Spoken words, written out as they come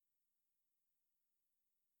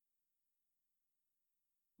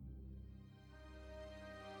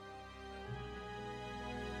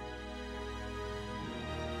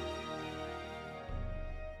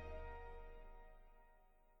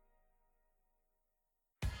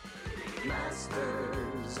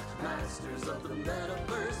Masters, masters of the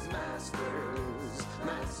metaverse,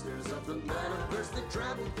 masters of the metaverse. They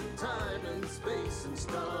travel through time and space and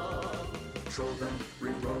stuff. Troll them,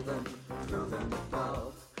 re-roll them, throw them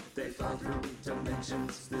above. They fly through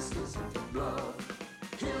dimensions, this isn't a bluff.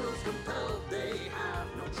 Heroes compelled, they have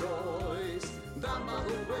no choice. Bound by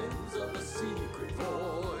the winds of a secret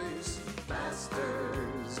voice.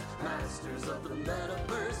 Masters, masters of the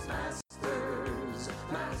metaverse, masters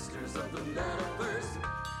of the metaverse.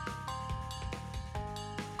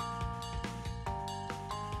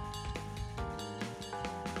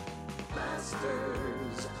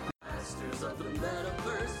 Masters of the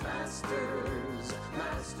metaverse, masters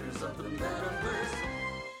of the metaverse.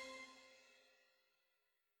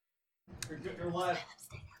 You're live.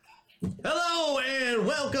 Hello and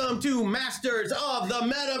welcome to Masters of the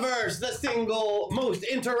Metaverse, the single most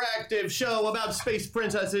interactive show about space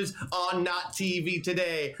princesses on Not TV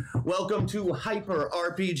Today. Welcome to Hyper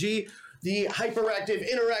RPG, the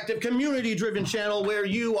hyperactive, interactive, community-driven channel where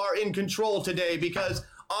you are in control today, because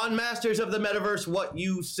on Masters of the Metaverse, what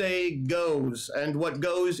you say goes, and what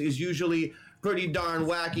goes is usually pretty darn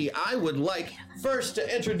wacky. I would like first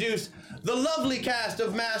to introduce the lovely cast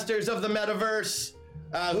of Masters of the Metaverse,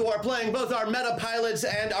 who are playing both our meta pilots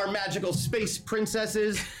and our magical space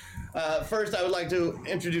princesses. First, I would like to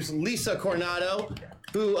introduce Lisa Coronado,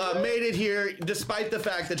 who made it here despite the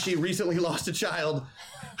fact that she recently lost a child.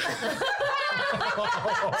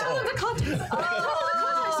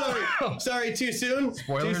 Sorry, too soon?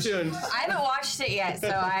 Spoilers? Too soon. I haven't watched it yet, so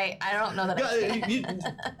I don't know that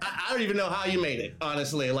I don't even know how you made it,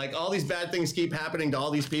 honestly. Like, all these bad things keep happening to all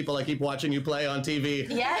these people I keep watching you play on TV.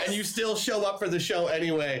 Yes. And you still show up for the show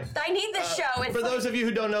anyway. I need this show. It's For those of you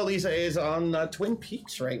who don't know, Lisa is on Twin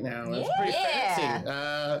Peaks right now. That's pretty fancy.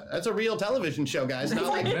 That's a real television show, guys. Not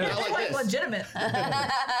like this. Legitimate.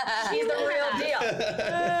 She's the real deal.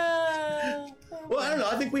 Well, I don't know.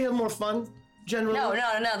 I think we have more fun. Generally. No,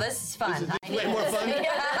 this is fun. This is way more fun.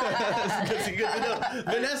 That's good to know.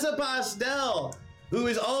 Vanessa Pastel, who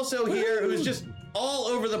is also here, who's just all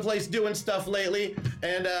over the place doing stuff lately,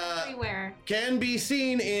 and everywhere. Can be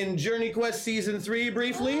seen in Journey Quest Season 3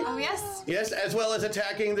 briefly. Oh, yes. Yes, as well as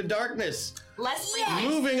Attacking the Darkness. Leslie.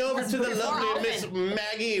 Moving over to the lovely Miss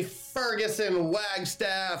Maggie Ferguson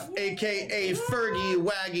Wagstaff, aka Fergie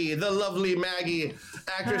Waggy, the lovely Maggie,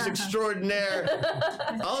 actress extraordinaire.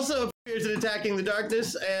 Also appears in Attacking the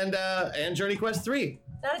Darkness and Journey Quest 3.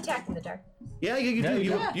 Not Attacking the Dark. Yeah, you do.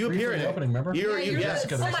 You appear in it. Opening, remember? Yes.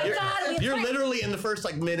 Oh my God! You're literally in the first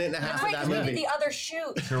minute and a half of that We movie. did the other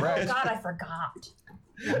shoot. Correct. Oh God, I forgot.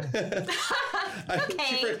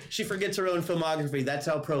 She forgets her own filmography. That's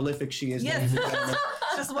how prolific she is. Yes.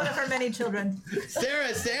 Just one of her many children.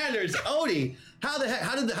 Sarah Sanders, Odie. How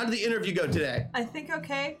did the interview go today? I think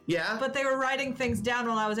okay. Yeah? But they were writing things down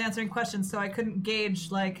while I was answering questions, so I couldn't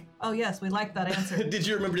gauge, like, oh yes, we like that answer. Did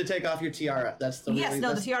you remember to take off your tiara? That's the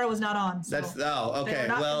the tiara was not on. So okay. They were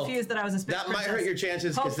not confused that I was a space that princess. might hurt your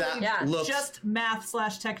chances because Hopefully, that looks. just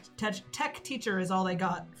math/tech teacher is all they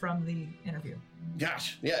got from the interview.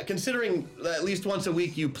 Gosh, yeah. Considering that at least once a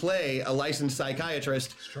week you play a licensed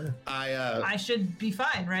psychiatrist, Sure. I should be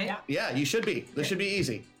fine, right? yeah, you should be. This should be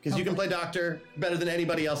easy because you can play doctor better than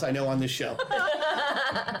anybody else I know on this show.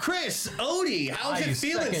 Chris, Odie, how's it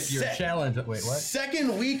feeling? Your challenge. Wait, what?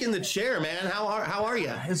 Second week in the chair, man. How are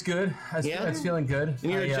you? It's good. It's feeling good.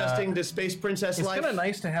 And you're adjusting to space princess life. It's kind of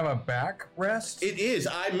nice to have a back rest. It is.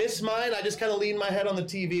 I miss mine. I just kind of lean my head on the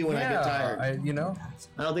TV when I get tired.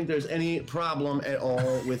 I don't think there's any problem at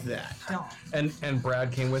all with that. No. And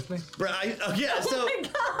Brad came with me. Yeah. So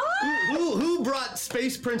who brought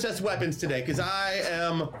space princess weapons today? Because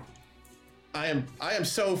I am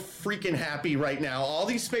so freaking happy right now. All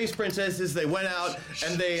these space princesses, they went out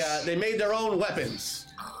and they made their own weapons.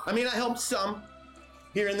 I mean, I helped some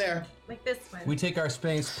here and there. Like this one. We take our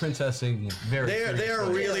space princessing very seriously. They are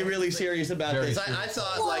really, really serious about this. I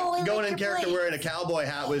thought like going in character wearing a cowboy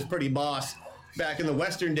hat was pretty boss back in the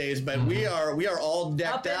Western days, but we are all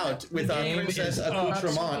decked out with our princess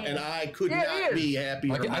accoutrement, and I could not be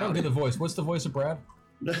happier. I don't do the voice. What's the voice of Brad?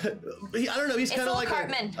 I don't know. He's kind of like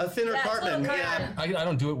a thinner Cartman. Yeah. I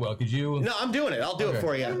don't do it well. Could you? No, I'm doing it. I'll do it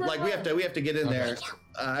for you. Like we have to get in there.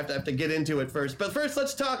 I have to get into it first. But first,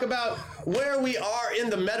 let's talk about where we are in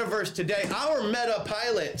the metaverse today. Our meta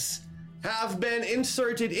pilots have been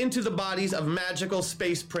inserted into the bodies of magical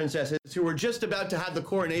space princesses who were just about to have the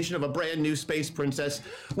coronation of a brand new space princess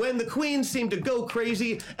when the queen seemed to go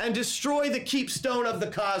crazy and destroy the keepstone of the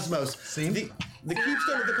cosmos. The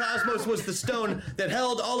keepstone of the cosmos was the stone that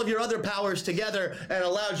held all of your other powers together and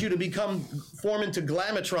allowed you to form into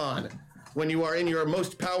Glamatron. when you are in your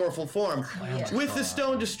most powerful form. With the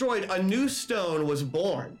stone destroyed, a new stone was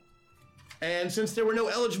born. And since there were no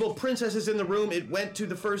eligible princesses in the room, it went to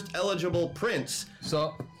the first eligible prince.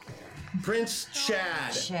 So, Prince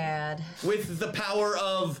Chad. Chad. With the power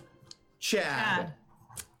of Chad.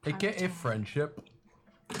 aka friendship.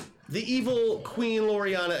 The evil Queen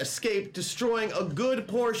Loriana escaped, destroying a good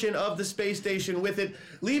portion of the space station with it,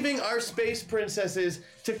 leaving our space princesses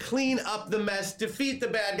to clean up the mess, defeat the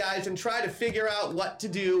bad guys, and try to figure out what to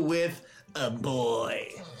do with a boy.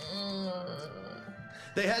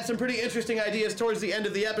 They had some pretty interesting ideas towards the end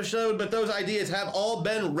of the episode, but those ideas have all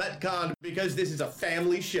been retconned because this is a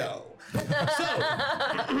family show. So,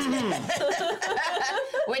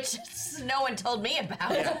 Which no one told me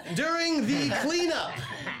about. during the cleanup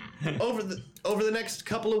over the next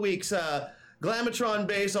couple of weeks, Glamatron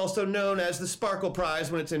Base, also known as the Sparkle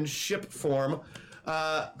Prize when it's in ship form,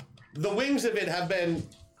 the wings of it have been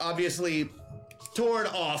obviously torn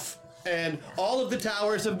off, and all of the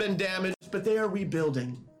towers have been damaged, but they are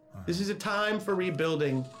rebuilding. This is a time for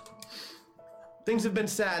rebuilding. Things have been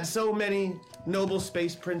sad. So many noble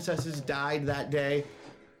space princesses died that day.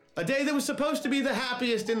 A day that was supposed to be the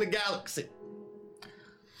happiest in the galaxy.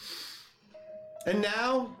 And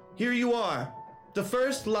now, here you are, the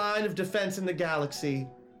first line of defense in the galaxy.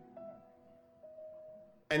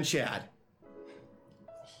 And Chad.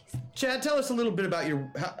 Chad, tell us a little bit about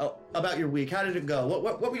your week. How did it go?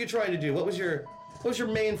 What were you trying to do? What was your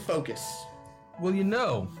main focus? Well, you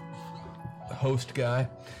know, host guy,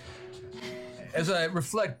 as I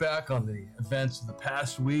reflect back on the events of the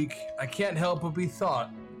past week, I can't help but be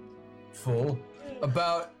thoughtful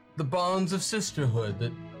about the bonds of sisterhood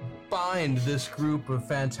that bind this group of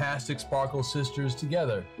fantastic Sparkle sisters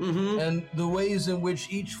together, and the ways in which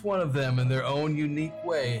each one of them in their own unique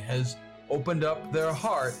way has opened up their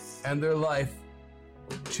heart and their life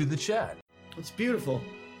to the Chad. It's beautiful.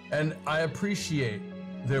 And I appreciate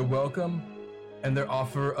their welcome and their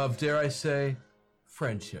offer of, dare I say,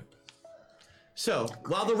 friendship. So,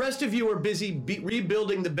 while the rest of you are busy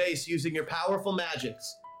rebuilding the base using your powerful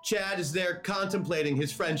magics, Chad is there contemplating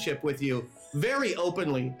his friendship with you very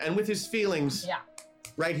openly and with his feelings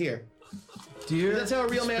right here. Dear That's how a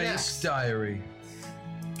real man Space acts. Diary,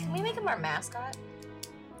 Can we make him our mascot?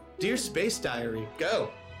 Dear Space Diary, go.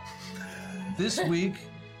 this week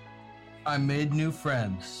I made new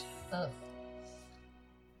friends. Ugh.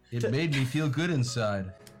 It made me feel good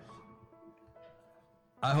inside.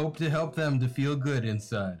 I hope to help them to feel good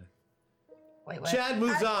inside. Wait, what? Chad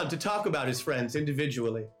moves on to talk about his friends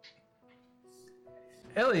individually.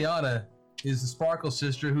 Eliana is the Sparkle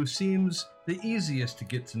sister who seems the easiest to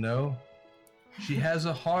get to know. She has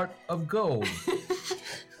a heart of gold,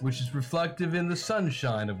 which is reflective in the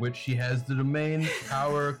sunshine of which she has the domain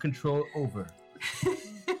power control over.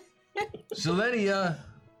 Selenia,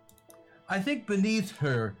 I think beneath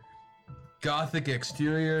her gothic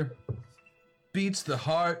exterior beats the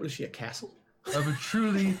heart What is she, a castle? of a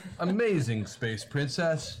truly amazing space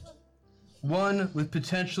princess, one with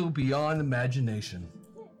potential beyond imagination.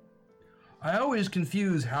 I always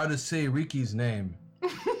confuse how to say Riki's name.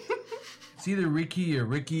 It's either Riki or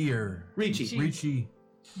Ricky or Ricci. Ricci.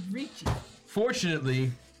 Reachy. Fortunately,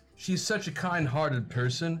 she's such a kind-hearted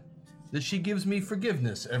person that she gives me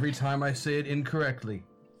forgiveness every time I say it incorrectly.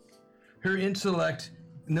 Her intellect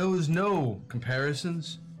knows no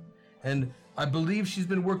comparisons, and I believe she's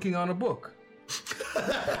been working on a book.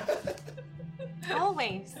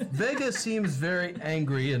 Always. Vega seems very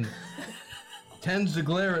angry and tends to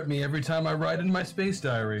glare at me every time I write in my space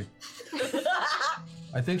diary.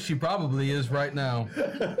 I think she probably is right now.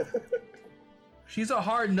 She's a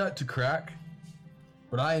hard nut to crack,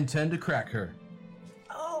 but I intend to crack her.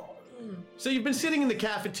 So you've been sitting in the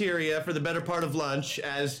cafeteria for the better part of lunch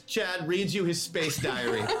as Chad reads you his space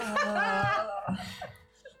diary.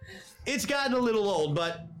 It's gotten a little old,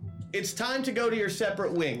 but it's time to go to your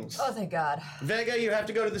separate wings. Oh, thank God. Vega, you have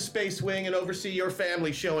to go to the space wing and oversee your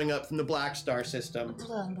family showing up from the Black Star system.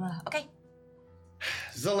 Okay.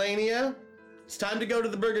 Zelania, it's time to go to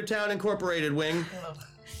the Burger Town Incorporated wing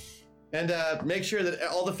and make sure that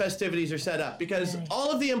all the festivities are set up, because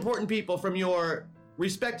all of the important people from your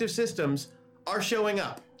respective systems are showing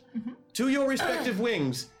up to your respective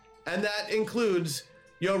wings, and that includes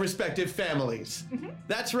your respective families.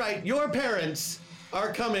 That's right, your parents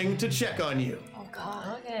are coming to check on you. Oh,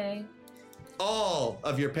 God. Okay. All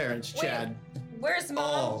of your parents, Chad. Where's mom?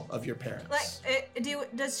 All of your parents.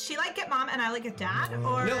 Does she like get mom and I like get dad?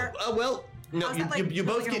 Or No, How's you, that, like, you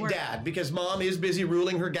both really gonna get work? dad because mom is busy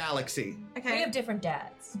ruling her galaxy. okay. We have different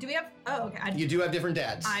dads. Do we have? Oh, okay. You do have different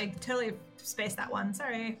dads. I totally spaced that one.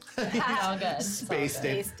 Sorry. All good. Spaced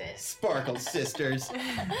it. Spaced it. Sparkle sisters.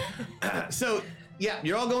 So, yeah,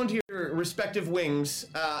 you're all going to your respective wings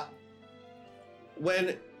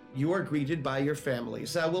when you are greeted by your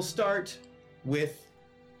families. We'll start with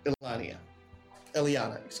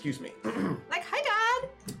Eliana, excuse me. Like, hi,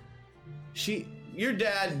 Dad. Your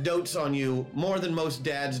dad dotes on you more than most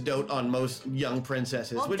dads dote on most young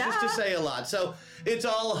princesses, Well, which is to duh. say a lot. So it's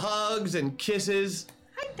all hugs and kisses.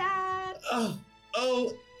 Hi, Dad.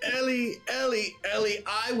 Oh, Ellie,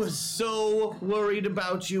 I was so worried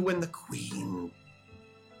about you when the queen.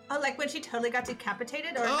 Oh, like when she totally got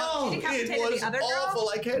decapitated, or Oh, no, she decapitated it was the other awful.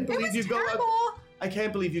 girl. I can't It believe was you go out. terrible. I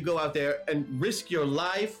can't believe you go out there and risk your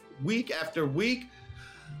life week after week.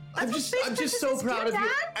 That's I'm what space just so princesses proud do, of you.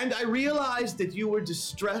 Dad. And I realized that you were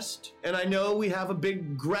distressed. And I know we have a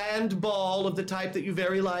big grand ball of the type that you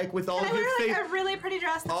very like with all Can of I your wear like favorite. a really pretty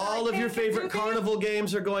dress? that's All like of your pink and favorite droopy? carnival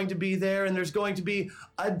games are going to be there, and there's going to be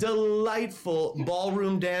a delightful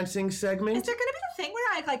ballroom dancing Is segment. there gonna be the thing where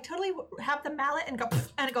I like totally have the mallet and go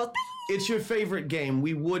and it goes? It's your favorite game.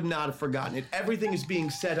 We would not have forgotten it. Everything is being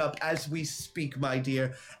set up as we speak, my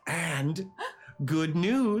dear. And good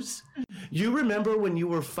news. You remember when you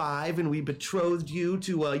were 5 and we betrothed you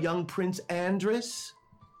to young Prince Andrus?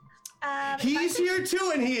 He's here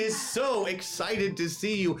too, and he is so excited to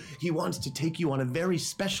see you. He wants to take you on a very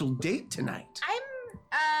special date tonight.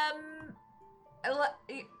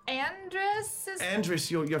 Andrus is. Andrus,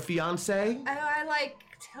 your fiance? Oh, I like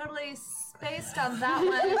totally spaced on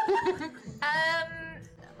that one.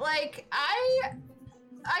 Like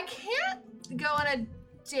I can't go on a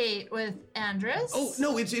date with Andrus. Oh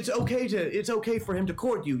no, it's okay for him to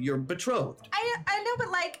court you. You're betrothed. I know, but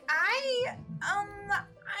like I'm not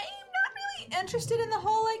really interested in the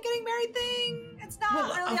whole like getting married thing. It's not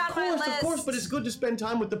really on my list. Of course, but it's good to spend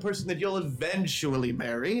time with the person that you'll eventually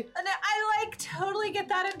marry. And I like totally get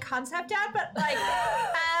that in concept, Dad, but like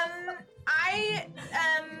I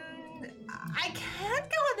can't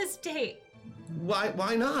go on this date.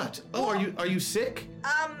 Why not? Oh, are you sick?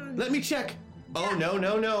 Let me check. Oh Yeah. no,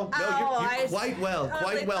 you're I quite well,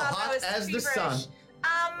 totally thought hot I was as the sun.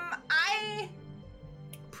 feverish.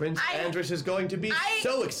 Prince I- Andrus is going to be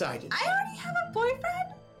so excited. I already have a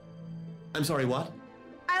boyfriend. I'm sorry, what?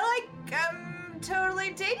 I like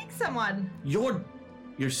totally dating someone. You're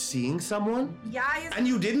seeing someone? Yeah, he's And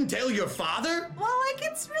you didn't tell your father? well, like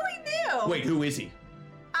it's really new. Wait, who is he?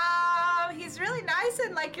 He's really nice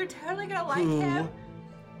and like you're totally gonna like Who him.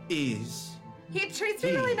 is? He treats me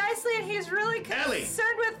he? really nicely and he's really Ellie.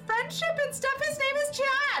 concerned with friendship and stuff. His name is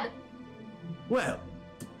Chad. Well,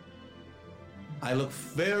 I look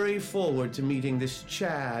very forward to meeting this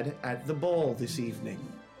Chad at the ball this evening.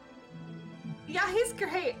 Yeah, he's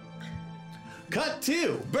great. Cut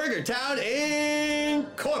to Burger Town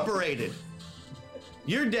Incorporated.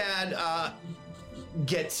 Your dad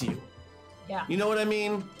gets you. Yeah. You know what I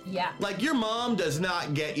mean? Yeah. Like your mom does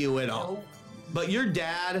not get you at all. Nope. But your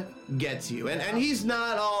dad gets you. And he's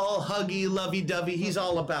not all huggy, lovey-dovey. He's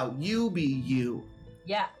all about you be you.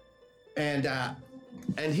 Yeah.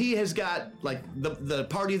 And he has got like the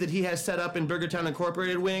party that he has set up in Burger Town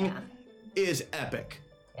Incorporated wing is epic.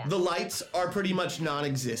 Yeah. The lights are pretty much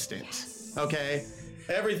non-existent. Yes. Okay?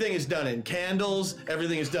 Everything is done in candles.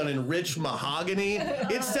 Everything is done in rich mahogany.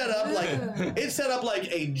 It's set up like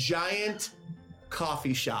a giant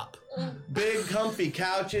coffee shop. Big comfy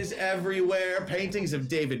couches everywhere. Paintings of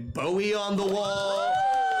David Bowie on the wall.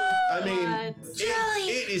 I mean,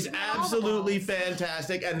 it is absolutely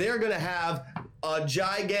fantastic, and they're gonna have a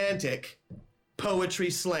gigantic poetry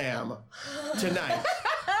slam tonight.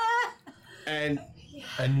 And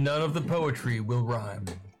none of the poetry will rhyme.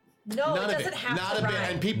 No, none it of doesn't it, have not to a bit,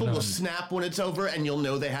 rhyme. and people will snap when it's over, and you'll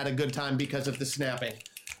know they had a good time because of the snapping.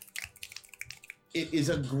 It is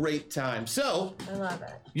a great time. So, I love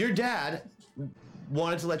it. your dad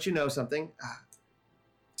wanted to let you know something.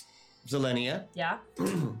 Zelenia, Yeah.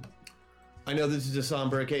 I know this is a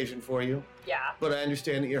somber occasion for you, Yeah. but I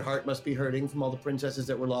understand that your heart must be hurting from all the princesses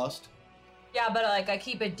that were lost. Yeah, but like I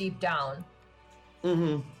keep it deep down.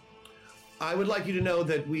 Mm-hmm. I would like you to know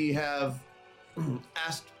that we have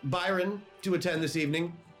asked Byron to attend this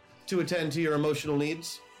evening, to attend to your emotional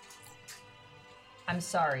needs. I'm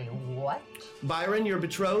sorry, what? Byron, you're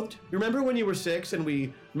betrothed. You remember when you were 6 and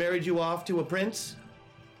we married you off to a prince?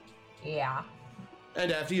 Yeah.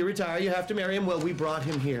 And after you retire, you have to marry him? Well, we brought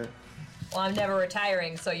him here. Well, I'm never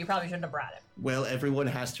retiring, so you probably shouldn't have brought him. Well, everyone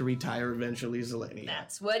has to retire eventually, Zelenia.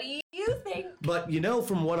 That's what you think. But you know,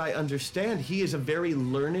 from what I understand, he is a very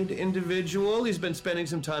learned individual. He's been spending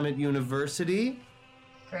some time at university.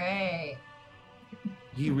 Great.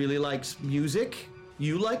 He really likes music.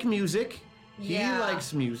 You like music. He Yeah.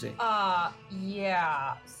 likes music.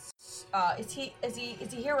 Yeah. Is he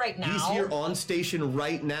here right now? He's here on station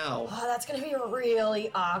right now. Oh, that's gonna be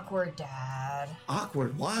really awkward, Dad.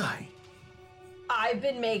 Awkward. Why? I've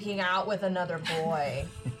been making out with another boy.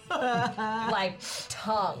 Like,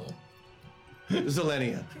 tongue.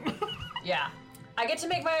 Zelenia. Yeah. I get to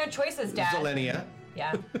make my own choices, Dad. Zelenia.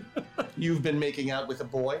 Yeah. You've been making out with a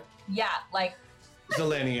boy? Yeah, like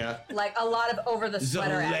Zelenia. a lot of over the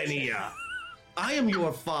sweater action. Zelenia. I am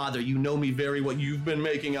your father. You know me very well. You've been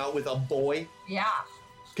making out with a boy? Yeah.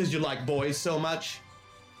 Because you like boys so much?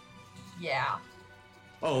 Yeah.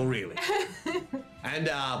 Oh, really? And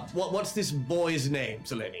what's this boy's name,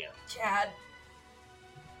 Zelenia? Chad.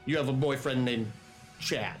 You have a boyfriend named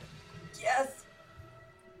Chad. Yes.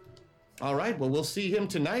 All right, well, we'll see him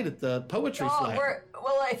tonight at the poetry slam.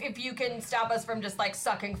 If you can stop us from just like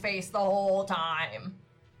sucking face the whole time.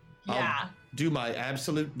 Yeah. I'll do my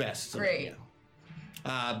absolute best, Zelenia.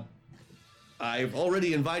 Great. I've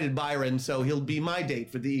already invited Byron, so he'll be my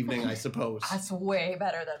date for the evening, I suppose. That's way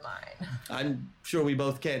better than mine. I'm sure we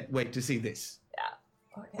both can't wait to see this. Yeah.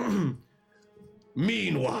 Okay.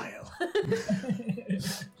 Meanwhile.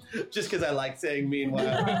 Just because I like saying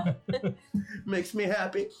meanwhile. Makes me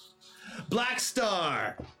happy. Black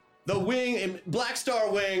Star. The wing, Black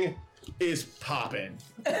Star wing is popping.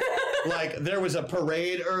 Like there was a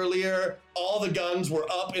parade earlier. All the guns were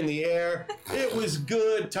up in the air. It was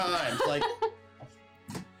good times. Like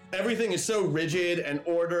everything is so rigid and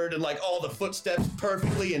ordered and like all the footsteps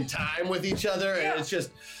perfectly in time with each other. And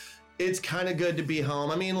it's kind of good to be home.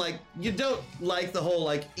 I mean, like, you don't like the whole,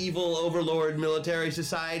 like, evil overlord military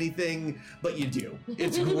society thing, but you do.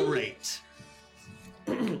 It's great.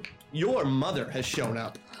 Your mother has shown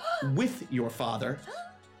up with your father.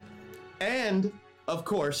 And, of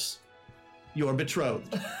course, your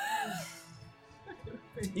betrothed.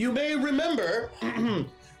 You may remember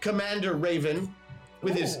Commander Raven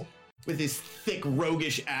with his thick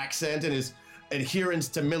roguish accent and his adherence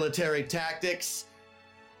to military tactics.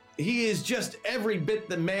 He is just every bit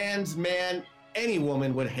the man's man any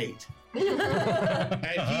woman would hate.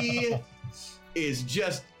 And he is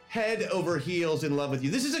just head over heels in love with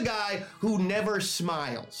you. This is a guy who never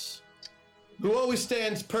smiles, who always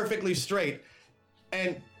stands perfectly straight.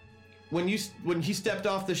 And when he stepped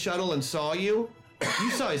off the shuttle and saw you,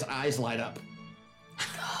 you saw his eyes light up.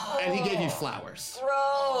 And he gave you flowers.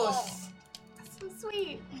 Gross. That's so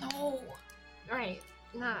sweet. No. Right.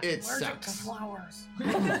 Not It allergic to sucks. flowers.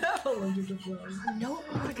 No, no.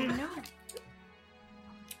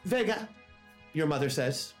 Vega, your mother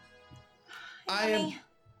says. I am.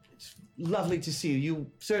 It's lovely to see you.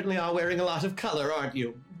 You certainly are wearing a lot of color, aren't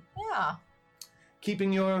you? Yeah.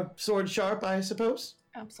 Keeping your sword sharp, I suppose?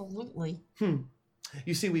 Absolutely.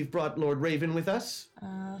 You see, we've brought Lord Raven with us.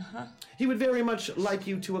 Uh-huh. He would very much like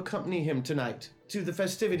you to accompany him tonight to the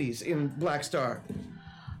festivities in Black Star.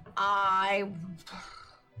 I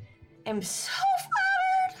am so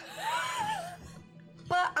flattered.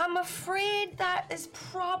 But I'm afraid that is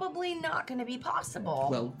probably not going to be possible.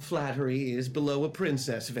 Well, flattery is below a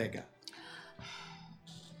princess, Vega.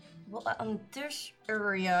 Well, in this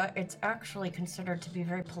area, it's actually considered to be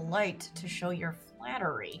very polite to show your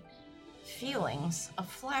feelings of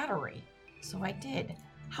flattery. So I did.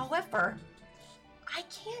 However, I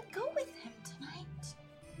can't go with him tonight.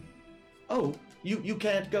 Oh, you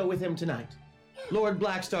can't go with him tonight. Lord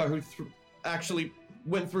Blackstar, who actually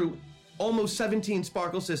went through almost 17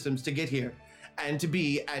 Sparkle systems to get here and to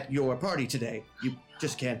be at your party today. You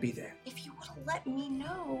just can't be there. If you would have let me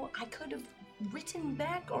know, I could have written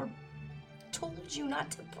back or told you not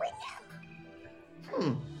to bring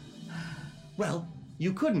him. Well,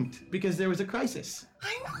 you couldn't because there was a crisis.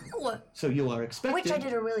 I know. So you are expected. Which I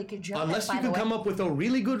did a really good job Unless at, you by the can way. come up with a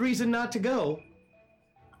really good reason not to go.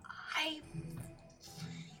 I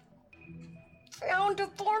found a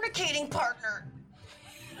fornicating partner.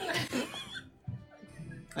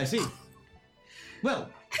 I see. Well,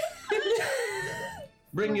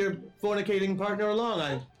 bring your fornicating partner along.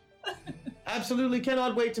 I absolutely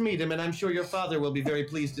cannot wait to meet him, and I'm sure your father will be very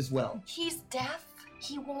pleased as well. He's deaf.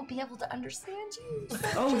 He won't be able to understand you. So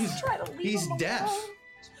Oh, just try to leave he's him deaf.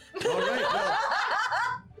 alone. All right,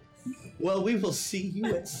 well, we will see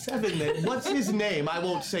you at 7 then. What's his name? I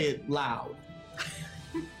won't say it loud.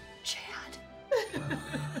 Chad.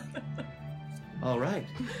 All right.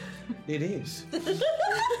 It is.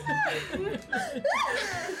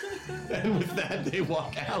 And with that, they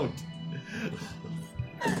walk out.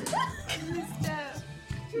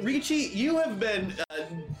 Ricci, you have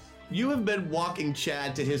been walking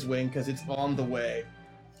Chad to his wing because it's on the way.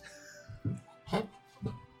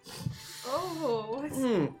 Oh.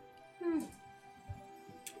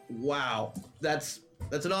 Wow, that's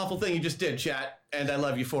an awful thing you just did, chat, and I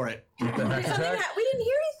love you for it. The hack attack? We didn't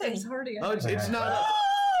hear anything. There's already a Oh, it's not.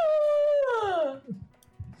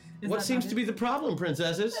 What seems to be the problem,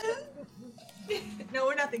 princesses? No,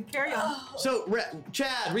 we're nothing. Carry on. So,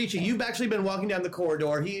 Chad, Ricci, you've actually been walking down the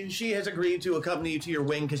corridor. She has agreed to accompany you to your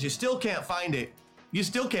wing because you still can't find it. You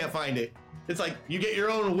still can't find it. It's like you get your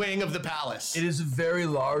own wing of the palace. It is a very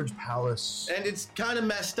large palace. And it's kind of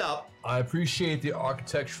messed up. I appreciate the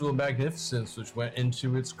architectural magnificence which went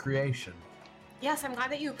into its creation. Yes, I'm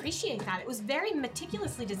glad that you appreciate that. It was very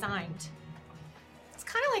meticulously designed. It's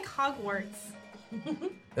kind of like Hogwarts.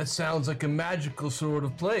 That sounds like a magical sort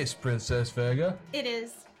of place, Princess Vega. It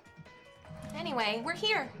is. Anyway, we're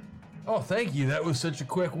here. Oh, thank you. That was such a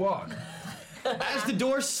quick walk. As the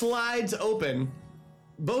door slides open,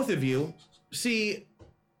 both of you see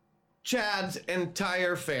Chad's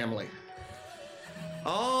entire family.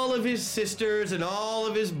 All of his sisters and all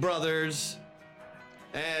of his brothers,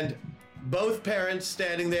 and both parents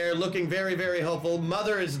standing there looking very, very hopeful.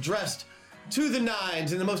 Mother is dressed to the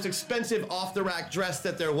nines in the most expensive off-the-rack dress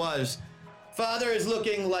that there was. Father is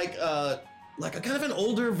looking like a kind of an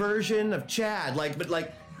older version of Chad,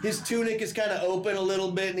 but his tunic is kind of open a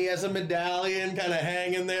little bit and he has a medallion kind of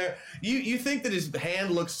hanging there. You think that his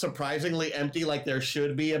hand looks surprisingly empty, like there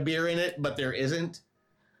should be a beer in it, but there isn't.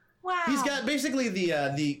 Wow. He's got basically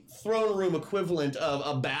the throne room equivalent of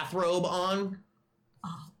a bathrobe on.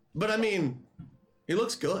 But I mean, he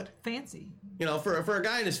looks good. Fancy. You know, for a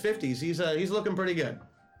guy in his 50s, he's looking pretty good.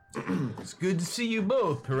 It's good to see you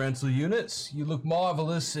both, parental units. You look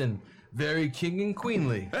marvelous and very king and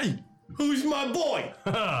queenly. Hey, who's my boy?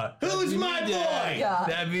 Who's my boy? Yeah.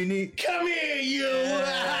 That'd be neat. Come here, you!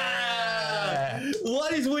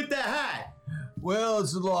 What is with the hat? Well,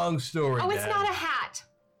 it's a long story. Oh, it's Dad. not a hat.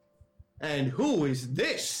 And who is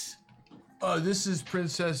this? This is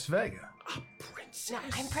Princess Vega. No,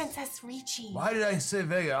 I'm Princess Ricci. Why did I say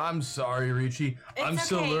Vega? I'm sorry, Ricci. I'm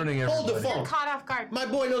still okay. learning Hold everybody. the phone. You're caught off guard. My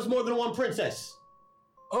boy knows more than one princess.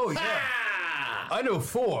 Oh, yeah. Ah! I know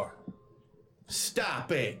 4.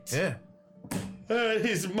 Stop it. Yeah. That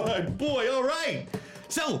is my boy. All right.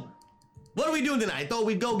 So, what are we doing tonight? I thought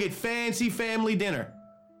we'd go get fancy family dinner.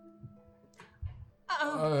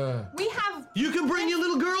 We have. You can bring your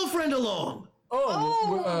little girlfriend along. You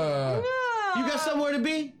got somewhere to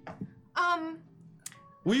be?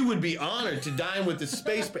 We would be honored to dine with the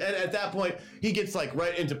space. And at that point, he gets like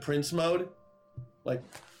right into Prince mode. Like,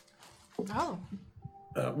 Oh.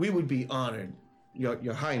 we would be honored,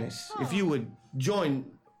 Your Highness, if you would join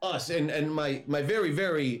us and my very,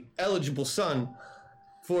 very eligible son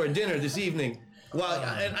for a dinner this evening. Well,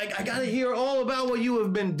 and I gotta hear all about what you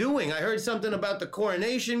have been doing. I heard something about the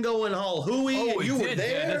coronation going all hooey, Oh, and you were did,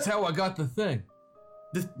 there. Dad. That's how I got the thing.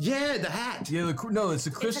 The hat. Yeah, no, it's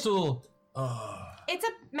a crystal. It's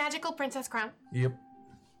a magical princess crown. Yep.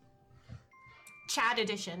 Chad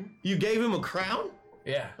edition. You gave him a crown?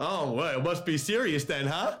 Yeah. Oh, well, it must be serious then,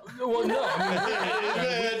 huh? Well, no. I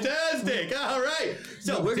mean, Fantastic. All right.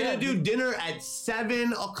 So we're going to do dinner at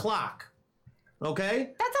 7 o'clock.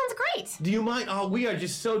 Okay? That sounds great. Do you mind? Oh, we are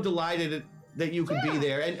just so delighted that you could be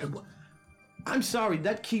there. And I'm sorry,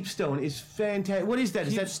 that keepstone is fantastic. What is that?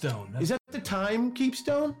 Keepstone. Is that the time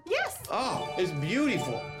keepstone? Yes. Oh, it's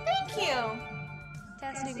beautiful. Thank you.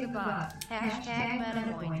 Testing the bot. Hashtag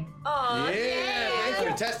MetaPoint. Yeah, thanks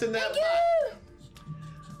for testing that bot.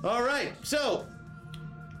 All right, so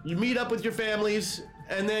you meet up with your families,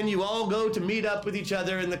 and then you all go to meet up with each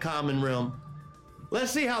other in the common room. Let's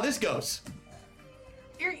see how this goes.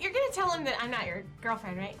 You're gonna tell him that I'm not your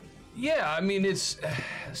girlfriend, right? yeah, I mean, it's.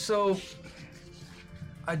 So.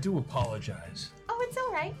 I do apologize. Oh, it's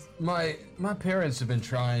all right. My parents have been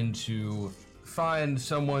trying to find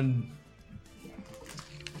someone.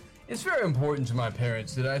 It's very important to my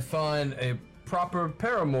parents that I find a proper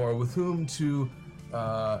paramour with whom to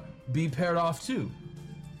be paired off to.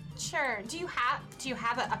 Sure. Do you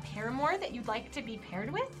have a paramour that you'd like to be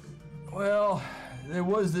paired with? Well, there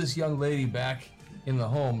was this young lady back in the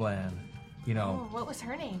homeland, you Oh, know, what was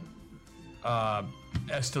her name?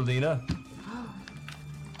 Estelina.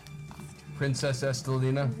 Princess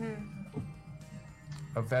Estelina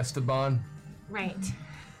of Esteban. Right.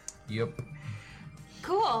 Yep.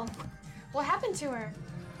 Cool. What happened to her?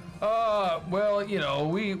 Well, you know,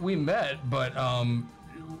 we met, but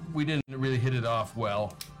we didn't really hit it off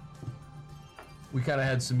well. We kind of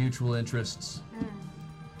had some mutual interests.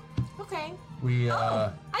 Okay. We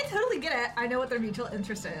I totally get it. I know what their mutual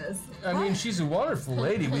interest is. I mean, she's a wonderful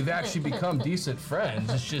lady. We've actually become decent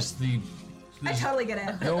friends. It's just I totally get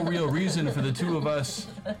it. no real reason for the two of us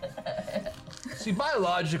See,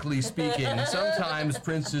 biologically speaking, sometimes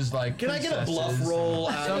princes like Can I get a bluff princesses, roll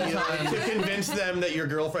out of you sometimes- to convince them that your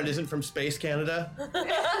girlfriend isn't from Space Canada?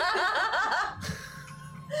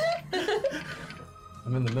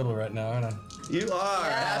 I'm in the middle right now, aren't I? You are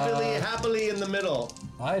happily in the middle.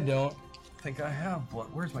 I don't think I have blood.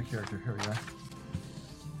 Where's my character? Here we go.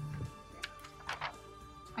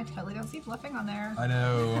 I totally don't see bluffing on there. I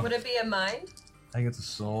know. Would it be a mind? I think it's a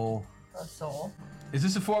soul. A soul. Is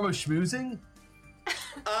this a form of schmoozing?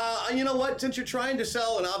 You know what? Since you're trying to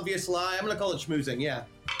sell an obvious lie, I'm gonna call it schmoozing. Yeah.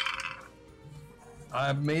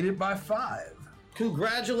 I've made it by 5.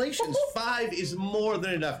 Congratulations. 5 is more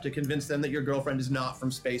than enough to convince them that your girlfriend is not from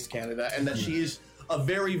Space Canada and that she is a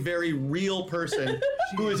very, very real person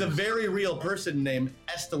who is a very real person named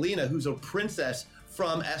Estelina, who's a princess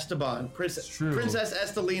from Esteban. Princess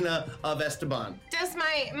Estelina of Esteban. Does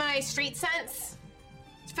my street sense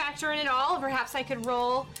factor in at all? Perhaps I could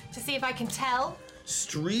roll to see if I can tell.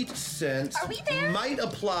 Street sense Are we there? might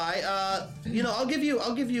apply. I'll give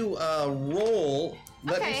you a roll.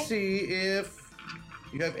 Let me Okay. see if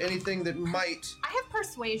you have anything that might. I have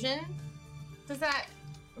persuasion. Does that?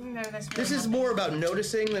 No, that's. This is more about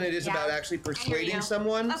noticing than it is Yeah. about actually I hear persuading you.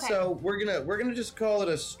 someone. Okay. So we're gonna just call it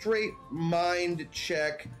a straight mind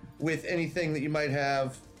check with anything that you might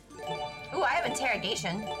have. Ooh, I have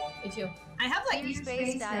interrogation. Me too. I have like Deep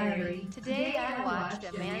Space Diary. Today I watched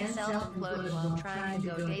a man self-implode while trying to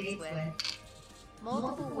go dates with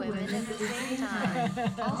multiple women at the same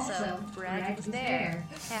time. Also, Brad was there.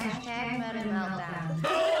 Hashtag meta meltdown.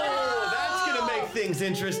 Oh, that's gonna make things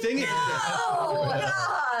interesting. Oh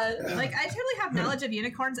God! like I totally have knowledge of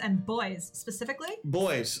unicorns and boys specifically.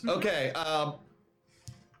 Boys, okay.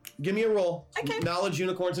 Give me a roll. Okay. Knowledge,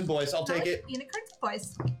 unicorns, and boys. I'll take it. Unicorns and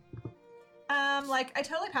boys. Like I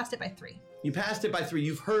totally passed it by 3. You passed it by 3.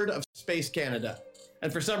 You've heard of Space Canada,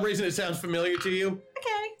 and for some reason it sounds familiar to you.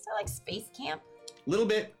 Okay. Is that like space camp? A little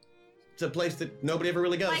bit. It's a place that nobody ever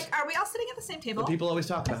really goes. Like, are we all sitting at the same table? But people always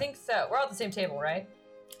talk I about. think so. We're all at the same table, right?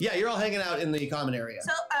 Yeah, you're all hanging out in the common area.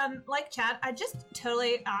 So, like Chad, I just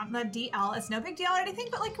totally the DL. It's no big deal or anything,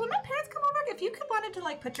 but like when my parents come over, if you could wanted to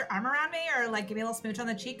like put your arm around me or like give me a little smooch on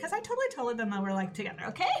the cheek, because I totally told them that we're like together.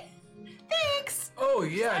 Okay? Thanks. Oh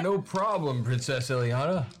yeah, no problem, Princess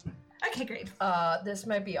Eliana. Okay, great. This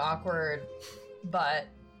might be awkward, but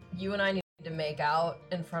you and I need to make out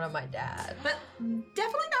in front of my dad. But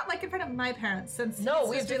definitely not like in front of my parents, since No, he's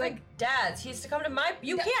we have supposed to be, different dads. He's to come to my.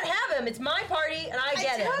 You can't have him. It's my party, and I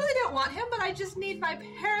get I it. totally don't want him, but I just need my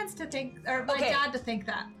parents to think, or my Okay. dad to think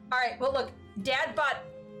that. All right. Well, look, Dad bought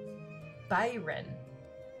Byron.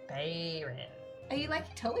 You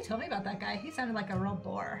like totally told me about that guy. He sounded like a real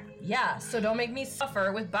bore. Yeah. So don't make me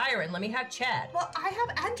suffer with Byron. Let me have Chad. Well, I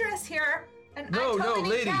have Andres here, and No, I no, totally need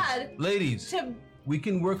ladies, Chad ladies. to. We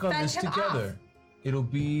can work on fend this him together. It'll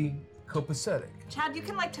be copacetic. Chad, you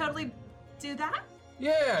can like totally do that.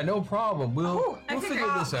 Yeah, no problem. We'll okay, figure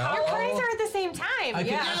great. this out. Your parties are at the same time. I can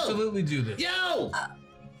yeah. absolutely do this. Yo!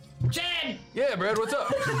 Chad! Yeah, Brad, what's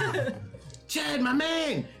up? Chad, my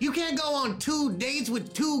man! You can't go on 2 dates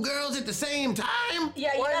with 2 girls at the same time! Yeah.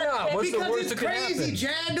 Why you gotta not? pick- What's the Because worst it's that can crazy, happen?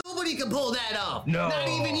 Chad! Nobody can pull that off! No. Not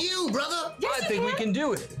even you, brother! I think we can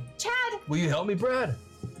do it. Chad, Will you help me, Brad?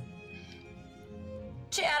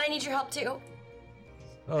 Chad, I need your help too.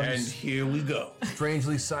 Oh, And he's here we go.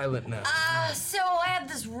 strangely silent now. So I had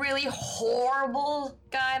this really horrible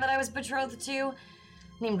guy that I was betrothed to,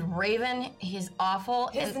 named Raven. He's awful.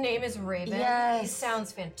 His and name is Raven. Yes. He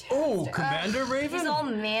sounds fantastic. Oh, Commander Raven? he's all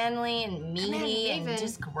manly and meaty and Raven.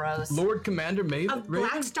 just gross. Lord Commander Raven? of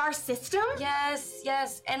Black Star System? Yes,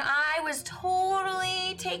 yes. And I was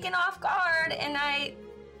totally taken off guard, and I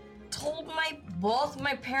told both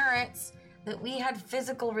my parents that we had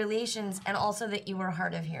physical relations and also that you were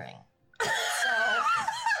hard of hearing. So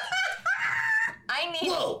I need.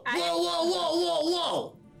 Whoa!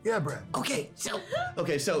 Whoa! Yeah, Brad. Okay,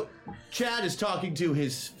 so Chad is talking to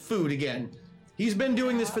his food again. He's been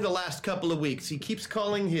doing this for the last couple of weeks. He keeps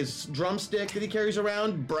calling his drumstick that he carries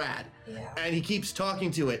around Brad. Yeah. And he keeps talking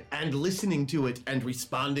to it and listening to it and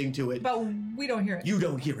responding to it. But we don't hear it. You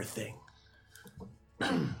don't hear a thing.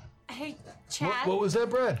 Hey, Chad. What was that,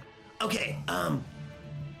 Brad? Okay,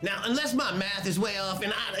 now unless my math is way off,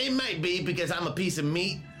 and it might be because I'm a piece of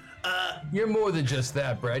meat. You're more than just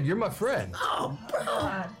that, Brad. You're my friend. Oh,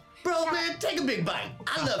 bro, man, take a big bite.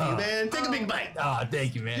 I love you, man. Take a big bite. Ah,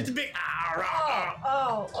 thank you, man. It's a big.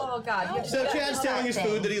 Oh God. You So have to Chad's do telling that his thing.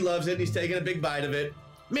 food that he loves it, and he's taking a big bite of it.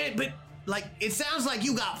 Man, but like, it sounds like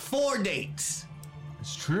you got 4 dates.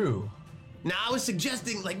 It's true. Now I was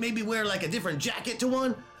suggesting like maybe wear like a different jacket to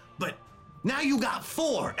one, but now you got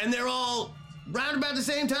 4, and they're all round about the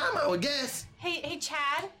same time, I would guess. Hey,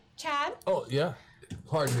 Chad. Chad. Oh yeah.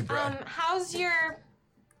 Pardon me, Brad. How's your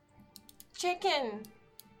chicken?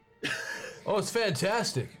 Oh, it's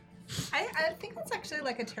fantastic. I think that's actually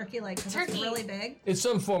like a turkey leg. It's Turkey. really big. It's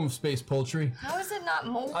some form of space poultry. How is it not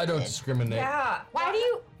molded? I don't discriminate. Yeah.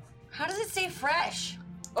 How does it stay fresh?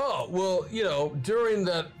 Oh, well, you know, during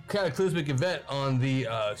that cataclysmic event on the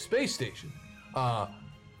space station,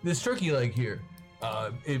 this turkey leg here,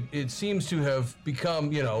 it seems to have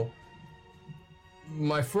become, you know,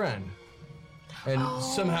 my friend. And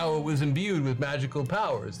somehow it was imbued with magical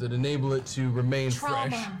powers that enable it to remain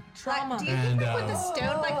fresh. Trauma. Do you And, think that when the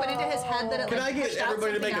stone like went into his head that it Can like I get pushed out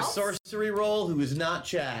everybody to make something a else? sorcery roll who is not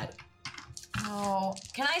Chad? Oh,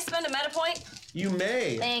 can I spend a meta point? You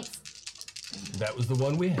may. Thanks. That was the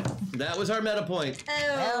one we had. That was our meta point.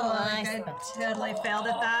 Oh, nice. I totally failed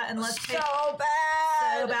at that. And let's take So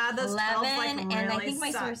bad. so bad. Those spells like 11, really and I think my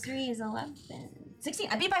suck. sorcery is 11. 16.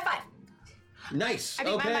 I beat by 5. Nice. I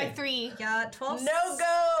beat mine by Okay. 3. Yeah, 12. No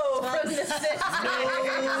go from the six.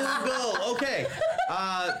 No go. Okay.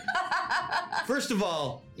 First of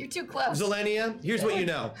all, You're too close. Zelenia, here's what you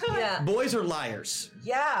know. Yeah. Boys are liars.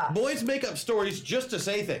 Yeah. Boys make up stories just to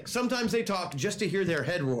say things. Sometimes they talk just to hear their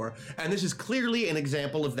head roar, and this is clearly an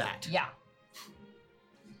example of that. Yeah.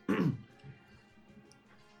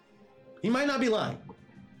 He might not be lying.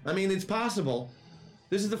 I mean, it's possible.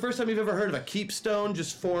 This is the first time you've ever heard of a keepstone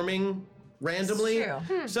just forming randomly. It's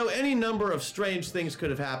true. So any number of strange things could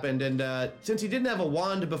have happened, and since he didn't have a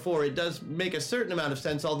wand before, it does make a certain amount of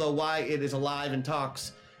sense, although why it is alive and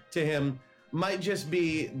talks to him might just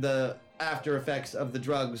be the after effects of the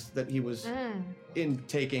drugs that he was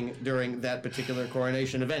intaking during that particular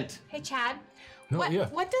coronation event. Hey, Chad. Oh, what yeah.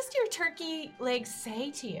 what does your turkey leg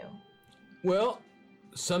say to you? Well,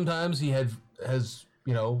 sometimes he has,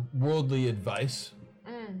 you know, worldly advice.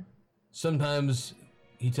 Sometimes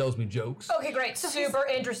he tells me jokes. Okay, great. Super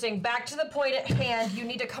interesting. Back to the point at hand. You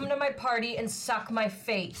need to come to my party and suck my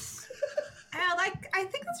face. I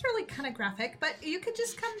think that's really kind of graphic, but you could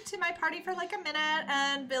just come to my party for like a minute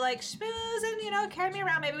and be like schmooze and, you know, carry me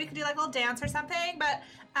around. Maybe we could do like a little dance or something, but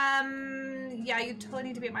yeah, you totally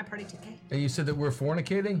need to be at my party too, okay? And you said that we're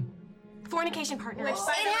fornicating? Fornication partners. Which,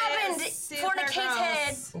 by It the way, happened. is super Fornicated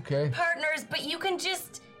gross. Okay. partners, but you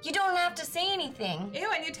don't have to say anything. Ew,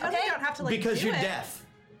 and you totally Okay. don't have to like Because do you're it. deaf.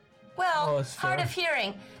 Well, Oh, that's hard fair. of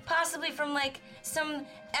hearing, possibly from like some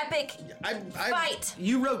epic. Fight.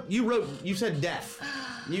 You said deaf.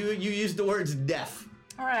 You used the words deaf.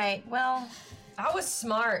 All right. Well, I was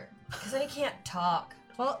smart, because I can't talk.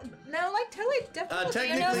 Well, no, like totally definitely.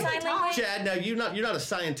 Technically, sign language? Chad, now you're not a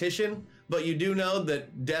scientician, but you do know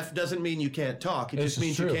that deaf doesn't mean you can't talk. It This just is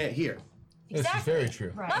means true. you can't hear. This is very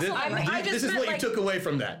true. Right. muscle memory. I just This is meant, what like- you took away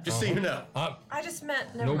from that, just so you know. I just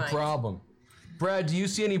meant, never No mind. problem. Brad, do you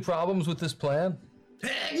see any problems with this plan?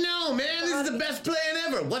 Heck no, man, this is the best plan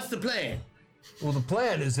ever. What's the plan? Well, the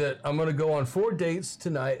plan is that I'm going to go on 4 dates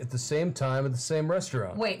tonight at the same time at the same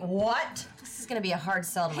restaurant. Wait, what? This is gonna be a hard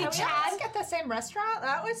sell to my Can we Chad. ask at the same restaurant?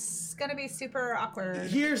 That was gonna be super awkward.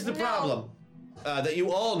 Here's the problem that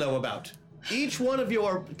you all know about. Each one of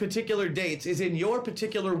your particular dates is in your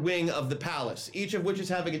particular wing of the palace, each of which is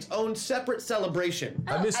having its own separate celebration.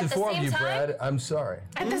 I at the misinformed same you, time? Brad. I'm sorry.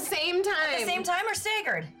 At the same time. At the same time or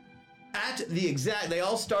staggered? They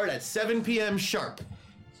all start at 7 p.m. sharp.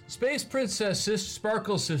 Space Princess,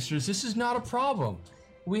 Sparkle Sisters, this is not a problem.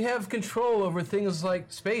 We have control over things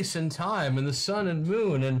like space and time and the sun and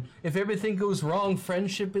moon, and if everything goes wrong,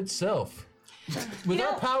 friendship itself. With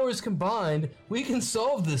our powers combined, we can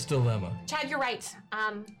solve this dilemma. Chad, you're right.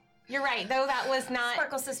 You're right. Though that was not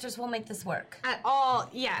Sparkle Sisters will make this work. at all.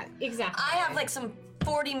 Yeah, exactly. I have like some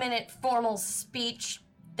 40-minute formal speech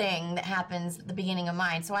thing that happens at the beginning of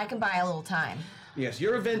mine, so I can buy a little time. Yes,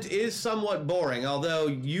 your event is somewhat boring, although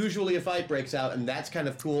usually a fight breaks out, and that's kind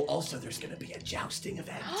of cool. Also, there's going to be a jousting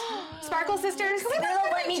event. Sparkle Sisters.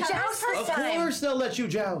 They'll let me joust Of this time. course they'll let you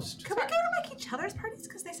joust. Could we go to like each other's parties?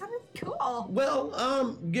 Because they sound really cool.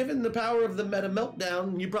 Well, given the power of the meta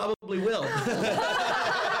meltdown, you probably will.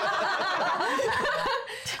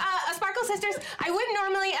 Sparkle Sisters, I wouldn't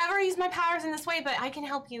normally ever use my powers in this way, but I can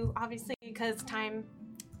help you, obviously, because time.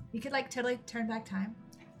 You could like totally turn back time.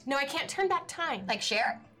 No, I can't turn back time. Like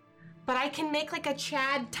share? But I can make like a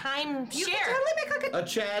Chad time You share. could totally make like A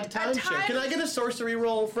Chad time share. time- Can I get a sorcery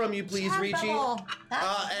roll from you, please, Chad Ricci? bubble.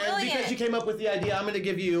 That's And brilliant. because you came up with the idea, I'm going to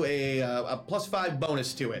give you a +5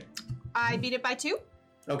 bonus to it. I beat it by 2.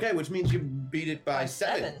 Okay, which means you beat it by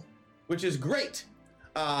 7, which is great.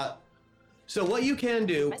 So what you can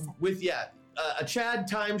do with a Chad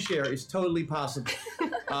timeshare is totally possible.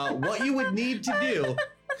 What you would need to do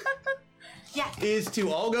is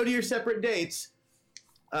to all go to your separate dates.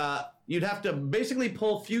 You'd have to basically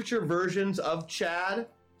pull future versions of Chad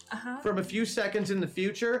from a few seconds in the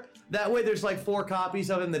future. That way there's like 4 copies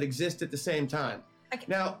of him that exist at the same time. Okay.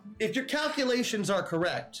 Now, if your calculations are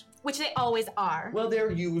correct, Which they always are. well,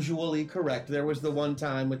 they're usually correct. There was the one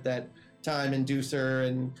time with that time inducer,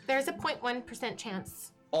 and There's a 0.1%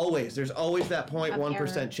 chance. there's always that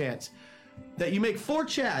 0.1% chance that you make 4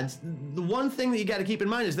 Chads. The one thing that you got to keep in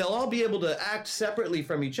mind is they'll all be able to act separately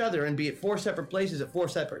from each other and be at 4 separate places at 4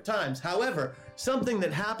 separate times. However, something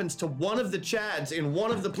that happens to one of the Chads in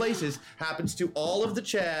one of the places happens to all of the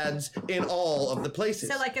Chads in all of the places.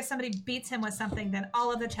 So, like, if somebody beats him with something, then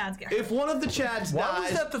all of the Chads get hurt. If one of the Chads Why was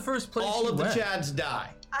dies, that the first place all you of the went? Chads die.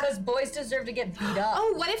 Because boys deserve to get beat up.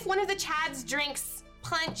 Oh, what if one of the Chads drinks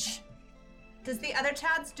punch? Does the other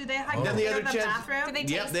Chads, do they have Then to the go other to the Chads- bathroom? Do they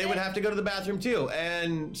Yep, taste they would it? have to go to the bathroom too,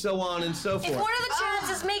 and so on and so If forth. one of the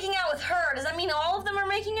Chads is making out with her, does that mean all of them are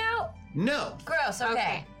making out? No. Gross,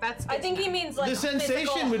 okay. That's I think he means like The sensation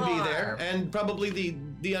physical would be harm. there, and probably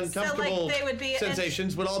the uncomfortable they would be-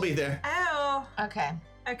 sensations would all be there. Oh, Okay.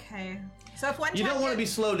 okay. So if one You Chad don't want to be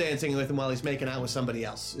gets- slow dancing with him while he's making out with somebody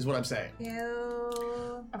else, is what I'm saying.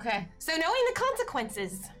 Ew. Okay. So knowing the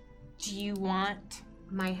consequences, do you want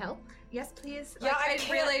my help? Yes, please. Yeah, Like, I I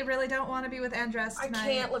can't- really, really don't want to be with Andres I tonight.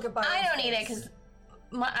 can't look at Byron's I don't need it face. because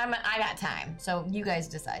I got time. So you guys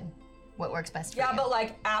decide what works best for Yeah, you. but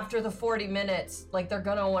like after the 40 minutes, like they're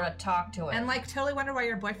gonna want to talk to him. And like, totally wonder why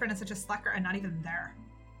your boyfriend is such a slacker and not even there.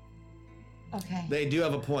 Okay. They do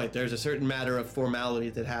have a point. There's a certain matter of formality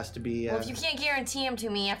that has to be. Well, if you can't guarantee him to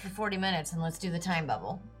me after 40 minutes, then let's do the time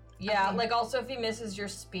bubble. yeah, like also if he misses your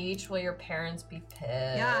speech, will your parents be pissed?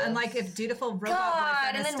 Yeah, and like if dutiful robot God, boyfriend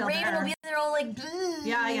and is then still Raven there. will be there all like, blue.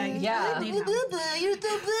 Yeah, yeah, you Yeah. totally need him. You're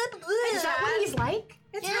so blue. Is that what he's like?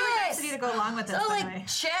 It's really nice of you to go along with this, So by the way. like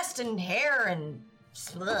chest and hair and.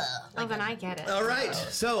 Oh, then I get it. All right.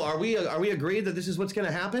 So are we agreed that this is what's going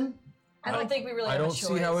to happen? I don't think we really I have a don't choice.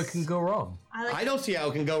 see how it can go wrong. I don't see how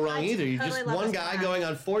it can go wrong either. You totally just love one this guy plan. going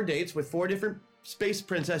on 4 dates with 4 different space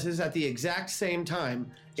princesses at the exact same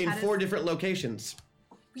time in Chad is- 4 different locations.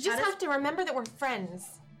 We just That is- have to remember that we're friends.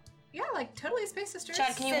 Yeah, like totally space sisters.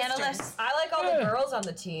 Chad, can you handle Sisters. this? I like all the girls on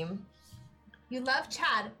the team. You love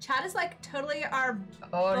Chad. Chad is like totally our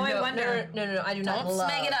Oh boy no, wonder. no, I do not Don't love.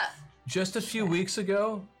 smeg it up. Just a few weeks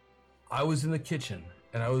ago, I was in the kitchen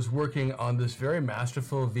and I was working on this very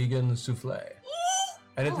masterful vegan souffle.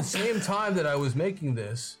 And at the same time that I was making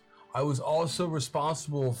this, I was also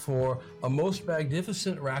responsible for a most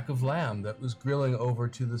magnificent rack of lamb that was grilling over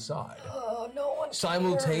to the side. Oh, no one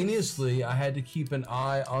Simultaneously, I had to keep an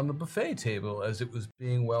eye on the buffet table as it was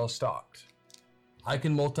being well stocked. I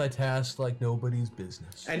can multitask like nobody's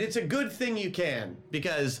business. And it's a good thing you can,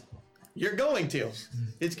 because you're going to.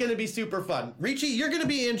 It's going to be super fun. Ricci, you're going to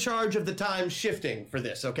be in charge of the time shifting for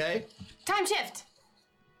this, okay? Time shift.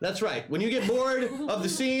 That's right. When you get bored of the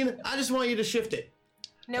scene, I just want you to shift it.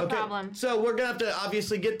 No Okay? problem. So we're going to have to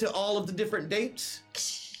obviously get to all of the different dates.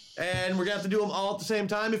 And we're going to have to do them all at the same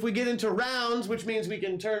time. If we get into rounds, which means we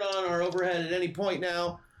can turn on our overhead at any point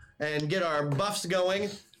now and get our buffs going,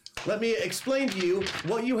 let me explain to you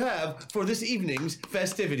what you have for this evening's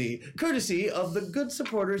festivity, courtesy of the good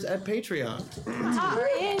supporters at Patreon.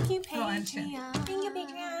 Thank you, I'm Patreon. Thank you,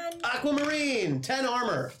 Patreon. Aquamarine, 10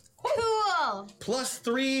 armor, Cool.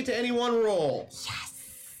 +3 to any one roll.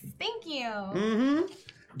 Thank you. Mm-hmm.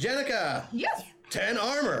 Jenica, Yes. 10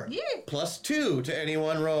 armor, Yeah. +2 to any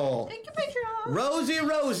one roll. Thank you, Patreon.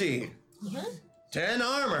 Rosie, 10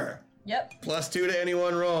 armor, Yep. +2 to any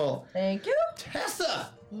one roll. Thank you. Tessa,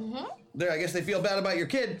 there, I guess they feel bad about your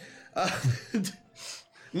kid.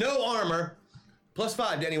 No armor,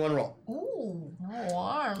 +5 to any one roll. Ooh, No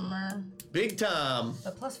armor. Big Tom,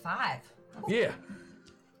 the +5. Yeah.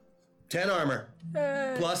 10 armor,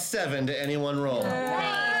 +7 to any one roll.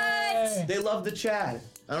 They love the Chad.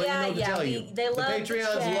 I don't even know what to tell you. they love the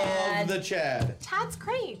Patreons Chad. love the Chad. Chad's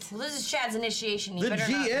great. Well, this is Chad's initiation. You The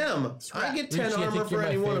better not. GM, I get 10 Richie, I armor think for you're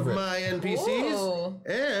any my one of favorite. my NPCs, Ooh.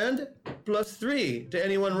 and +3 to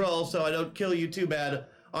any one roll, so I don't kill you too bad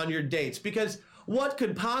on your dates. Because what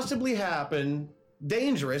could possibly happen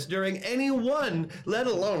dangerous during any one, let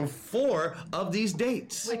alone 4 of these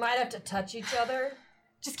dates? We might have to touch each other.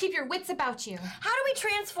 Just keep your wits about you. How do we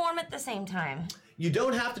transform at the same time? You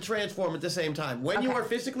don't have to transform at the same time. When you Okay. are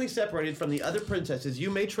physically separated from the other princesses,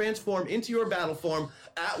 you may transform into your battle form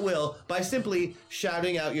at will by simply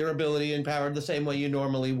shouting out your ability and power the same way you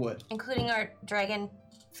normally would. Including our dragon,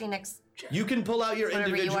 phoenix. You can pull out your Whatever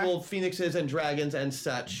you individual phoenixes and dragons and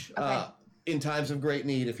such Okay. in times of great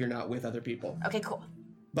need if you're not with other people. Okay, cool.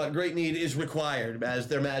 but great need is required as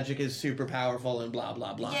their magic is super powerful and blah,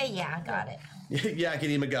 blah, blah. Yeah, got it.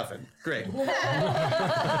 Yakety McGuffin. Great.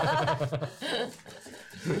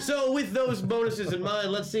 So with those bonuses in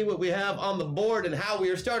mind, let's see what we have on the board, and how we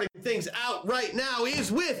are starting things out right now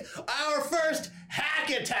is with our first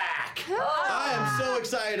hack attack. I am so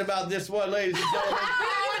excited about this one, ladies and gentlemen.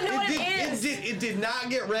 I don't even know what it is. It did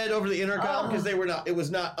not get read over the intercom because it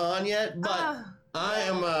was not on yet, but I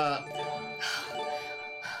am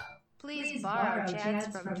Please borrow chats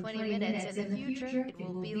from 20 minutes in the future. It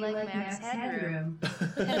will be like Max Headroom.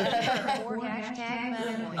 Or hashtag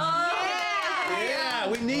MetaPoint. yeah,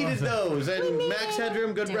 we needed those. And Max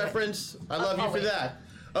Headroom, good reference. I love you for that.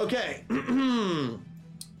 Okay.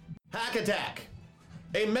 Hack attack.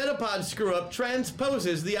 A Metapod screw-up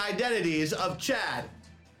transposes the identities of Chad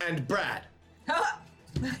and Brad. What?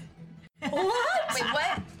 Wait,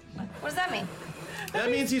 what? What does that mean? That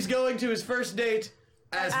means he's going to his first date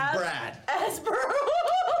as Brad. As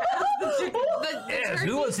Yes,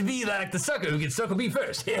 who wants to be like the sucker who gets sucker me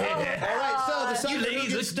first? All right, so the sucker who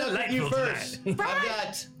ladies gets look stuck with you delightful first. I've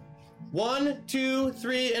got 1, 2,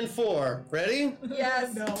 3, and 4. Ready?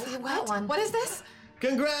 Yes. What is this?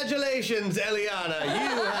 Congratulations, Eliana.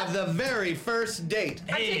 You have the very first date.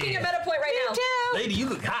 I'm taking a meta point right now. Lady, you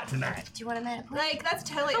look hot tonight. Do you want a meta point? Like, that's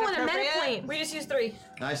totally I want a inappropriate. meta point. We just used 3.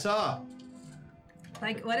 I saw.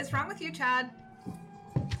 Like, what is wrong with you, Chad?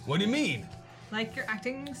 What do you mean? Like, you're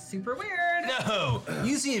acting super weird. No,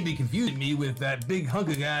 you seem to be confusing me with that big hunk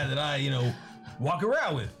of guy that I, walk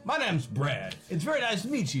around with. My name's Brad. It's very nice to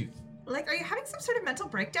meet you. Like, are you having some sort of mental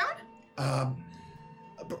breakdown?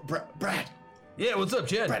 Brad. Yeah, what's up,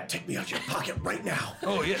 Chad? Brad, take me out your pocket right now.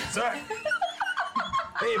 Oh, yeah, sorry.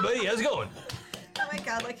 Hey, buddy, how's it going? Oh my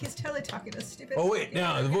god, like, he's totally talking to stupid. Oh, wait,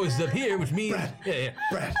 now the voice is up here, which means... Brad. Yeah.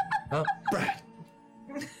 Brad. Huh? Brad.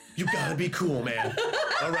 You gotta be cool, man.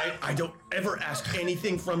 All right? I don't ever ask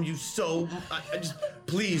anything from you, so I just...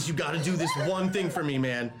 Please, you gotta do this one thing for me,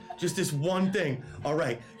 man. Just this one thing. All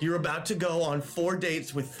right, you're about to go on 4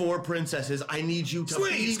 dates with 4 princesses. I need you to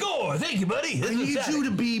Sweet, be... score! Thank you, buddy. This I is need exciting. you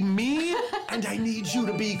to be me, and I need you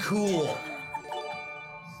to be cool.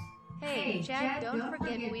 Hey, Chad, don't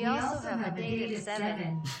forget we also have a date at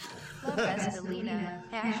 7. Love Estelina.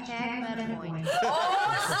 Hashtag MetaPoint.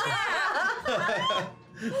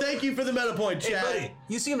 Thank you for the meta point, Hey, Chad. buddy,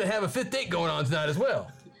 you seem to have a 5th date going on tonight as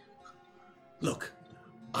well. Look,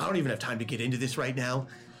 I don't even have time to get into this right now.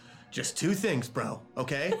 Just 2 things, bro,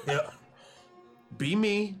 okay? Yeah. Be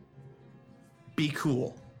me, be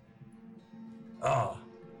cool. Oh,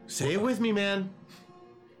 Say it with me, man.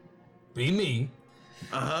 be me,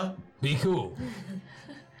 Uh-huh. be cool.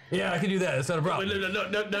 Yeah, I can do that. That's not a problem. No.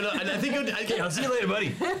 And I think Okay, I'll see you later,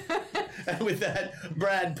 buddy. And with that,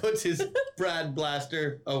 Brad puts his Brad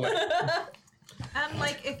blaster away.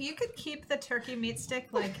 Like, if you could keep the turkey meat stick,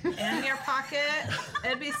 like, in your pocket,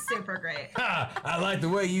 it'd be super great. I like the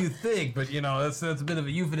way you think, but that's a bit of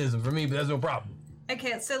a euphemism for me, but that's no problem.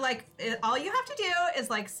 Okay, so, like, all you have to do is,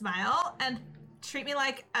 like, smile and treat me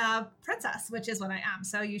like a princess, which is what I am,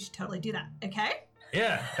 so you should totally do that, okay?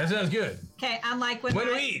 Yeah, that sounds good. Okay, and, like, when When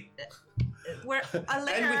do we eat? We're later. And with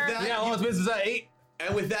that, Yeah, how long it's been since I ate?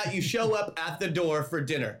 And with that, you show up at the door for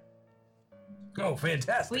dinner. Oh,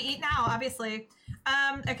 fantastic. We eat now, obviously.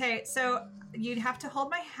 Okay, so you'd have to hold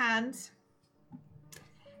my hand.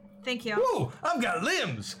 Thank you. Whoa, I've got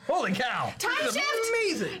limbs. Holy cow. Time This is shift!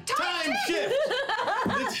 amazing. Time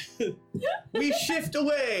shift! We shift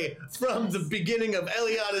away from the beginning of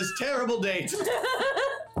Eliana's terrible date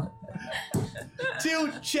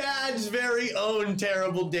to Chad's very own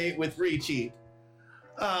terrible date with Ricci.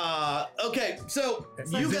 Okay, so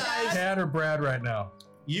you guys, Chad or Brad right now?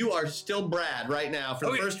 you are still Brad right now. For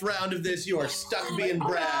the Okay. first round of this, you are stuck being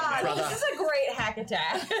Brad, God, brother. this is a great hack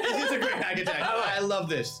attack. This is a great hack attack. I love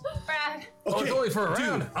this. Brad. Oh, it's only for a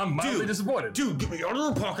round. I'm mildly disappointed. Dude, get me out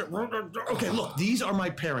of the pocket. Okay, look, these are my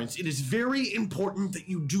parents. It is very important that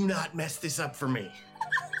you do not mess this up for me.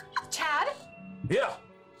 Chad? Yeah.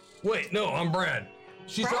 Wait, no, I'm Brad.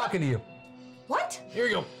 She's talking to you. What? Here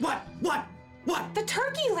we go. What? The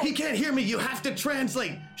turkey He lady. can't hear me. You have to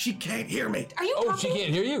translate. She can't hear me. Are you Oh, she talking?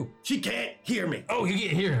 can't hear you. She can't hear me. Oh, you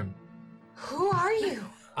can't hear him. Who are you?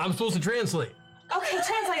 I'm supposed to translate. Okay,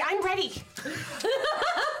 translate. I'm ready.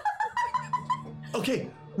 Okay,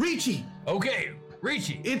 Ricci, Okay,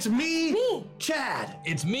 Ricci. it's me, Me. Chad.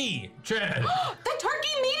 It's me, Chad. The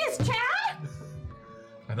turkey meat is Chad?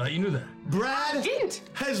 I thought you knew that. Brad Didn't.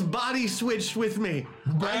 has body switched with me.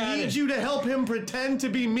 I Brad. need you to help him pretend to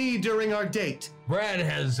be me during our date. Brad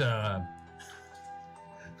has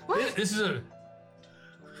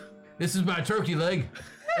This is my turkey leg.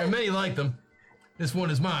 And many like them. This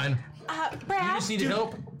one is mine. Brad, You just needed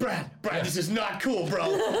help? Brad, this is not cool, bro.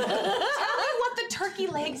 tell me what the turkey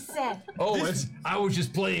legs said. Oh, I was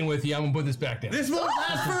just playing with you. I'm gonna put this back down. This won't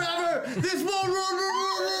last forever. This won't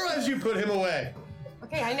as you put him away.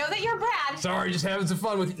 Okay, I know that you're Brad. Sorry, just having some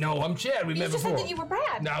fun with you. No, I'm Chad. We You met just before. said that you were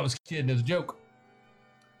Brad. No, I was kidding. It was a joke.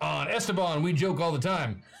 On Esteban, we joke all the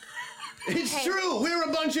time. It's true. We're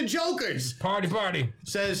a bunch of jokers. Party.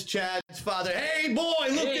 Says Chad's father. Hey, boy,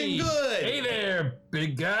 looking good. Hey there,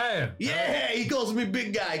 big guy. Yeah, he calls me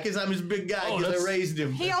big guy because I'm his big guy because I raised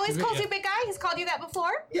him. He always calls you big guy? He's called you that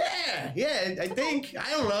before? Yeah, I think.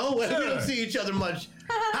 I don't know. We don't see each other much.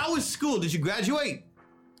 How was school? Did you graduate?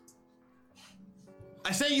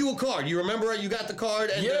 I sent you a card. You remember you got the card?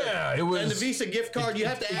 And it was. And the Visa gift card, you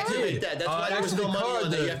have to activate that. That's why there was no money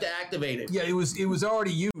on it. You have to activate it. Yeah, it was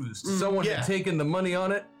already used. Someone had taken the money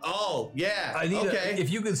on it. Oh, yeah. I need if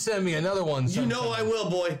you could send me another one sometime. You know I will,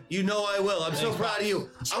 boy. You know I will. I'm so proud of you.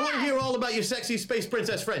 I want to hear all about your sexy space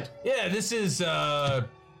princess friend. Yeah, this is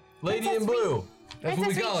Lady in Blue. That's what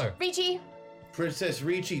we call her. Ricci. Princess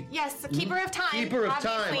Ricci. Yes, the Keeper of Time. Keeper of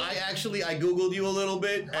Time. obviously. I Googled you a little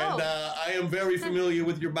bit, and I am very familiar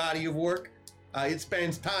with your body of work. It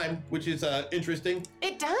spans time, which is interesting.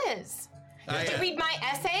 It does. Did you read my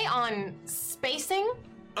essay on spacing?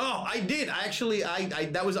 Oh, I did. I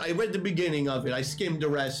read the beginning of it. I skimmed the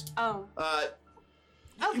rest. Oh.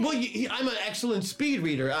 Okay. Well, I'm an excellent speed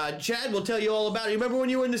reader. Chad will tell you all about it. You remember when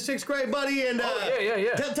you were in the 6th grade, buddy? And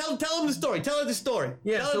yeah. Tell him the story. Tell her the story.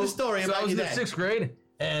 Yeah, tell her the story about I was your in dad. the 6th grade,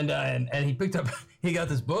 and he picked up. He got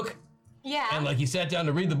this book. Yeah. And he sat down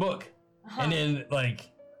to read the book, and in I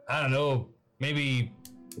don't know, maybe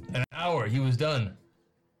an hour he was done.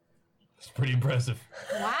 It's pretty impressive.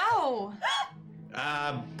 Wow.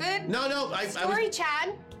 Good. No. Story,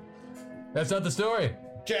 Chad. That's not the story.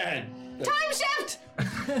 Chad. Time shift.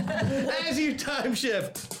 As you time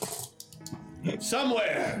shift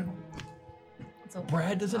somewhere.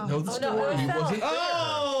 Brad doesn't know the story. He wasn't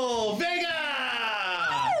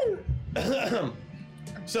Vega!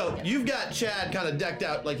 So you've got Chad kind of decked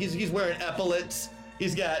out, he's wearing epaulets.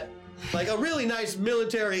 He's got a really nice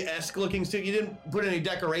military-esque looking suit. You didn't put any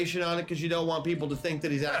decoration on it because you don't want people to think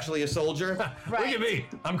that he's actually a soldier. Look at me.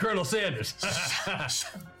 I'm Colonel Sanders. God.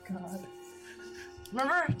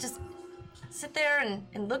 Remember, just sit there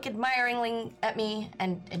and look admiringly at me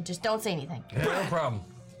and just don't say anything. Yeah, no problem.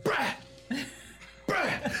 Brad!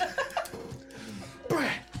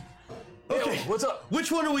 Okay, what's up?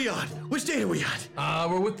 Which one are we on? Which date are we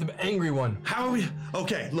on? We're with the angry one. How are we?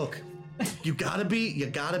 Okay, look, you gotta be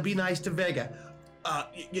nice to Vega.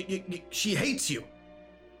 She hates you.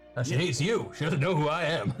 She hates you. She doesn't know who I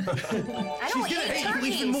am. I don't She's gonna hate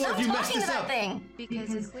you even more if you mess this up.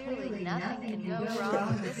 Because clearly nothing can go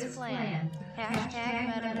wrong with this plan.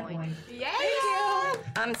 #MetaPoint. Yeah.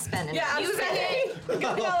 I'm spending. Yeah, I'm Use spending. it. Go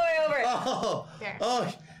all the way over.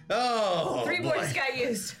 Oh. 3 points got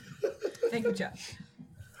used. Thank you, Chuck.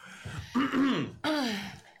 Thank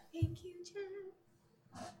you, Chad.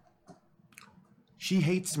 She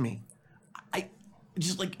hates me.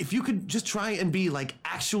 Just if you could just try and be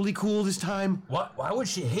actually cool this time. What? Why would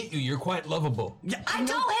she hate you? You're quite lovable. Yeah, I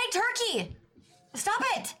don't hate turkey. Stop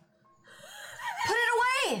it. Put it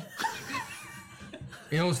away.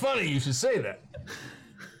 You know, it's funny you should say that.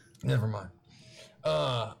 Never mind.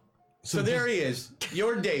 So there he is,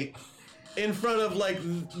 your date, in front of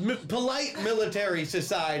polite military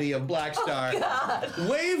society of Blackstar,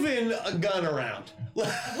 waving a gun around.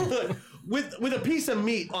 With a piece of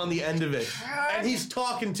meat on the end of it, and he's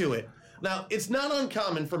talking to it. Now, it's not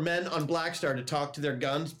uncommon for men on Blackstar to talk to their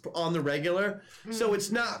guns on the regular, so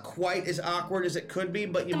it's not quite as awkward as it could be,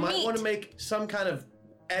 but you might want to make some kind of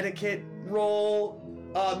etiquette roll.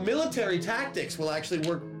 Military tactics will actually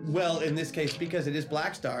work well in this case because it is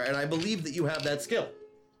Blackstar, and I believe that you have that skill.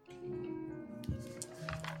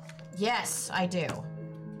 Yes, I do.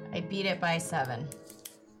 I beat it by 7.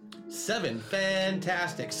 7,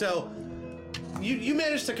 fantastic. So you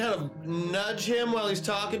managed to kind of nudge him while he's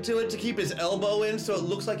talking to it to keep his elbow in so it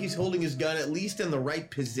looks like he's holding his gun at least in the right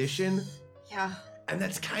position. Yeah. And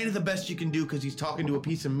that's kind of the best you can do because he's talking to a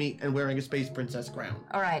piece of meat and wearing a Space Princess crown.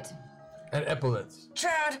 All right. And epaulets.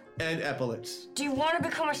 Chad. And epaulets. Do you want to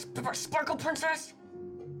become a sparkle princess?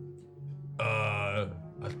 I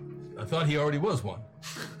thought he already was one.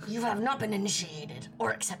 You have not been initiated or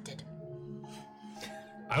accepted.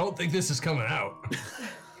 I don't think this is coming out.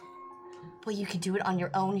 Well, you can do it on your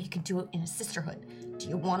own. You can do it in a sisterhood. Do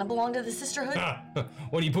you want to belong to the sisterhood?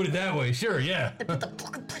 When you put it that way, sure, yeah. Then put the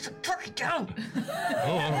fucking piece of turkey down. If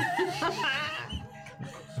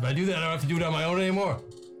I do that, I don't have to do it on my own anymore.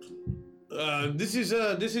 This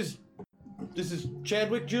is This is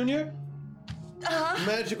Chadwick Jr.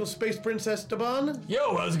 Magical Space Princess Esteban.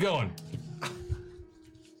 Yo, how's it going?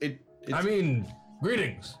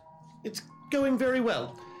 Greetings. It's going very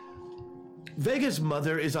well. Vega's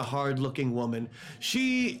mother is a hard-looking woman.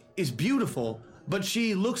 She is beautiful, but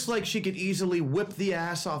she looks like she could easily whip the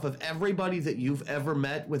ass off of everybody that you've ever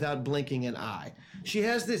met without blinking an eye. She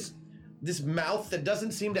has this mouth that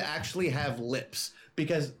doesn't seem to actually have lips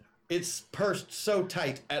because it's pursed so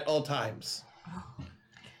tight at all times.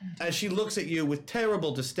 As she looks at you with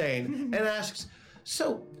terrible disdain and asks,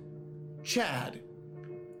 "So, Chad."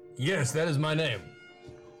 Yes, that is my name.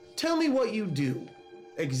 Tell me what you do,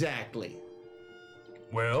 exactly.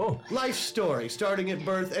 Well? Life story, starting at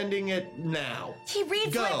birth, ending at now. He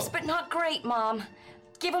reads lips, but not great, Mom.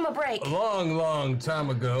 Give him a break. A long, long time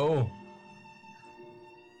ago,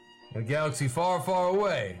 in a galaxy far, far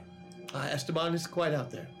away. Esteban is quite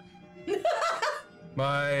out there.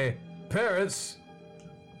 My parents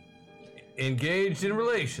engaged in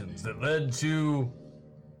relations that led to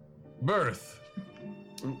birth.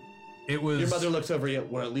 It was. Your mother looks over you.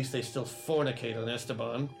 Well, at least they still fornicate on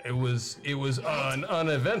Esteban. It was an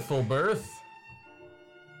uneventful birth,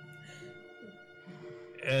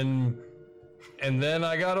 and then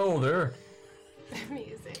I got older.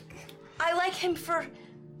 Music. I like him for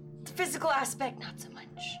the physical aspect, not so much.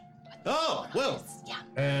 Oh, well. Yeah.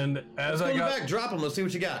 And as I got back, drop him. Let's see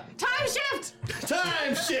what you got. Time shift!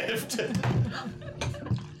 Time shift!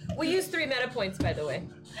 We used 3 meta points, by the way.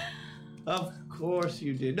 Of course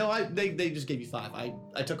you did. No, they just gave you 5.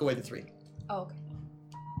 I took away the 3. Oh, okay.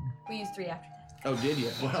 We used 3 after that. Oh, did you?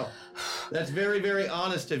 Wow. That's very, very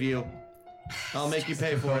honest of you. I'll make you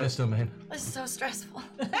pay for it. man. This is so stressful.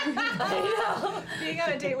 I know. Being on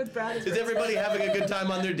a date with Brad is everybody having a good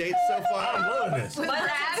time on their dates so far? I'm loving this.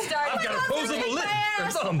 I've got opposable lips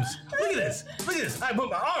and thumbs. Look at this. Look at this. I put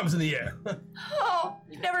my arms in the air. Oh,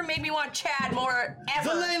 you never made me want Chad more ever.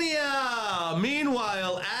 Zelenia!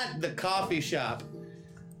 Meanwhile, at the coffee shop,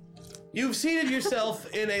 you've seated yourself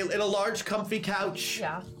in a large, comfy couch.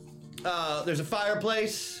 Yeah. There's a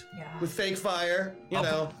fireplace with fake fire.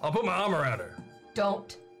 I'll put my arm around her.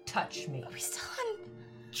 Don't touch me. Are we still on?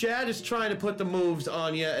 Chad is trying to put the moves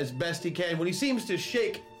on you as best he can when he seems to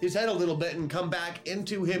shake his head a little bit and come back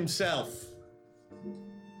into himself.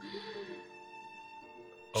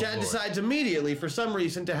 Chad decides immediately, for some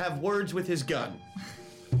reason, to have words with his gun.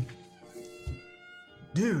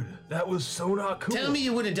 Dude, that was so not cool. Tell me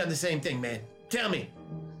you would have done the same thing, man. Tell me.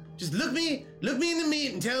 Just look me in the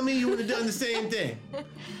meat and tell me you would have done the same thing.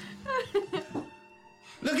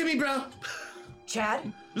 Look at me, bro.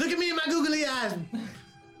 Chad? Look at me in my googly eyes.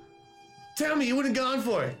 Tell me you would have gone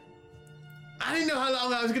for it. I didn't know how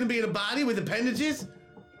long I was going to be in a body with appendages.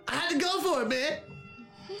 I had to go for it, man.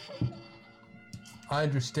 I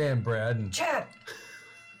understand, Brad. And Chad!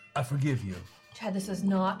 I forgive you. Chad, this is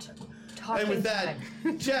not talking And with that,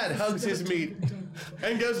 Chad hugs his meat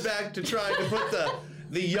and goes back to trying to put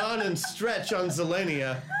the yawn and stretch on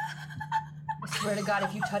Zelenia. I swear to God,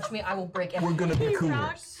 if you touch me, I will break everything. We're gonna be cool.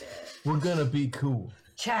 We're gonna be cool.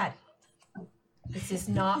 Chad, this is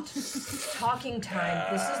not talking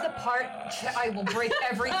time. This is the part I will break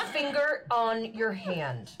every finger on your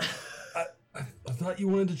hand. I thought you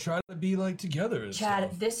wanted to try to be like together.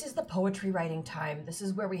 Chad, this is the poetry writing time. This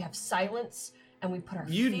is where we have silence and we put our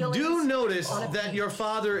feelings. You do notice on a that page. your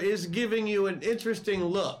father is giving you an interesting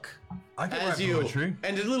look. I can as write you poetry.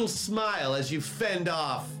 and a little smile as you fend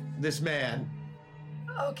off this man.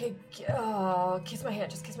 Okay, kiss my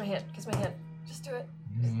hand. Just kiss my hand. Kiss my hand. Just do it.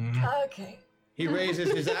 Okay. He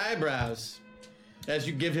raises his eyebrows as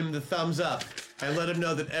you give him the thumbs up and let him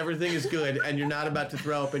know that everything is good and you're not about to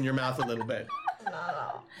throw up in your mouth a little bit.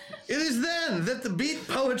 No. It is then that the Beat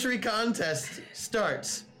Poetry Contest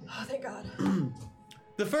starts. Oh, thank God.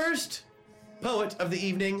 The first poet of the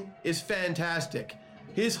evening is fantastic.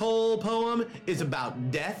 His whole poem is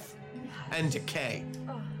about death and decay.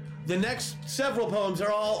 The next several poems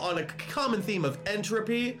are all on a common theme of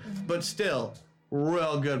entropy, but still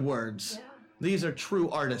real good words. Yeah. These are true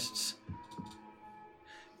artists.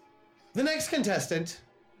 The next contestant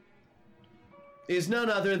is none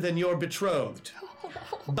other than your betrothed,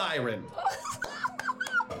 Byron.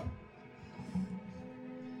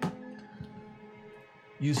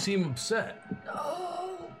 You seem upset.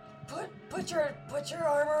 Oh, put your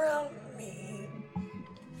arm around me.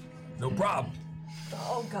 No problem.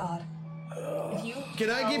 Oh God. If you Can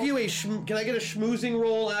I give you can I get a schmoozing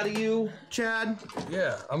roll out of you, Chad?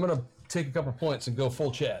 Yeah, I'm gonna take a couple points and go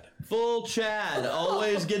full Chad. Full Chad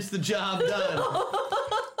always gets the job done.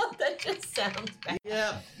 That just sounds bad.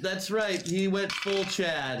 Yeah, that's right. He went full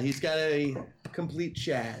Chad. He's got a complete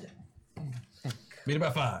Chad. Beat it by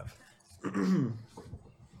 5.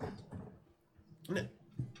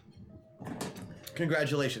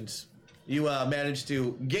 Congratulations. You managed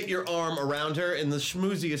to get your arm around her in the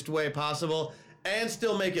schmooziest way possible and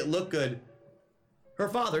still make it look good. Her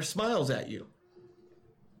father smiles at you.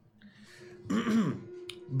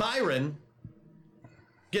 Byron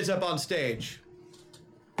gets up on stage.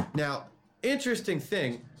 Now, interesting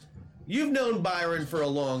thing, you've known Byron for a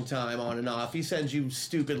long time on and off. He sends you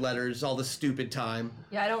stupid letters all the stupid time.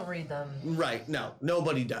 Yeah, I don't read them. Right, no,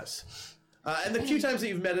 nobody does. And the few times that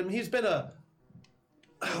you've met him, he's been a...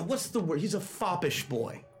 what's the word? He's a foppish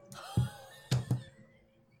boy.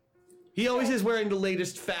 He always is wearing the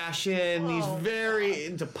latest fashion. He's very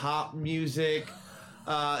into pop music.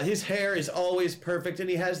 His hair is always perfect, and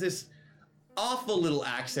he has this awful little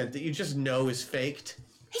accent that you just know is faked.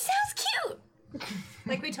 He sounds cute.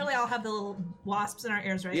 Like, we totally all have the little wasps in our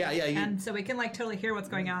ears, right? Yeah, yeah. And so we can, like, totally hear what's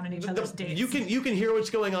going on in each other's dates. You can hear what's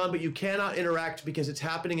going on, but you cannot interact because it's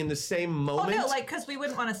happening in the same moment. Oh, no, like, because we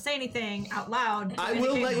wouldn't want to say anything out loud. I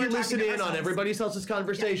will let you listen in on everybody else's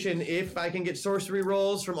conversation if I can get sorcery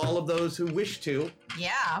rolls from all of those who wish to.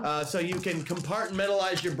 Yeah. So you can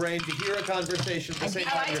compartmentalize your brain to hear a conversation at the same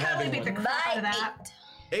time you're having beat the one. crap out of that.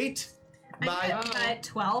 8 by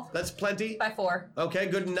 12. That's plenty. By 4. Okay,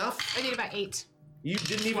 good enough. I need about 8. You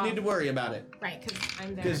didn't even need to worry about it. Right, because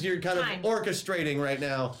I'm there. Because you're kind of orchestrating right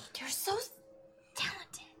now. You're so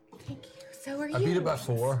talented. Thank you. So are you. I beat it by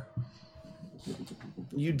 4.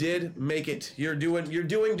 You did make it. You're doing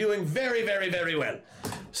very, very, very well.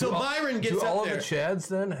 So Byron gets do up all there. of the Chads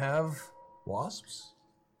then have wasps?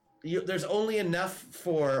 There's only enough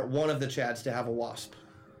for one of the Chads to have a wasp.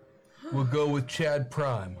 We'll go with Chad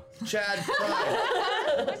Prime. Chad Prime.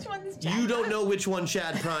 Which one's Chad? You don't know which one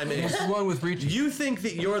Chad Prime is. It's the one with reaching. You think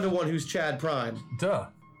that you're the one who's Chad Prime. Duh.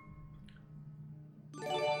 This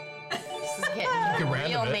is can getting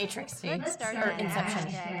random real it. Matrix, dude. Let's start Or that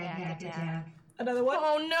Inception. hashtag attack. Another one?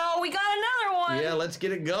 Oh no, we got another one. Yeah, let's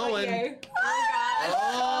get it going. Okay.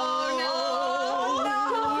 Oh,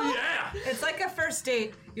 no. Yeah. It's like a first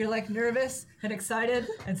date. You're like nervous and excited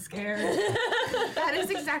and scared. That is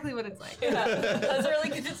exactly what it's like. That's a really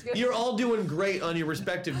good description. You're all doing great on your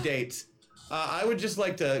respective dates. I would just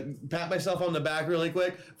like to pat myself on the back really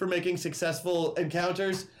quick for making successful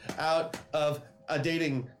encounters out of a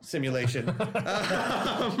dating simulation.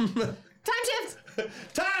 Time shift!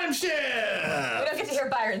 Time shift! We don't get to hear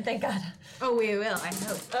Byron, thank God. Oh, we will, I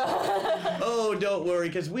hope. Oh, don't worry,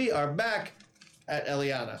 because we are back at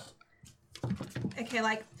Eliana. Okay,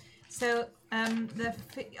 like, so,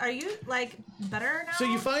 are you, like, better now? So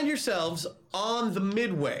you find yourselves on the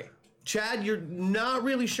midway. Chad, you're not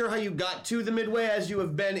really sure how you got to the midway as you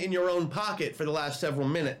have been in your own pocket for the last several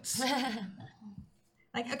minutes.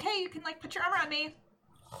 Like, okay, you can, like, put your arm around me.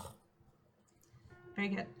 Very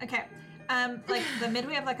good. Okay. Like, the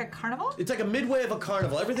midway of, like, a carnival? It's like a midway of a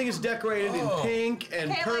carnival. Everything is decorated in pink and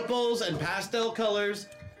Okay, purples and pastel colors.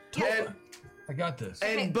 Yeah. I got this.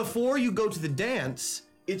 And before you go to the dance,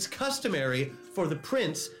 it's customary for the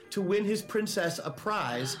prince to win his princess a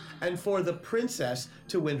prize and for the princess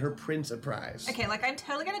to win her prince a prize. Okay, like, I'm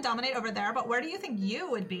totally gonna dominate over there, but where do you think you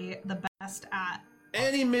would be the best at?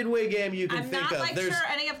 Any midway game you can I'm think not, of. like, There's sure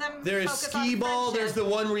any of them There's focus on skee ball. There's friendship.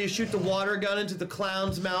 the one where you shoot the water gun into the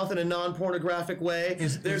clown's mouth in a non-pornographic way.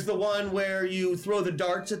 There's the one where you throw the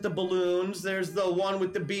darts at the balloons. There's the one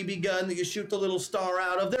with the BB gun that you shoot the little star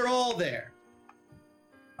out of. They're all there.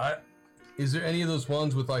 Is there any of those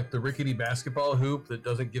ones with like the rickety basketball hoop that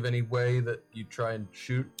doesn't give any way that you try and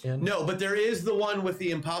shoot in? No, but there is the one with the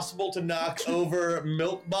impossible to knock over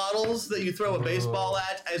milk bottles that you throw a baseball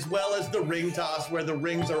at, as well as the ring toss where the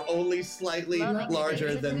rings are only slightly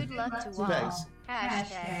larger than Good luck to all. pegs.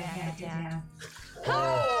 Hashtag attack.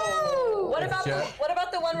 Oh! What about Jack?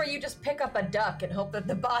 the one where you just pick up a duck and hope that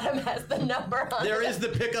the bottom has the number on There it? is the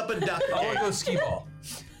pick up a duck I want game. to go skee ball.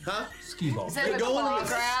 Huh? Skee ball. Instead You're of a going claw with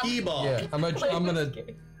grab. skee ball. Yeah, I'm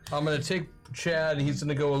gonna take Chad. He's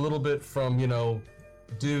gonna go a little bit from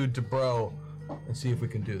dude to bro, and see if we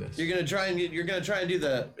can do this. You're gonna try and do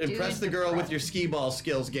the impress the girl with your skee ball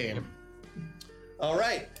skills game. All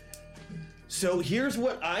right. So here's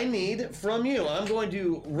what I need from you. I'm going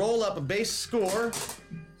to roll up a base score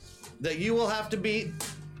that you will have to beat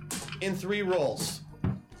in 3 rolls.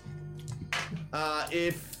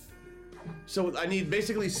 So I need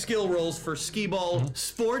basically skill rolls for skee ball.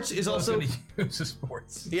 Sports is also. use the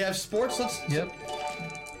sports. You have sports. Yep.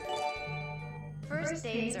 First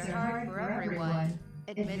dates are hard for everyone,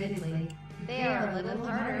 admittedly. They are a little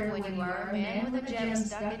harder when you are a man with a gem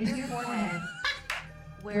stuck in your forehead.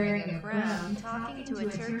 wearing a crown, talking to a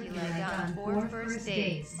turkey like on 4 first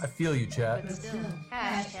dates. I feel you, chat. But still,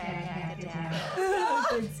 hashtag hack attack.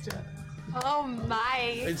 Oh my.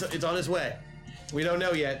 It's on its way. We don't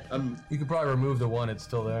know yet. You could probably remove the one. It's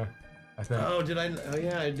still there. I think. Oh, did I? Oh,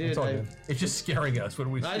 yeah, I did. It's all good. It's just scaring us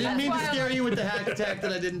when we. I didn't mean to scare you with the hack attack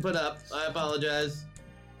that I didn't put up. I apologize.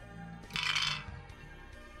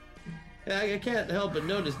 Yeah, I can't help but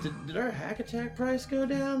notice. Did our hack attack price go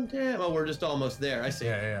down? Damn. Oh, we're just almost there. I see.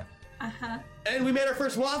 Yeah. Uh-huh. And we made our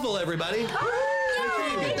first waffle, everybody. Make sure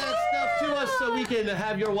you get that stuff to us so we can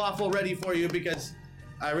have your waffle ready for you, because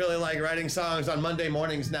I really like writing songs on Monday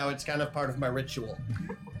mornings now. It's kind of part of my ritual.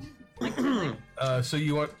 So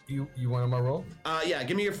you want on my roll? Yeah.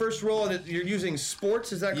 Give me your first roll, and you're using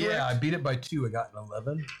sports. Is that correct? Yeah, I beat it by 2. I got an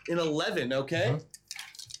 11. In 11, okay.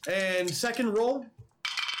 And second roll.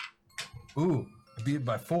 Ooh, I beat it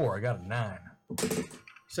by 4. I got a 9.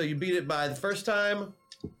 So you beat it by the first time.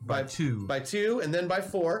 By 2. By 2, and then by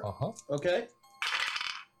 4. Okay.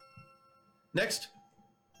 Next.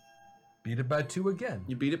 Beat it by 2 again.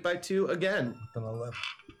 You beat it by 2 again. With an 11.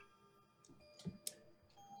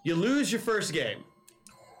 You lose your first game.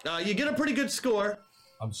 You get a pretty good score.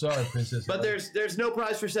 I'm sorry, Princess. But there's no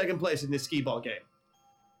prize for second place in this skee ball game.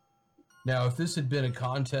 Now, if this had been a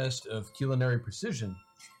contest of culinary precision.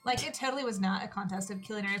 Like, it totally was not a contest of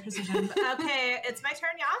culinary precision. Okay, it's my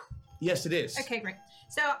turn, yeah? Yes, it is. Okay, great.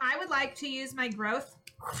 So I would like to use my growth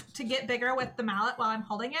to get bigger with the mallet while I'm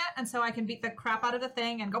holding it, and so I can beat the crap out of the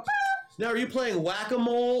thing and go. Now, are you playing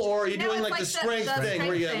whack-a-mole, or are you doing like the strength thing,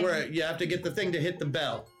 where strength you have to get the thing to hit the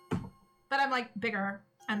bell? But I'm like bigger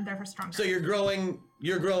and therefore stronger. So you're growing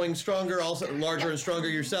stronger, also larger and stronger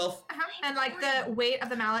yourself. And like the weight of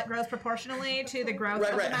the mallet grows proportionally to the growth.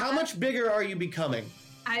 Right, of right. The mallet. How much bigger are you becoming?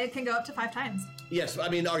 I can go up to 5 times. Yes, I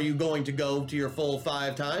mean, are you going to go to your full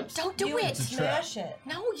 5 times? Don't do it. Smash it.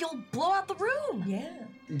 No, you'll blow out the room. Yeah.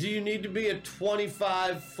 Do you need to be a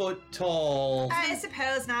 25-foot tall? I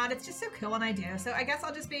suppose not. It's just so cool when I do. So I guess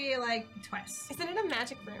I'll just be like twice. Is it in a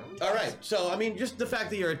magic room? All right. So I mean, just the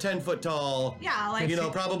fact that you're a 10-foot tall, yeah, like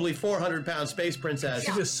probably 400-pound space princess.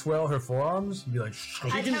 She just swell her forearms and be like.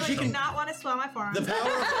 I totally do not want to swell my forearms. The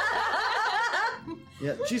power.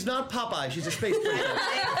 Yeah, she's not Popeye. She's a space princess.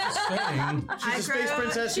 She's a space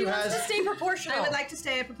princess who has. She wants to stay proportional. I would like to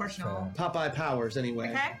stay proportional. Popeye powers, anyway.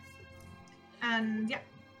 Okay. And yeah.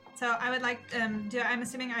 So I would like, I'm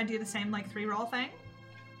assuming I do the same like 3-roll thing.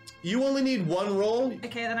 You only need 1 roll.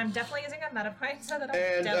 Okay, then I'm definitely using a meta point so that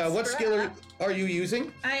I don't. And what skill are you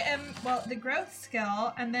using? I am the growth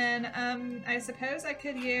skill, and then I suppose I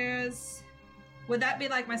could use. Would that be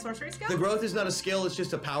like my sorcery skill? The growth is not a skill; it's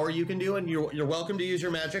just a power you can do, and you're welcome to use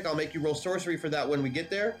your magic. I'll make you roll sorcery for that when we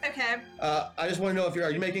get there. Okay. I just want to know if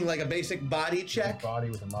are you making like a basic body check?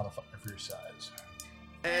 Body with a modifier for your size.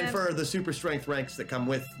 And for the super strength ranks that come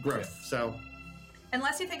with growth, so.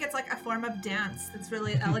 Unless you think it's like a form of dance that's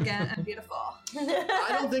really elegant and beautiful. I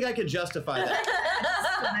don't think I could justify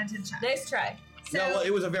that. Nice try. So, no, well,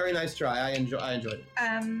 it was a very nice try. I enjoyed it.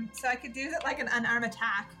 So I could do it like an unarmed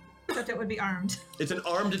attack, except it would be armed. It's an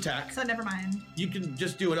armed attack. So never mind. You can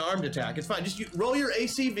just do an armed attack. It's fine. Just roll your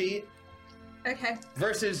ACV. Okay.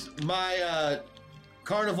 Versus my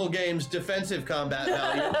Carnival Games defensive combat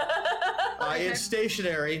value. Okay. It's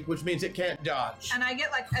stationary, which means it can't dodge. And I get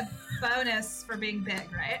like a bonus for being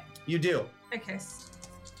big, right? You do. Okay.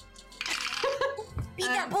 Beat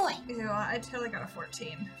that boy. I totally got a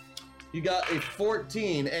 14. You got a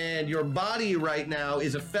 14, and your body right now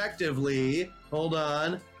is effectively, hold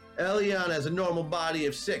on, Eliana has a normal body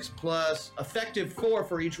of 6 plus effective 4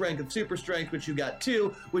 for each rank of super strength, which you got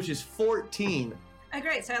 2, which is 14. Oh,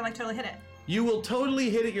 great. So I like totally hit it. You will totally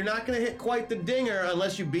hit it. You're not going to hit quite the dinger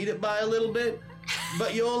unless you beat it by a little bit,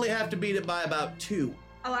 but you only have to beat it by about 2.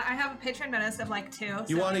 Oh, I have a patron bonus of like 2.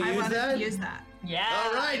 You want to use that? Use that. Yeah.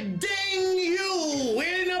 All right, ding! You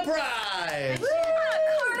win a prize.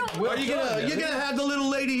 Well Are you gonna have the little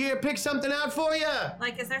lady here pick something out for you?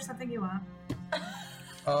 Like, is there something you want?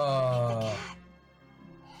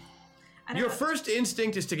 Your first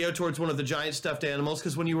instinct is to go towards one of the giant stuffed animals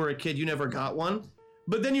because when you were a kid, you never got one.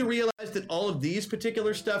 But then you realize that all of these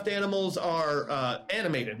particular stuffed animals are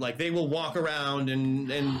animated. Like they will walk around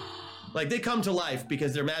and like they come to life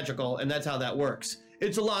because they're magical, and that's how that works.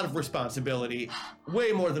 It's a lot of responsibility,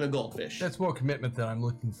 way more than a goldfish. That's more commitment than I'm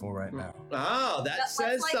looking for right now. Oh, that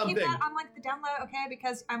says let's, something. Keep that on like the down low, okay?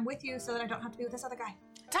 Because I'm with you, so that I don't have to be with this other guy.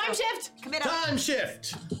 Time shift. Commit. Time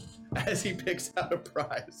shift. As he picks out a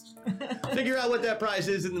prize. Figure out what that prize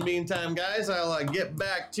is in the meantime, guys. I'll get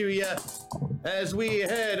back to you as we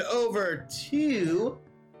head over to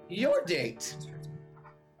your date.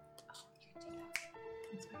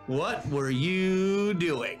 what were you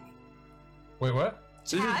doing? Wait, what?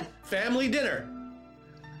 This is family dinner.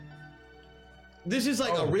 This is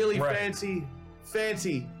like a really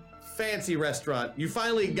fancy restaurant. You've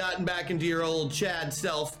finally gotten back into your old Chad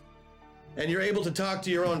self, and you're able to talk to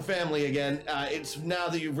your own family again. It's now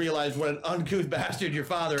that you've realized what an uncouth bastard your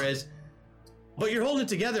father is. But you're holding it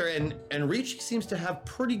together, and Ricci seems to have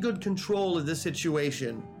pretty good control of this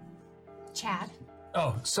situation. Chad,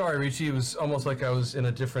 Oh, sorry, Ricci. It was almost like I was in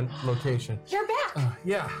a different location. you're back.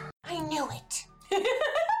 Yeah. I knew it.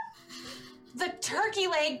 The turkey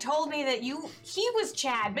leg told me that he was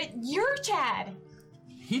Chad, but you're Chad.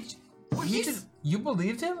 You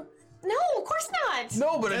believed him? No, of course not.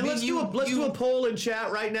 No, but I mean, let's do a poll in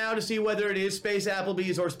chat right now to see whether it is Space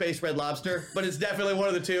Applebee's or Space Red Lobster. But it's definitely one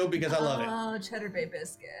of the two because I love it. Oh, Cheddar Bay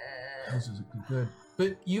Biscuit. This is good.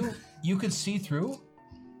 But you could see through?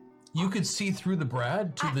 You could see through the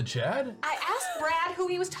Brad to the Chad? I asked Brad who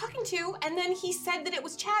he was talking to, and then he said that it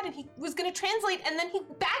was Chad, and he was going to translate, and then he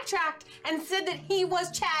backtracked and said that he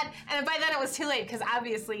was Chad, and by then it was too late, because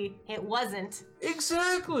obviously it wasn't.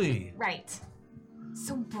 Exactly. Right.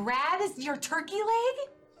 So Brad is your turkey leg?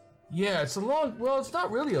 Yeah, it's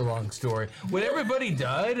not really a long story. When everybody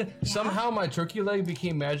died, somehow my turkey leg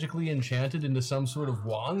became magically enchanted into some sort of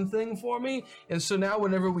wand thing for me. And so now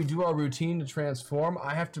whenever we do our routine to transform,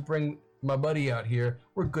 I have to bring my buddy out here.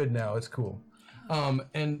 We're good now, it's cool.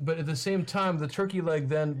 But at the same time, the turkey leg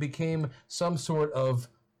then became some sort of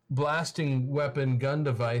blasting weapon gun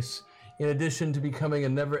device, in addition to becoming a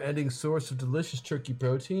never-ending source of delicious turkey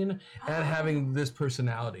protein and having this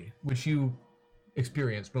personality, which you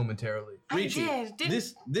experienced momentarily. Ricci,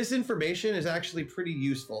 this information is actually pretty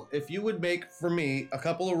useful. If you would make for me a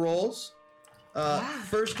couple of rolls,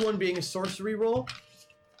 first one being a sorcery roll.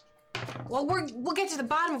 Well, we'll get to the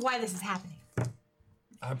bottom of why this is happening.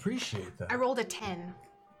 I appreciate that. I rolled a 10.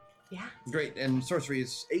 Yeah. Great, and sorcery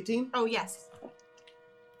is 18. Oh yes.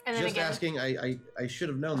 And then Just again. asking, I should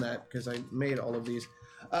have known that because I made all of these.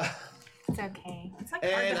 It's okay. It's like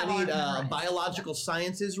And I need a biological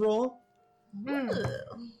sciences roll.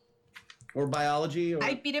 Or biology. Or...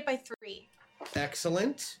 I beat it by 3.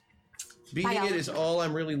 Excellent. Beating it is all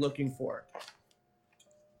I'm really looking for.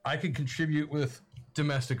 I could contribute with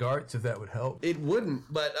domestic arts if that would help. It wouldn't,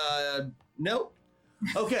 but nope.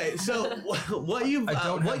 Okay, so what you've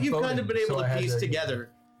kind of been able to piece together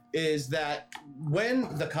is that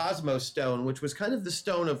when the Cosmos Stone, which was kind of the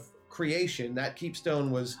stone of creation, that Keepstone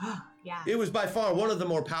was, it was by far one of the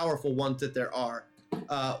more powerful ones that there are.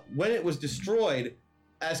 When it was destroyed,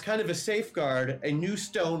 as kind of a safeguard, a new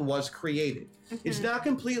stone was created. It's not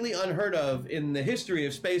completely unheard of in the history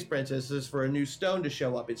of Space Princesses for a new stone to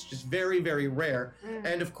show up. It's just very, very rare.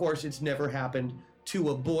 And of course, it's never happened to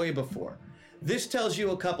a boy before. This tells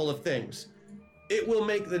you a couple of things. It will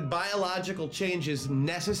make the biological changes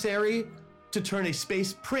necessary to turn a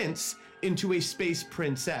space prince into a space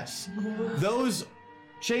princess. Those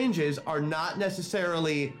changes are not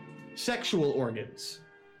necessarily sexual organs.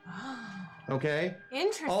 Okay?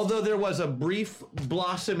 Interesting. Although there was a brief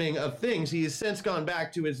blossoming of things, he has since gone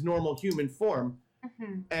back to his normal human form.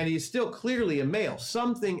 And he's still clearly a male.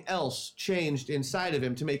 Something else changed inside of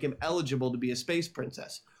him to make him eligible to be a space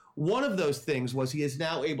princess. One of those things was he is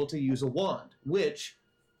now able to use a wand, which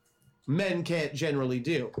men can't generally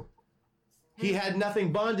do. He had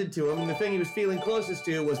nothing bonded to him, and the thing he was feeling closest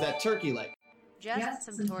to was that turkey leg. Just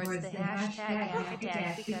some towards the hashtag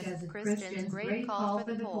architect because of Kristen's great call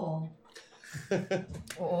for the poll.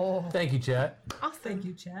 Thank you, chat. Oh, thank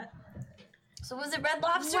you, chat. So was it Red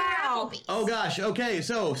Lobster or Applebee's? Oh gosh, okay,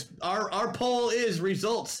 so our poll is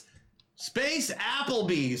results. Space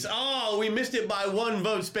Applebee's. Oh, we missed it by 1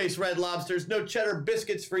 vote, Space Red Lobsters. No cheddar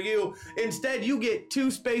biscuits for you. Instead, you get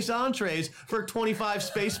 2 space entrees for 25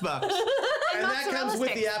 space bucks. And that comes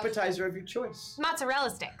with the appetizer of your choice.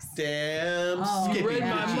 Mozzarella sticks. Damn, Skippy. Read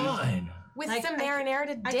my mind. With some marinara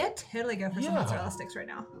to I dip. could totally go for some mozzarella sticks right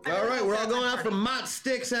now. All right, we're all going out for Mott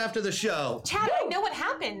Sticks after the show. Chad, I know what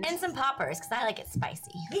happened. And some poppers, because I like it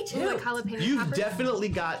spicy. Me too. Like jalapeno You've poppers. definitely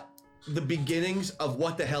got the beginnings of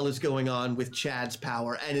what the hell is going on with Chad's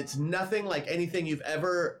power, and it's nothing like anything you've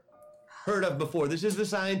ever heard of before. This is the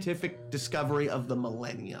scientific discovery of the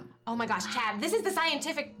millennium. Oh my gosh, Chad, this is the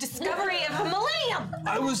scientific discovery of the millennium.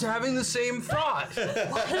 I was having the same thought.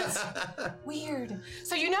 What? Weird.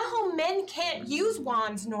 So you know how men can't use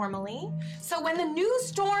wands normally? So when the new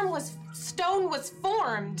stone was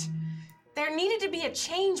formed, there needed to be a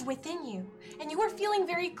change within you. And you were feeling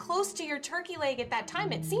very close to your turkey leg at that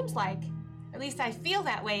time, it seems like. At least I feel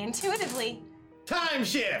that way intuitively. Time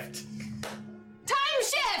shift! Time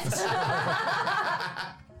shift!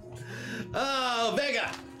 Oh,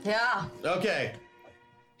 Vega, Yeah. Okay.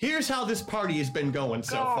 Here's how this party has been going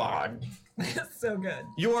so far. So good.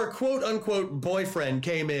 Your quote-unquote boyfriend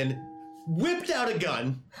came in, whipped out a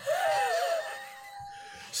gun,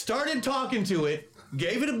 started talking to it,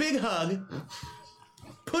 gave it a big hug,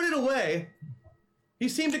 put it away. He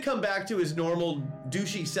seemed to come back to his normal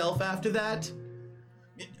douchey self after that.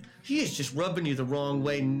 He is just rubbing you the wrong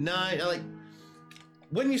way. Like,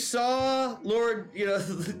 when you saw Lord,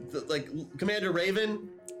 like Commander Raven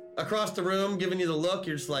across the room giving you the look,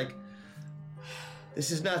 you're just like, this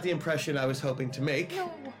is not the impression I was hoping to make. No.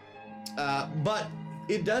 But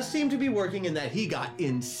it does seem to be working in that he got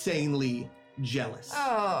insanely jealous.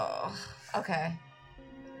 Oh, okay.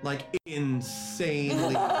 Like,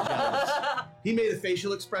 insanely jealous. He made a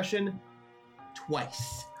facial expression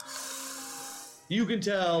twice. You can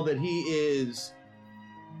tell that he is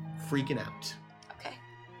freaking out. Okay.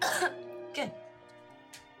 Good.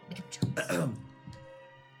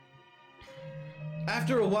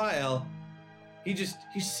 After a while, he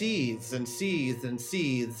seethes and seethes and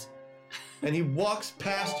seethes, and he walks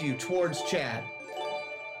past you towards Chad.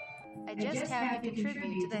 I just have to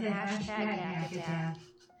contribute to the hashtag hack attack.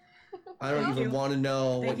 I don't even want to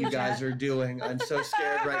know what you guys Chad. are doing. I'm so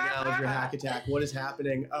scared right now of your hack attack. What is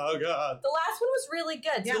happening? Oh, God. The last one was really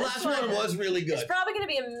good. Yeah, The last one was really good. It's probably going to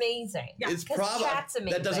be amazing. It's 'cause probably Chat's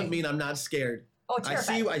amazing. that doesn't mean I'm not scared. Oh, I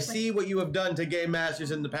terrified. see what you have done to Game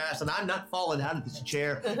Masters in the past, and I'm not falling out of this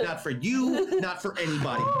chair. Not for you, not for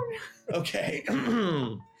anybody. Okay.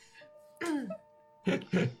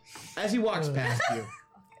 As he walks past you,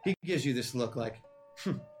 he gives you this look like,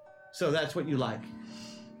 so that's what you like.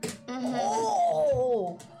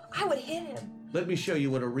 Oh, I would hit him. Let me show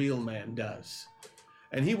you what a real man does.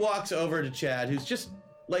 And he walks over to Chad, who's just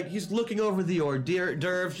like, he's looking over the hors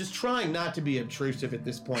d'oeuvres, just trying not to be obtrusive at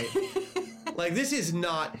this point. Like, this is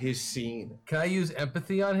not his scene. Can I use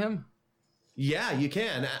empathy on him? Yeah, you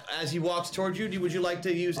can. As he walks towards you, would you like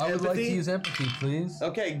to use empathy? I would like to use empathy, please.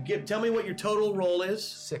 Okay, tell me what your total roll is.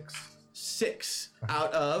 6. 6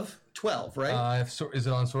 out of 12, right? Is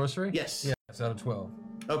it on sorcery? Yes. Yeah, it's out of 12.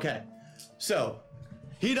 Okay, so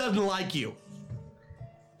he doesn't like you.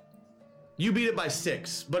 You beat it by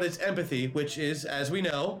 6, but it's empathy, which is, as we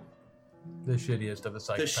know, The shittiest of the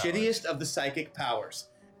psychic powers. shittiest of the psychic powers.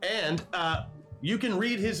 And you can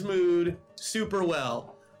read his mood super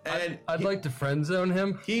well. And I'd like to friend zone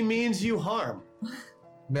him. He means you harm.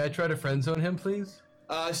 May I try to friend zone him, please?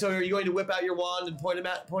 So are you going to whip out your wand and point it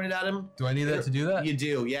at him? Do I need that to do that? You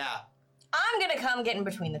do, yeah. I'm gonna come get in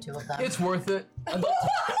between the two of them. It's worth it.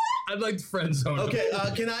 I'd like to friend zone him. Okay,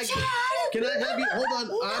 can I have you, hold on,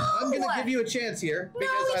 I'm gonna give you a chance here, because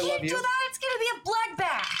no, we I love can't you. do that. It's gonna be a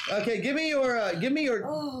bloodbath. Okay, give me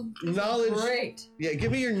your knowledge. Great. Yeah,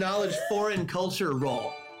 give me your knowledge foreign culture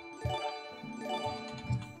roll.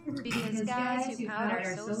 Because guys who pout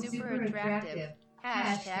are so super attractive.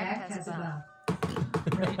 Hashtag Tessabelle.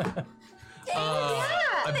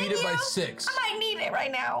 I beat it by 6. I might need it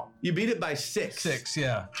right now. You beat it by 6. 6,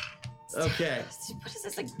 yeah. Okay. What is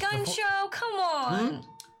this, a gun show? Come on.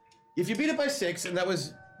 If you beat it by 6, and that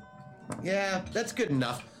was, yeah, that's good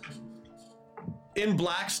enough. In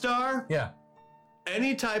Black Star, Yeah.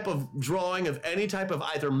 any type of drawing of any type of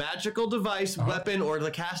either magical device, weapon, or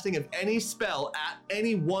the casting of any spell at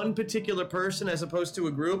any one particular person as opposed to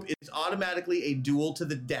a group is automatically a duel to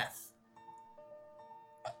the death.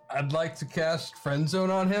 I'd like to cast friend zone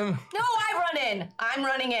on him. No, I run in. I'm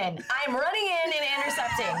running in. I'm running in and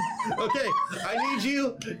intercepting. Okay, I need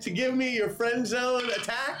you to give me your friend zone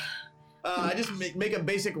attack. I just make a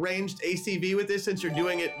basic ranged ACV with this since you're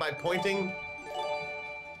doing it by pointing.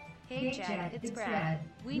 Hey Chad, it's Brad.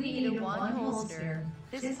 We need a one holster.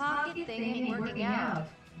 This pocket thing ain't working out.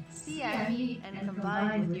 CIP and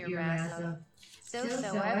combined with your massive. So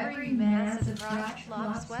every massive crotch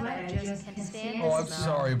flop sweat I just can stand Oh, I'm the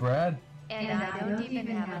smell. sorry, Brad. And I don't even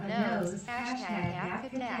have a nose. Hashtag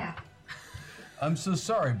hack attack. I'm so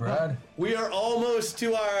sorry, Brad. We are almost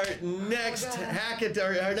to our next hack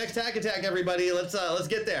attack, everybody. Let's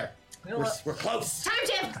get there. We're close. Time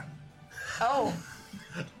Jim. Oh.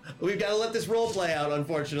 We've got to let this role play out,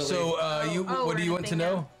 unfortunately. So, what do you want to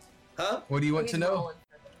know? Huh? What do you want to know?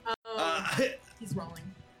 He's rolling.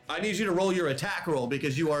 I need you to roll your attack roll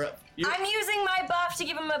because you're I'm using my buff to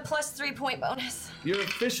give him a plus 3 point bonus. you're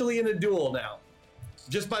officially in a duel now,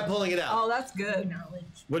 just by pulling it out. Oh, that's good.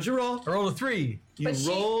 What'd you roll? I rolled a 3. You But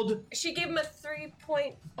rolled. She gave him a 3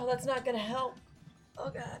 point. Oh, that's not gonna help. Oh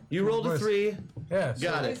god. You rolled a 3. Yeah, so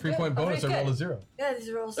Got it. 3 point Oh, bonus. he's I rolled a good. 0. Yeah,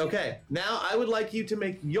 these rolls. Okay, now I would like you to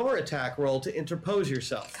make your attack roll to interpose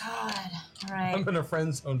yourself. God. All I'm right. in a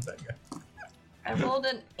friend zone that guy. I rolled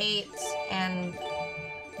an 8 and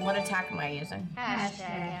What attack am I using?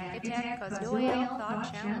 Hashtag attack cause Doyle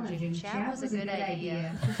thought challenging Chad was a good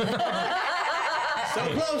idea. So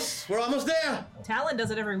close. We're almost there. Talon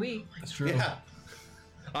does it every week. That's true. Yeah.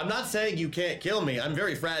 I'm not saying you can't kill me. I'm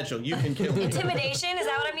very fragile. You can kill me. Intimidation, is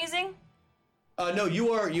that what I'm using? No,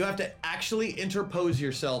 you have to actually interpose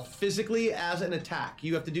yourself physically as an attack.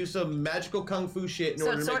 You have to do some magical kung fu shit in So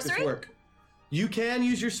order to make this sorcery? work. You can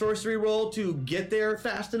use your sorcery roll to get there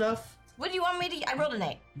fast enough. What do you want me to? I rolled an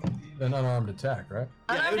 8. An unarmed attack, right?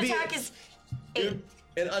 Yeah, it Unarmed would be- attack is 8.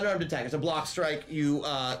 An unarmed attack. It's a block strike. You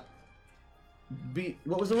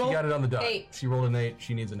what was the roll? She got it on the dot. 8. She rolled an 8.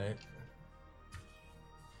 She needs an 8.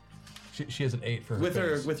 She has an 8 for her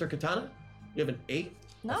face. with her katana. You have an 8.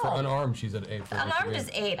 No. For unarmed, she's at 8. For her Unarmed face.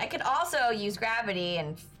 is 8. I could also use gravity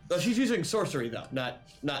and Oh, she's using sorcery though, not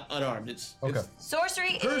unarmed. It's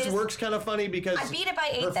sorcery. Hers is works kind of funny because I beat it by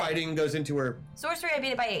 8 her then. fighting goes into her. Sorcery. I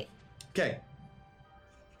beat it by 8. Okay.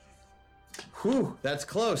 Whew, that's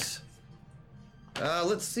close.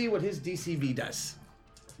 Let's see what his DCV does.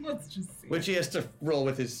 Let's just see. Which he has to roll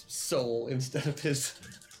with his soul instead of his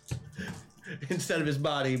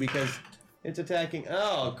body because it's attacking.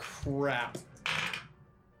 Oh crap!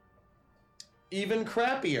 Even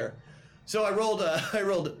crappier. So I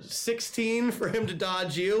rolled 16 for him to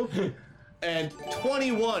dodge you, and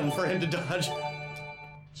 21 for him to dodge.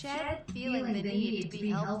 Chad, feeling the need to be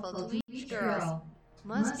helpful to each girl,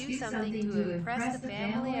 must do something to impress the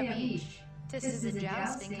family of each. This is a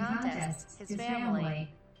jousting contest, his family.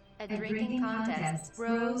 A drinking contest,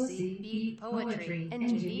 Rosie beat poetry, and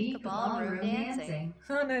Janika ballroom dancing.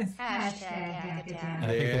 Oh, nice. Hashtag hack attack.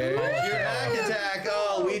 There's your hack attack.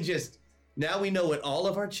 Oh, now we know what all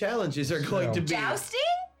of our challenges are going to be. Jousting?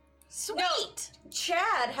 Sweet.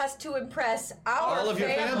 Chad has to impress our All of your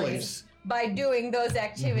families. by doing those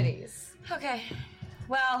activities. Okay.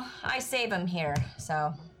 Well, I save him here,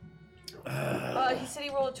 so. He said he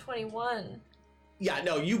rolled a 21. Yeah,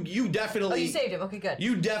 no, you definitely. Oh, you saved him. Okay, good.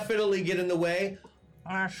 You definitely get in the way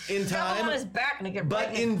in Fell time. on his back and I get But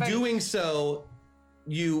right in his face. doing so,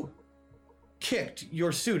 you kicked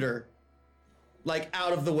your suitor like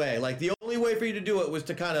out of the way. Like the only way for you to do it was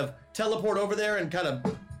to kind of teleport over there and kind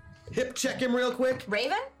of hip check him real quick.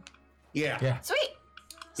 Raven? Yeah. Sweet.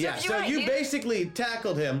 Yeah. you're So right, you dude. basically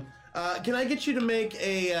tackled him. Can I get you to make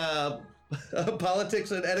a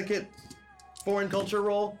politics and etiquette foreign culture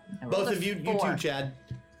roll? Both a of you, 4. you too, Chad.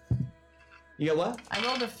 You got what? I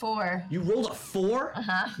rolled a 4. You rolled a 4?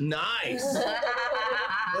 Uh-huh. Nice.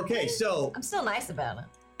 Okay, so I'm still nice about it.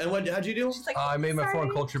 and how'd you do? I made my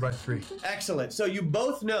foreign culture by 3. Excellent. So you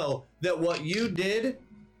both know that what you did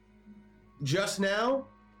just now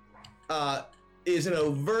is an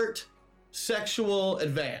overt sexual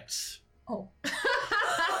advance Oh.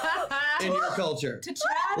 in your culture. To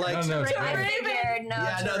Chad? Like, No, it's I great. figured, no,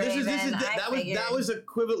 yeah, to no, this is Raven, I that figured. was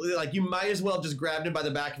equivalent. Like you might as well just grabbed him by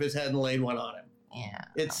the back of his head and laid one on him. Yeah.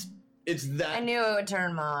 It's that. I knew it would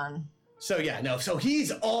turn him on. So yeah, no. So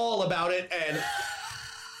he's all about it,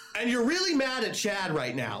 and you're really mad at Chad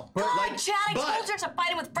right now. God, Chad, I told you to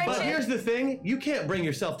fight him with friendship. But here's the thing: you can't bring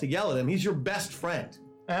yourself to yell at him. He's your best friend.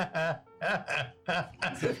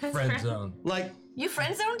 Friend zone. Like You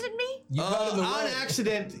friend zoned me? You got in the on way.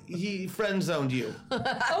 accident, he friend zoned you.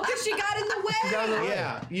 Oh, because she got in the way.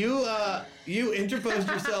 Yeah, you interposed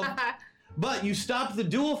yourself. But you stopped the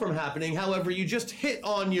duel from happening. However, you just hit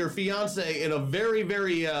on your fiance in a very,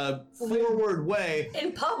 very forward way,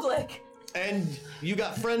 In public. and you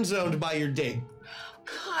got friend zoned by your date.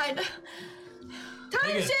 God. Time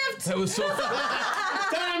Dang it. shift. That was so.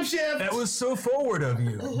 Time shift. That was so forward of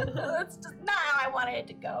you. That's just not how I wanted it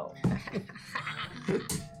to go.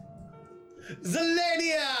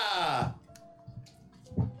 Zelania.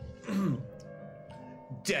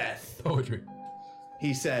 Death. Poetry.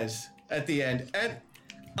 He says at the end. And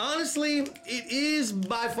honestly, it is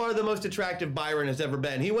by far the most attractive Byron has ever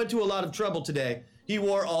been. He went to a lot of trouble today. He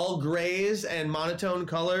wore all grays and monotone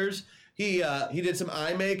colors. He did some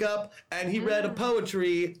eye makeup, and he read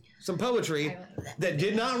some poetry that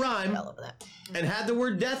did not rhyme and had the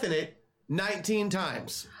word death in it 19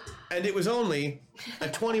 times. And it was only a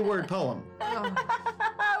 20-word poem.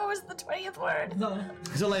 What was the 20th word?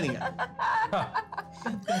 Zelania.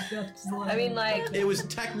 I mean, like, It was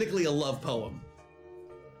technically a love poem.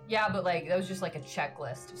 yeah, but like, that was just like a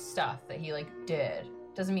checklist of stuff that he like did.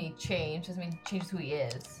 Doesn't mean he changed. Doesn't mean he changes who he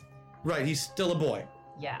is. Right, he's still a boy.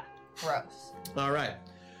 Yeah, gross. All right.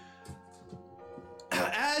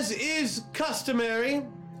 As is customary,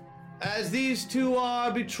 as these two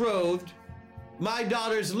are betrothed, my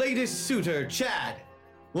daughter's latest suitor, Chad,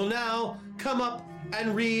 will now come up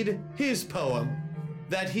and read his poem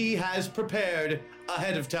that he has prepared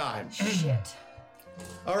ahead of time. Shit.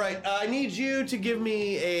 All right, I need you to give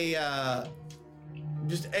me a,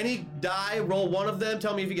 just any die, roll one of them,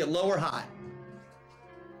 tell me if you get low or high.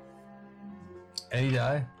 Any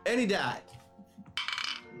die? Any die.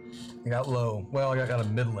 I got low. Well, I got a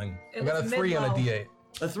middling. I got a 3 on a D8.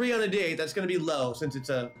 A 3 on a D8, that's gonna be low since it's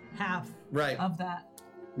a... Half Right. of that.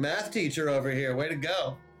 Math teacher over here, way to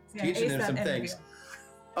go. Yeah, Teaching ace him that some interview. things.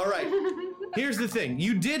 All right, here's the thing.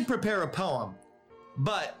 You did prepare a poem,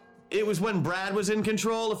 but it was when Brad was in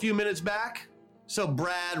control a few minutes back, so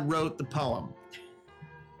Brad wrote the poem.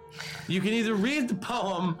 You can either read the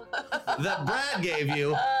poem that Brad gave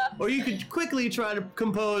you, or you could quickly try to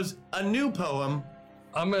compose a new poem.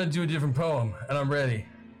 I'm gonna do a different poem, and I'm ready.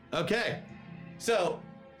 Okay, so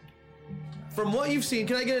from what you've seen,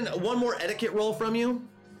 can I get one more etiquette roll from you?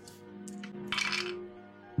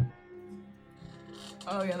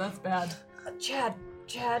 Oh yeah, that's bad. Chad.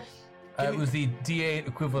 It was the D8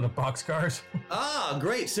 equivalent of boxcars. Ah,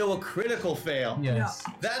 great. So a critical fail. Yes.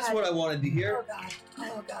 That's what I wanted to hear.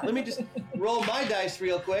 Oh god. Let me just roll my dice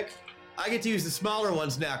real quick. I get to use the smaller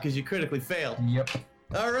ones now because you critically failed. Yep.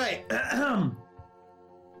 All right.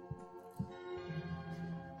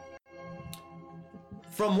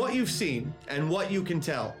 From what you've seen and what you can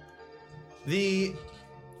tell, the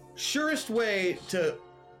surest way to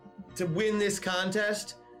win this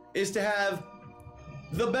contest is to have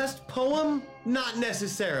the best poem, not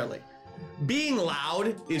necessarily. Being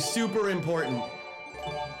loud is super important.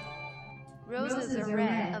 Roses are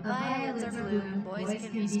red, violets are blue. Boys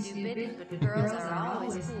can be stupid, but girls are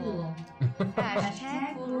always cool.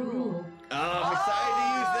 Hashtag cool rule. Oh, I'm excited to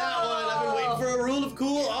use that one. I've been waiting for a rule of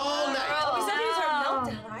cool all night. We said these are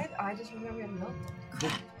meltdown. I just remember we had a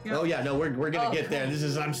meltdown. Oh yeah, no, we're gonna get there.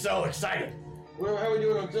 I'm so excited. How are we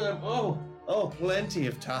doing on time? Oh, plenty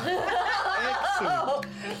of time. Excellent.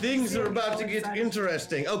 Things are about to get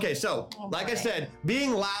interesting. Okay, so like I said,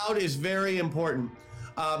 being loud is very important.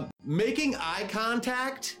 Making eye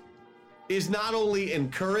contact is not only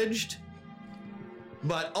encouraged,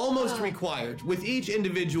 but almost required with each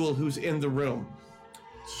individual who's in the room.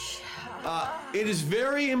 It is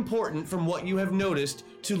very important, from what you have noticed,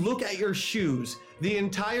 to look at your shoes the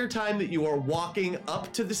entire time that you are walking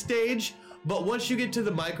up to the stage. But once you get to the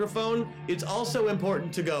microphone, it's also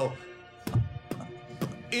important to go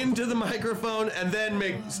into the microphone and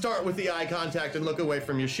then start with the eye contact and look away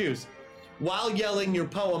from your shoes while yelling your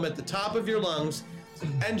poem at the top of your lungs.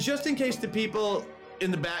 And just in case the people in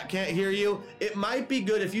the back can't hear you, it might be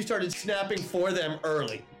good if you started snapping for them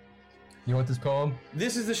early. You want this poem?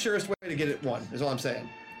 This is the surest way to get it won, is all I'm saying.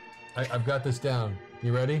 I've got this down.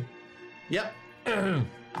 You ready? Yep. It's on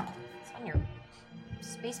your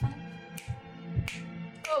space phone?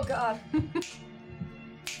 Oh god.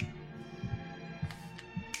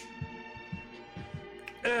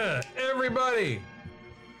 Everybody!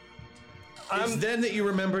 It's then that you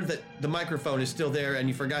remembered that the microphone is still there and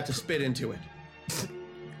you forgot to spit into it.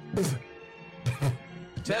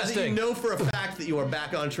 Now that you know for a fact that you are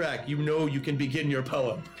back on track, you know you can begin your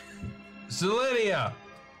poem. Selenia,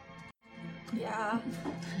 Yeah.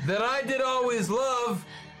 that I did always love,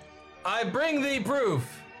 I bring thee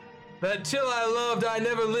proof that till I loved I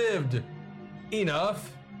never lived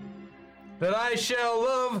enough, that I shall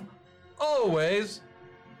love always.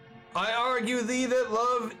 I argue thee that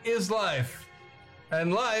love is life,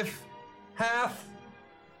 and life hath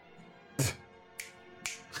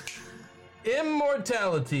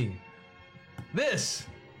immortality. This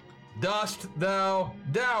dost thou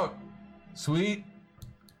doubt, sweet?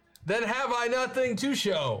 Then have I nothing to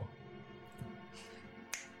show.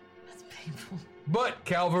 That's painful. But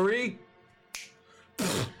Calvary.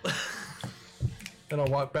 Then I'll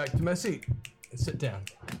walk back to my seat and sit down.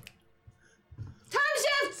 Time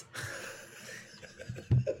shift!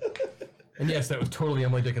 And yes, that was totally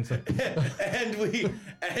Emily Dickinson.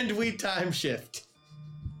 and we time shift.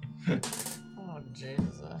 Oh,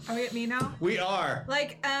 Jesus. Are we at me now? We are.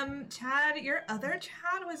 Like, Chad, your other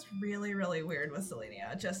Chad was really, really weird with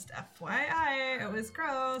Selenia. Just FYI, it was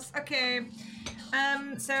gross. Okay.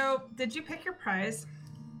 So did you pick your prize?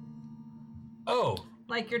 Oh.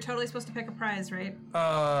 Like, you're totally supposed to pick a prize, right?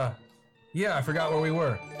 Yeah, I forgot where we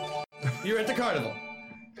were. You're at the carnival.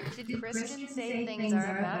 Did Kristen say things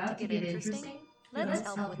are about to get interesting? Let's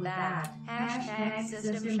help with that. Hashtag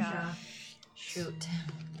system shock. Shoot.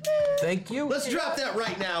 Thank you. Let's drop that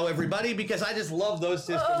right now, everybody, because I just love those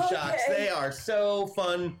system shocks. They are so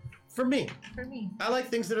fun for me. For me. I like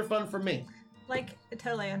things that are fun for me. Like,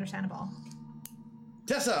 totally understandable.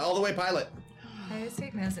 Tessa, all the way pilot. Hey,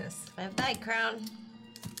 sweet Moses. I have night crown.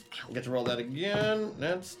 I get to roll that again.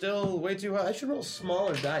 That's still way too high. I should roll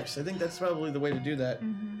smaller dice. I think that's probably the way to do that.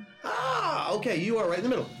 Ah, okay, you are right in the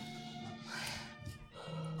middle.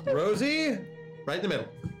 Rosie, right in the middle.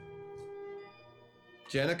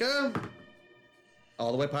 Jenica,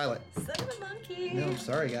 all the way pilot. Son of a monkey. No, I'm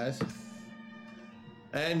sorry, guys.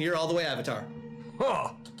 And you're all the way Avatar.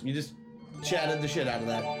 Oh, You just chatted the shit out of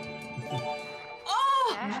that.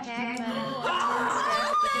 Oh! Hashtag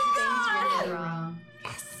wrong.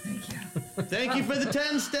 Thank you for the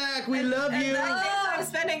 10 stack. We love you. I'm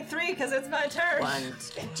spending 3 because it's my turn.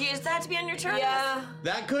 Do you just have to be on your turn? Yeah.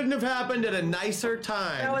 That couldn't have happened at a nicer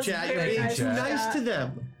time. That was Chad, you're very being nice, too Chad. nice to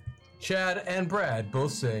them. Chad and Brad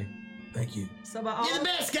both say thank you. So but You're the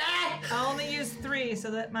best guy. I'll only use 3 so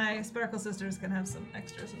that my Sparkle sisters can have some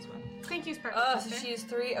extras as well. Thank you, Sparkle. Oh, so she used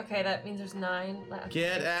 3. Okay, that means there's 9 left.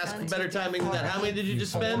 Can't ask for 1, better 2, 3, timing than that. 4. How many did you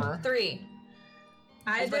just spend? 3.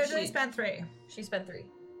 I That's what literally she- spent 3. She spent 3.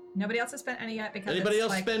 Nobody else has spent any yet because Anybody it's else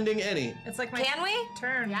like, spending any? It's like my Can we?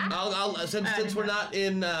 turn. Yeah. I'll since we're not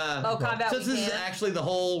in combat, since we this is can. actually the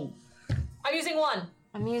whole I'm using 1.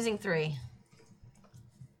 I'm using 3.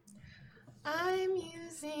 I'm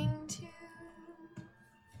using 2.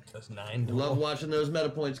 That's 9. love watching those meta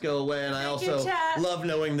points go away, and I Thank you, also chat. love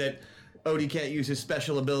knowing that Odie can't use his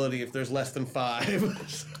special ability if there's less than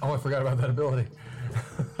 5. Oh, I forgot about that ability.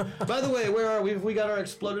 By the way, where are we? Have we got our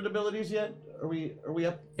exploded abilities yet? Are we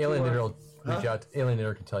up? to Alienator our- will reach out.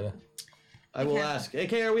 Alienator can tell you. I will ask.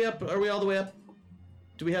 AK, are we up? Are we all the way up?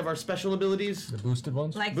 Do we have our special abilities The boosted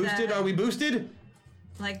ones? Like boosted? the, Are we boosted?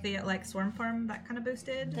 like the swarm form that kind of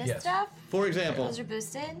boosted? This Yes. stuff? For example, Those are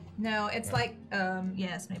boosted? No, it's like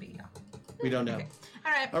yes, maybe yeah. we don't know. Okay.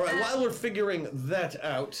 All right. All right. While we're figuring that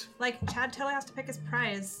out, like Chad totally has to pick his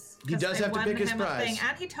prize. He 'cause does I have to won pick his him a prize. thing,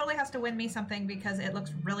 and he totally has to win me something because it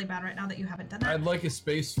looks really bad right now that you haven't done that. I'd like a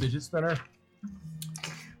space fidget spinner.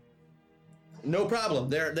 no problem.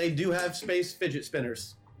 They do have space fidget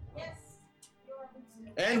spinners. Yes.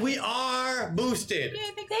 And we are boosted.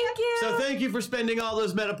 Yay, thank you. So thank you for spending all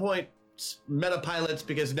those meta points, meta pilots,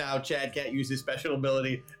 because now Chad can't use his special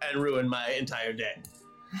ability and ruin my entire day.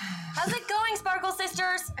 How's it going, Sparkle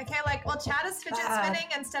Sisters? Okay, well, Chad is fidget spinning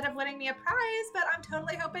instead of winning me a prize, but I'm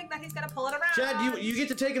totally hoping that he's gonna pull it around. Chad, you get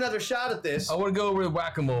to take another shot at this. I want to go over to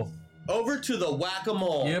whack-a-mole. Over to the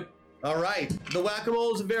whack-a-mole. Yep. All right. The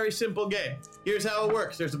whack-a-mole is a very simple game. Here's how it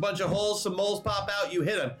works. There's a bunch of holes. Some moles pop out. You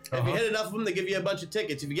hit them. If you hit enough of them, they give you a bunch of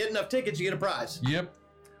tickets. If you get enough tickets, you get a prize. Yep.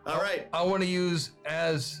 All right. I want to use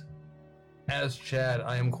as Chad.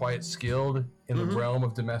 I am quite skilled in the realm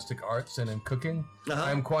of domestic arts and in cooking.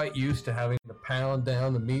 I'm quite used to having to pound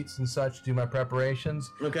down the meats and such, do my preparations.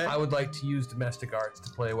 Okay. I would like to use domestic arts to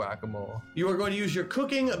play whack-a-mole. You are going to use your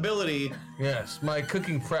cooking ability. Yes, my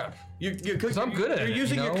cooking prep. You're cooking. 'Cause I'm good at You're it,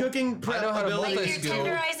 using you your know? cooking I prep know how to ability Like you're multi-skill.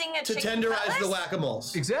 tenderizing a to chicken tenderize the cutlass?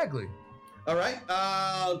 whack-a-moles. Exactly. All right.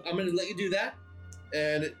 I'm going to let you do that,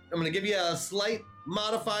 and I'm going to give you a slight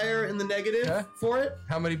modifier in the negative Okay. for it.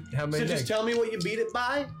 How many So just eggs? tell me what you beat it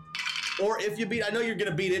by, or if you beat. I know you're going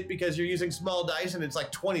to beat it because you're using small dice, and it's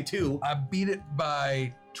like 22. I beat it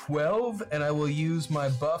by 12, and I will use my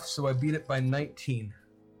buff, so I beat it by 19.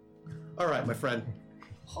 All right, my friend.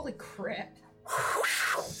 Holy crap.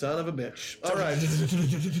 Son of a bitch. All right.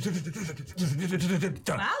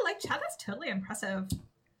 Wow, Chad, that's totally impressive.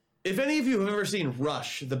 If any of you have ever seen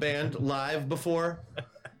Rush, the band, live before,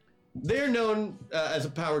 they're known as a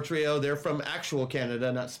power trio. They're from actual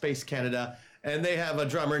Canada, not Space Canada. And they have a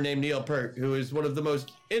drummer named Neil Peart, who is one of the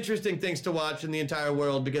most interesting things to watch in the entire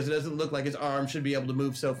world because it doesn't look like his arm should be able to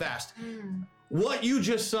move so fast. What you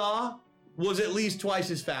just saw was at least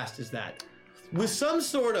twice as fast as that. With some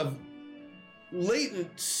sort of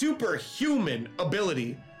latent superhuman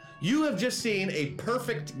ability, you have just seen a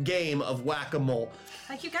perfect game of whack-a-mole.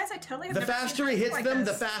 Like, you guys, I totally have The never faster seen he anything hits like them,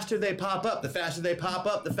 the this. faster they pop up. The faster they pop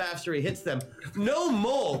up, the faster he hits them. No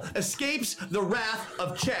mole escapes the wrath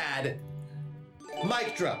of Chad.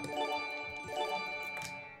 Mic drop.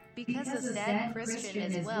 Because a sad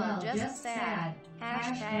Christian is, well, just sad.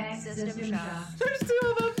 Hashtag System Shock. There's 2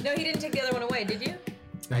 of them. No, he didn't take the other one away, did you?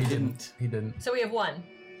 No, he didn't. He didn't. So we have 1.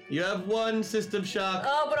 You have 1 System Shock,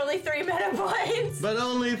 Oh, but only 3 meta points. but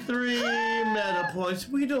only 3 meta points.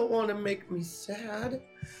 We don't want to make me sad.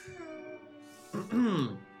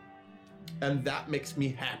 And that makes me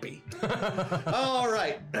happy. All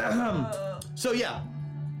right. So yeah,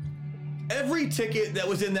 every ticket that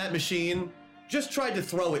was in that machine just tried to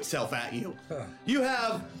throw itself at you. You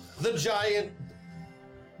have the giant.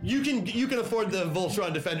 You can afford the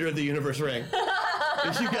Voltron Defender of the Universe ring.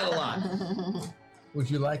 Because you've got a lot. Would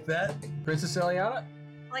you like that, Princess Eliana?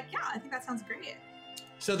 Yeah, I think that sounds great.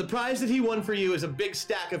 So the prize that he won for you is a big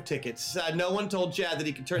stack of tickets. No one told Chad that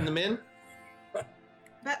he could turn them in.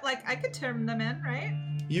 But like, I could turn them in, right?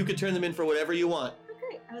 You could turn them in for whatever you want. Oh,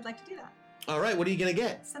 great. I would like to do that. All right, what are you gonna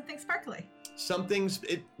get? Something sparkly.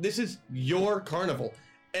 This is your carnival.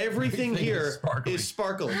 Everything here is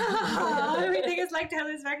sparkling. Everything is like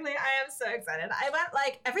totally sparkly. I am so excited. I want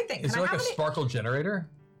like everything. Is Can it I like a have sparkle generator?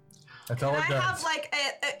 That's all it Can I does. have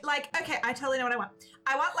like okay, I totally know what I want.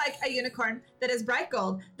 I want like a unicorn that is bright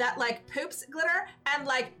gold that like poops glitter and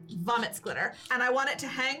like vomits glitter, and I want it to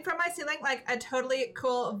hang from my ceiling like a totally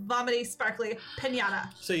cool vomity sparkly pinata.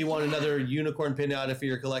 So you want another unicorn pinata for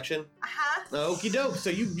your collection? Okie doke. So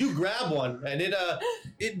you grab one, and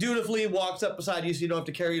it dutifully walks up beside you, so you don't have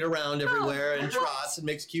to carry it around everywhere, and trots and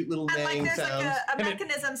makes cute little And like neighing there's sounds. like a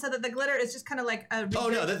mechanism so that the glitter is just kind of like a Oh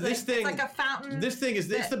no, this thing, it's like a fountain. This thing is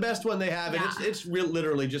it's the best one they have, and it's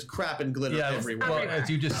literally just crap and glitter everywhere. Well, as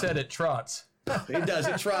you just said, it trots. It does.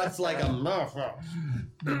 It trots like a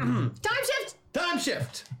Time shift! Time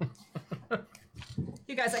shift!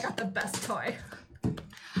 You guys, I got the best toy.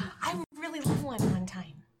 I really love one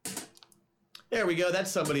time. There we go. That's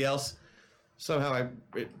somebody else. Somehow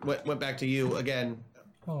it went back to you again.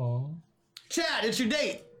 Oh. Chad, it's your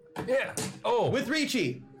date. Yeah. Oh. With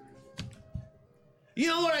Ricci. You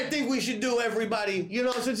know what I think we should do, everybody? You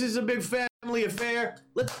know, since it's a big family affair,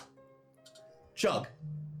 let's chug.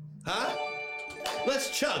 Huh? Let's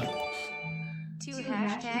chug. To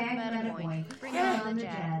hashtag MetaPoint. Bring on the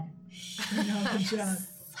Jad.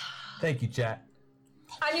 Thank you, chat.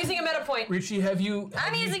 I'm using a meta point. Ricci, have you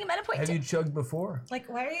using a meta point. Have you chugged before? Like,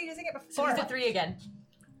 why are you using it So before? use the 3 again.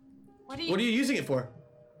 What are you using it for?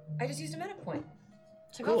 I just used a meta point.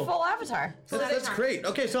 To Cool. go full avatar. That's great.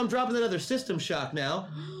 Okay, so I'm dropping another system shock now.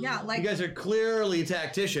 Yeah, like You guys are clearly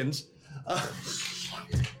tacticians.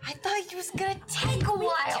 I thought it was gonna take a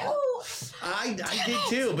while. I did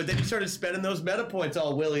too, but then you started spending those meta points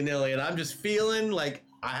all willy-nilly, and I'm just feeling like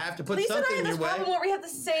I have to put Lisa and I something have in this your way. problem where we have the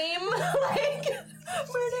same, like...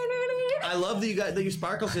 I love that you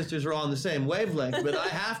Sparkle Sisters are all on the same wavelength, but I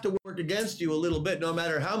have to work against you a little bit no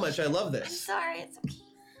matter how much I love I'm this. sorry, it's okay.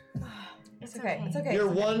 It's okay, it's okay. You're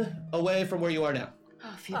one away from where you are now.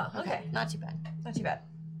 Oh, phew. Oh, okay. Not too bad. Not too bad.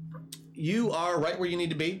 You are right where you need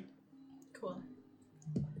to be. cool.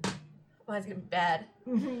 Oh, it's gonna be bad.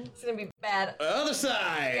 It's gonna be bad. Other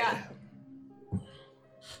side. Yeah.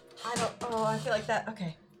 I feel like that.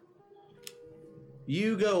 Okay.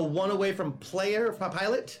 You go one away from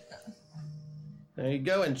pilot. There you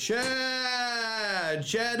go, and Chadowski,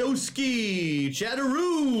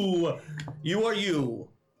 Chatteroo. You are you.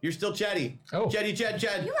 You're still chatty. Oh. Chad. You are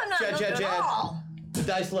not Chad. good at all. The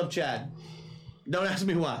dice love Chad. Don't ask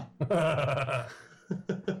me why.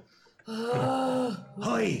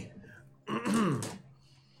 Hoi.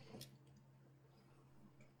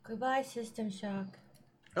 Goodbye, System Shock.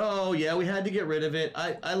 Oh yeah, we had to get rid of it.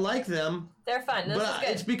 I like them, They're fun. This is but good.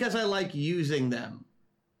 it's because I like using them.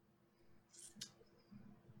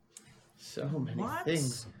 So many What?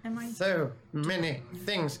 things. Am I? So many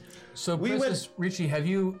things. So, We Princess Ricci, have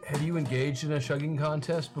you engaged in a chugging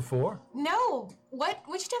contest before? No.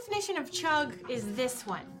 Which definition of chug is this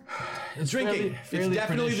one? It's Drinking. fairly It's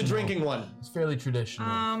definitely the traditional. drinking one. It's fairly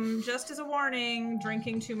traditional. Just as a warning,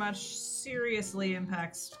 drinking too much seriously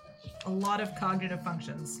impacts a lot of cognitive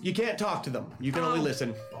functions. You can't talk to them. You can only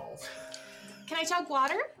listen. Can I chug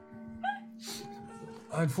water?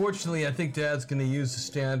 Unfortunately, I think Dad's going to use the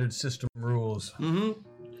standard system rules.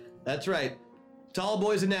 That's right. Tall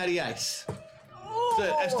boys and natty ice. It's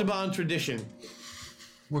an Esteban tradition.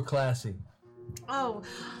 We're classy. Oh,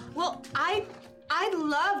 well, I'd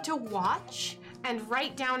love to watch and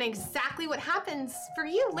write down exactly what happens for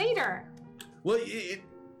you later. Well,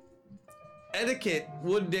 etiquette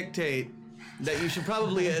would dictate that you should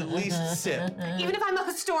probably at least sip. Even if I'm a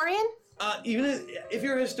historian? Even if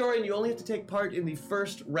you're a historian, you only have to take part in the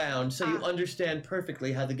first round so you understand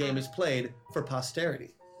perfectly how the game is played for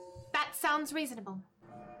posterity. That sounds reasonable.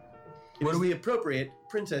 It is the appropriate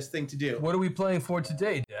princess thing to do. What are we playing for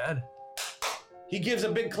today, Dad? He gives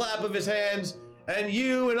a big clap of his hands, and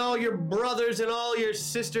you and all your brothers and all your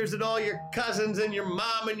sisters and all your cousins and your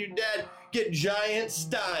mom and your dad get giant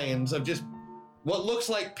steins of just what looks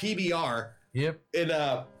like PBR. Yep.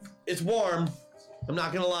 It's warm. I'm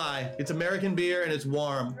not gonna lie. It's American beer and it's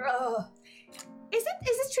warm. Is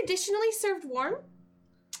this traditionally served warm?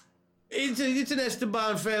 It's an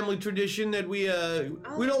Esteban family tradition that we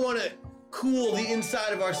don't want to cool the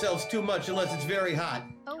inside of ourselves too much unless it's very hot.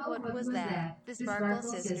 Oh, what was that? The Sparkle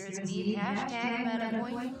Sisters need hashtag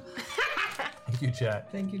MetaPoint. Thank you, chat.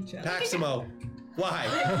 Thank you, Chad. Paximo. Why?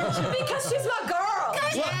 Because she's my girl.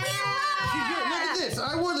 What? Look at this.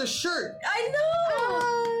 I wore the shirt. I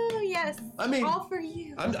know. Oh, yes. I mean, all for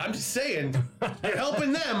you. I'm just saying, you're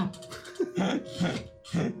helping them.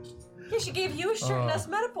 Yeah, she gave you a shirt and us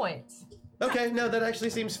meta points. Okay, no, that actually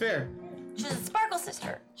seems fair. She's a Sparkle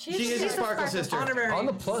sister. She is a Sparkle sister. Honorary On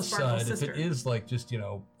the plus Sparkle side, sister. if it is like just,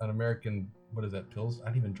 an American, what is that, Pils? I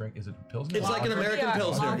don't even drink, is it a Pilsner? It's like an American Yeah.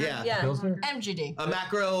 Pilsner, yeah. Pilsner? MGD. A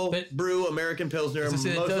macro brew American Pilsner, As I most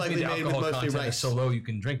said, it does likely mean the made with alcohol mostly content is rice. so low you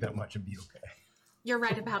can drink that much and be okay. You're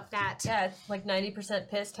right about that. Yeah, it's like 90%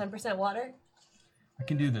 piss, 10% water. I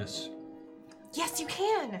can do this. Yes, you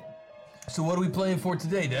can. So what are we playing for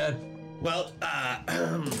today, Dad? Well,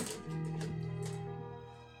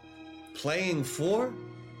 playing for?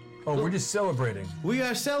 Oh, we're just celebrating. We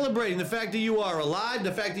are celebrating the fact that you are alive,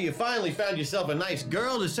 the fact that you finally found yourself a nice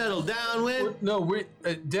girl to settle down with. No,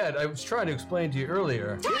 Dad, I was trying to explain to you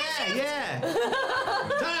earlier. Yeah.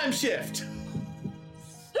 Time shift.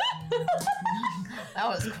 That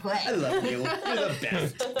was quick. I love you. You're the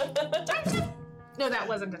best. No, that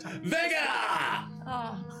wasn't the time. Vega!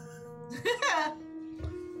 Oh.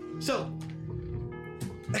 So,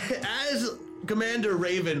 as Commander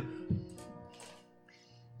Raven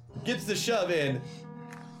gets the shove in,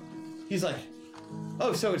 he's like,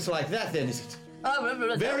 oh, so it's like that then, is it?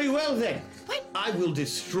 Very well then. What? I will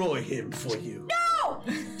destroy him for you. No!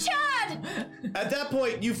 Chad! At that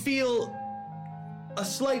point, you feel a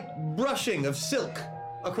slight brushing of silk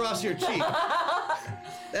across your cheek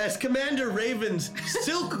as Commander Raven's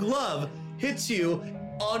silk glove hits you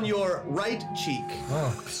on your right cheek.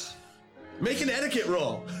 Oh. Make an etiquette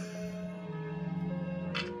roll.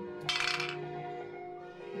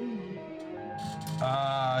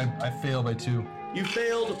 I failed by 2. You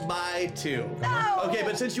failed by 2. No! Okay,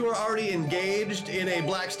 but since you were already engaged in a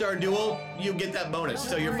Black Star duel, you get that bonus,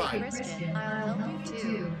 so you're fine. Christian, I'll help you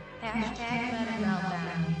too. Hashtag meta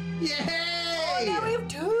meltdown. Yay! Now we have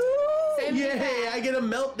 2. Yay! I get a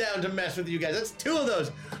meltdown to mess with you guys. That's 2 of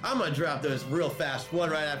those. I'm gonna drop those real fast, one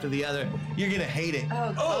right after the other. You're gonna hate it.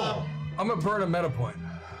 Oh! I'm gonna burn a meta point.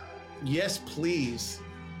 Yes, please.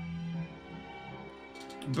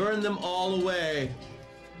 Burn them all away.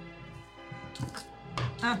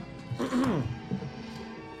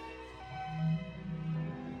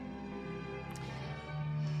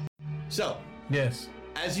 So, Yes.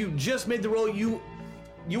 as you just made the roll, you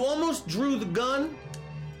almost drew the gun,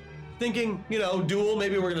 thinking, duel,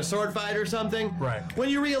 maybe we're gonna sword fight or something. Right. When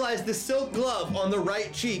you realize the silk glove on the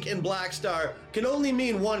right cheek in Black Star can only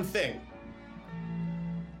mean one thing.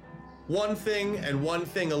 One thing and one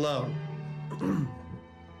thing alone.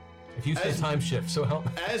 If you say time shift, so help.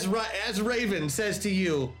 As Raven says to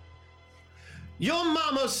you, your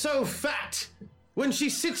mama's so fat. When she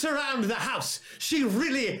sits around the house, she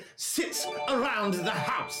really sits around the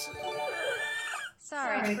house.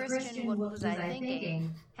 Sorry, Christian, what was I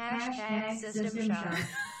thinking? Hashtag system shock.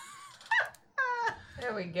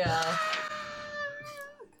 There we go.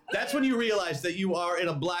 That's when you realize that you are in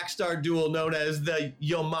a Black Star duel known as the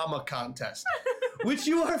Yo Mama contest, which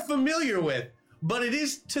you are familiar with, but it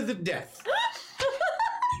is to the death.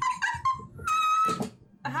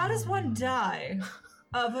 How does one die?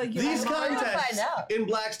 These contests in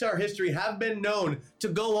Black Star history have been known to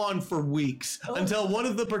go on for weeks until one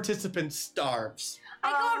of the participants starves.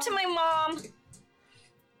 I go up to my mom.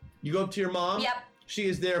 You go up to your mom? Yep. She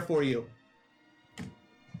is there for you.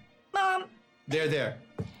 Mom, They're there.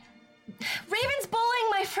 Raven's bullying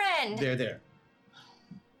my friend. They're there.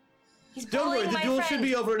 He's Don't worry, bullying the my duel friend. should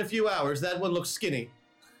be over in a few hours. That one looks skinny.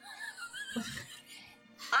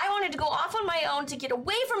 I wanted to go off on my own to get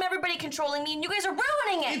away from everybody controlling me, and you guys are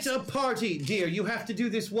ruining it. It's a party, dear. You have to do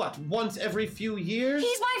this, what, once every few years?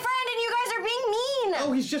 He's my friend, and you guys are being mean.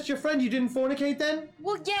 Oh, he's just your friend? You didn't fornicate then?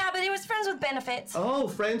 Well, yeah, but it was friends with benefits. Oh,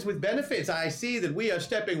 friends with benefits. I see that we are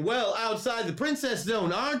stepping well outside the princess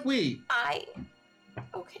zone, aren't we?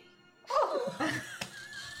 Okay.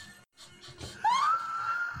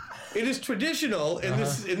 It is traditional in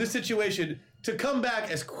this situation to come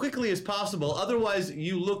back as quickly as possible. Otherwise,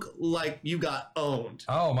 you look like you got owned.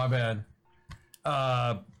 Oh, my bad.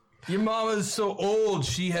 Your mama's so old,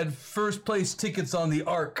 she had first place tickets on the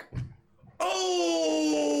Ark.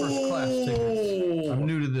 Oh! First class tickets. I'm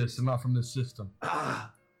new to this. I'm not from this system.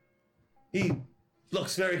 He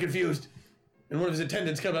looks very confused. And one of his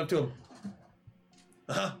attendants comes up to him.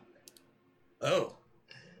 Oh.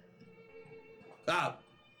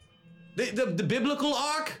 The biblical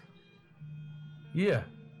Ark? Yeah.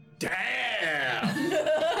 Damn!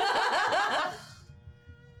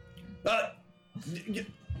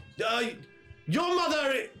 Your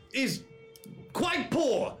mother is quite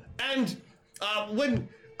poor, and When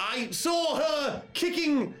I saw her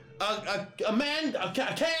kicking a can,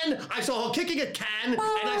 I saw her kicking a can, and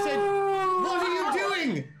I said, "What are you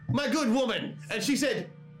doing, my good woman?" And she said,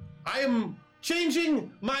 "I am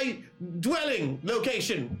changing my dwelling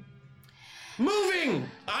location. Moving!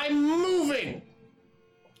 I'm moving!"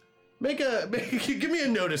 Give me a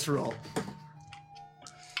notice roll.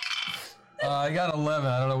 I got 11.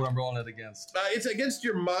 I don't know what I'm rolling it against. It's against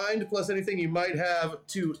your mind plus anything you might have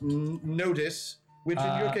to notice, which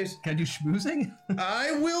in your case... Can I do schmoozing?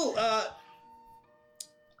 I will, I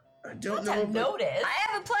don't know. Notice. I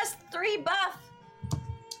have a +3 buff.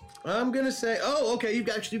 I'm gonna say, oh, okay, you've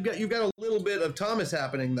got a little bit of Thomas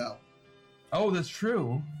happening though. Oh, that's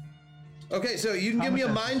true. Okay, so you can give me a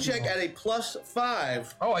mind check at a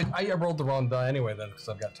 +5. Oh, I rolled the wrong die anyway then because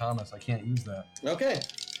I've got Thomas. I can't use that. Okay,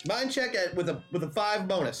 mind check with a 5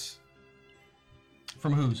 bonus.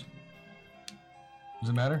 From whose? Does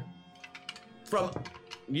it matter? From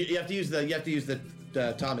you have to use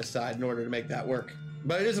the Thomas side in order to make that work.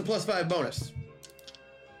 But it is a +5 bonus.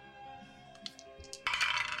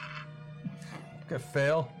 Okay,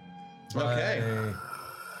 fail. Okay.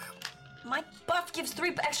 My buff gives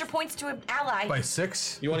 3 extra points to an ally. By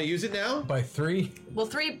 6. You want to use it now? By 3. Will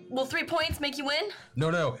 3 points make you win?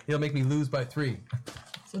 No, it'll make me lose by 3.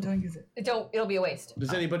 So don't use it. It'll be a waste.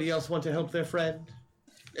 Does anybody else want to help their friend?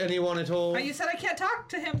 Anyone at all? You said I can't talk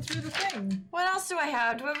to him through the thing. What else do I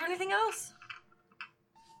have? Do I have anything else?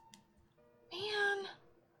 Man.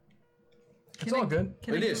 It's all good.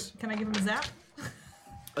 Can I give him a zap?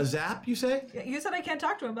 A zap, you say? Yeah, you said I can't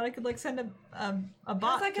talk to him, but I could like send a bot.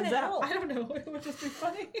 How's that gonna to zap. help? I don't know. It would just be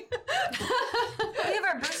funny. We have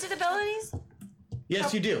our boosted abilities?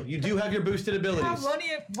 Yes, you do. You do have your boosted abilities.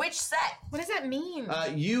 Which set? What does that mean?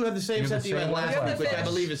 You have the same set that you had last week, which I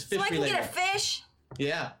believe is fish So I can related. get a fish?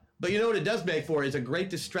 Yeah, but you know what it does make for is a great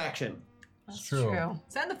distraction. It's true.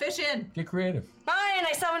 Send the fish in. Get creative. Fine,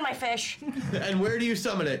 I summon my fish. And where do you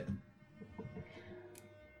summon it?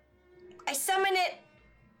 I summon it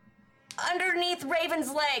underneath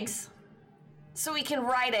Raven's legs so he can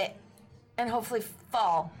ride it and hopefully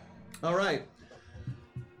fall. All right.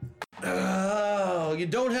 Oh, you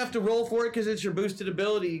don't have to roll for it because it's your boosted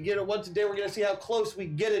ability. You get it once a day. We're going to see how close we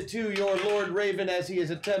get it to your Lord Raven as he is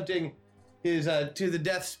attempting his to the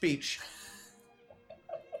death speech.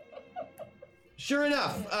 Sure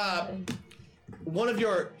enough, one of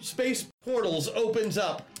your space portals opens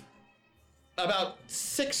up about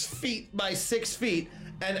 6 feet by 6 feet,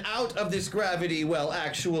 and out of this gravity well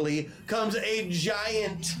actually comes a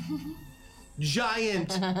giant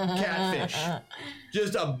catfish.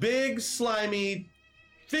 Just a big slimy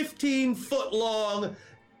 15-foot long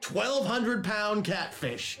 1,200-pound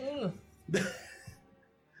catfish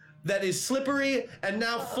that is slippery and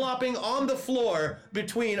now flopping on the floor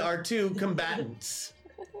between our two combatants.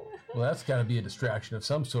 Well, that's got to be a distraction of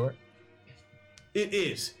some sort. It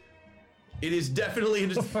is. It is definitely.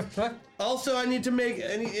 Also, I need to make.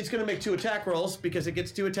 It's going to make 2 attack rolls because it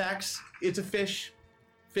gets 2 attacks. It's a fish.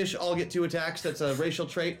 Fish all get 2 attacks. That's a racial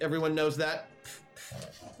trait. Everyone knows that.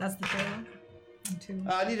 That's the thing.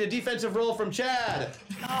 I need a defensive roll from Chad.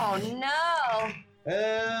 Oh no!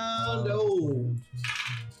 And no.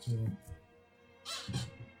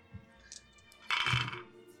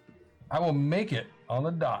 I will make it on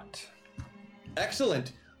the dot.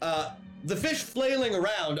 Excellent. The fish flailing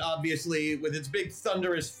around, obviously, with its big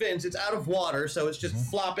thunderous fins, it's out of water, so it's just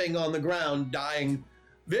flopping on the ground, dying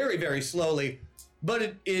very, very slowly. But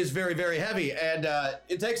it is very, very heavy, and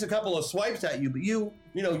it takes a couple of swipes at you. But you're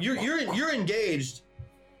engaged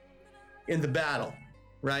in the battle,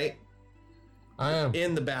 right? I am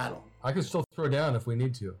in the battle. I can still throw down if we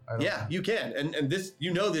need to. Yeah, you can, and this,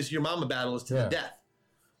 your mama battle is to the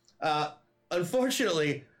death.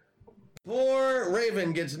 Unfortunately, poor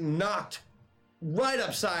Raven gets knocked right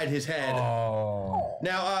upside his head. Oh.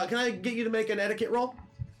 Now, can I get you to make an etiquette roll?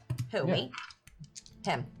 Who, me?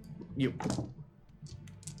 Tim. You.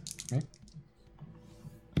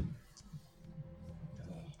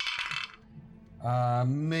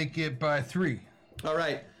 Make it by 3. All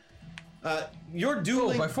right. Your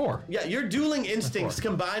dueling by 4. Yeah, your dueling instincts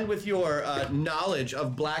combined with your knowledge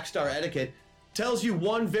of Black Star etiquette tells you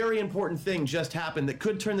one very important thing just happened that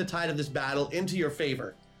could turn the tide of this battle into your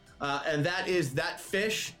favor, and that is that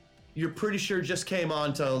fish. You're pretty sure just came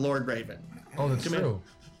on to Lord Raven. Oh, that's true.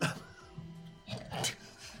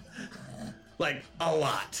 Like a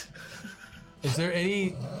lot. Is there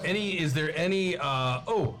any roll.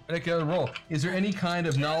 Is there any kind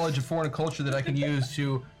of knowledge of foreign culture that I can use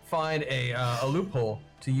to find a loophole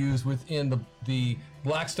to use within the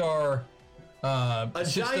Black Star A giant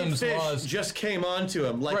systems fish laws. just came onto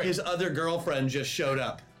him, like Right. his other girlfriend just showed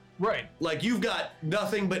up. Right. Like you've got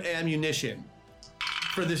nothing but ammunition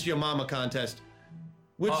for this Yo Mama contest,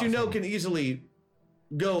 which you know Awesome. can easily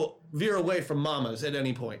go veer away from mamas at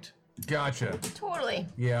any point. Gotcha. Totally.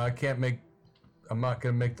 Yeah, I'm not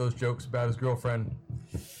gonna make those jokes about his girlfriend.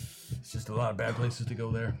 It's just a lot of bad places to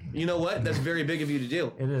go there. You know what? That's very big of you to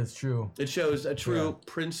do. It is true. It shows a true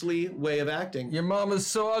princely way of acting. Your mama's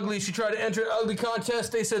so ugly, she tried to enter an ugly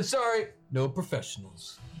contest. They said, sorry, no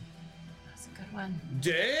professionals. That's a good one.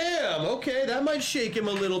 Damn, okay, that might shake him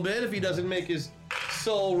a little bit if he doesn't make his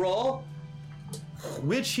soul roll.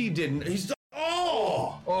 Which he didn't. He's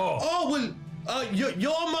well,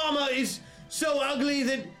 your mama is so ugly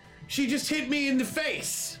that she just hit me in the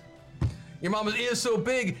face. Your mama's ears so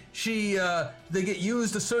big, they get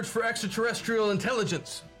used to search for extraterrestrial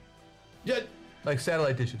intelligence. Yeah, like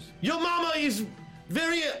satellite dishes. Your mama is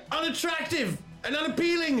very unattractive and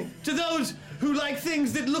unappealing to those who like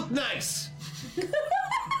things that look nice.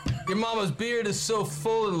 Your mama's beard is so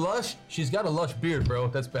full and lush. She's got a lush beard, bro.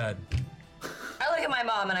 That's bad. I look at my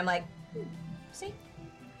mom and I'm like, see?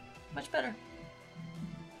 Much better.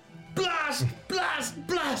 Blast, blast,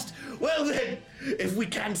 blast! Well then, if we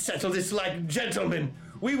can't settle this like gentlemen,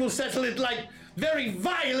 we will settle it like very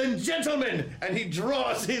violent gentlemen! And he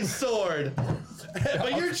draws his sword.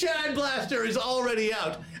 But your Chad Blaster is already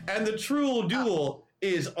out, and the Truel duel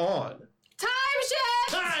is on. Time shift!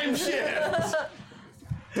 Time shift!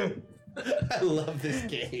 I love this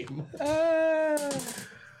game.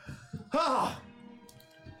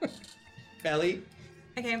 Ellie?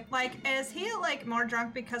 Okay, like, is he, like, more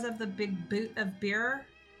drunk because of the big boot of beer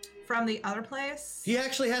from the other place? He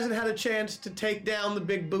actually hasn't had a chance to take down the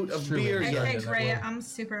big boot of beer yet. Okay, great. I'm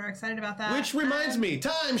super excited about that. Which reminds me,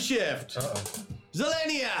 time shift!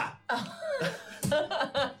 Zelenia!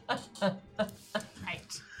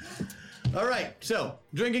 Right. All right, so,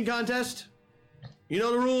 drinking contest. You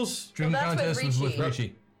know the rules? Drinking contest was with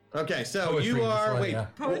Richie. Okay, so Poetry, you that's are, right, wait. yeah.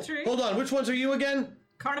 Poetry? Hold on, which ones are you again?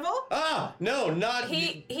 Carnival? Ah, no, not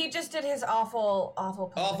He just did his awful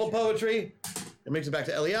poetry. awful poetry. It makes it back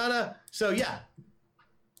to Eliana. So yeah,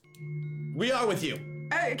 we are with you.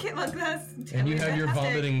 Oh, okay, look, that's And you have your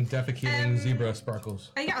fantastic. vomiting, defecating zebra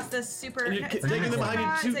sparkles. I got this super. And you're it's taking them behind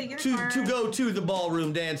you it's a to unicorn. go to the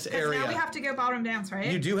ballroom dance 'Cause area. Now we have to go ballroom dance,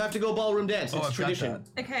 right? You do have to go ballroom dance. It's I've got tradition.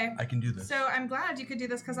 that. Okay. I can do this. So I'm glad you could do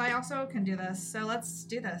this because I also can do this. So let's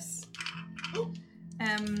do this.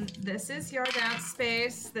 This is your dance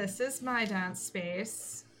space. This is my dance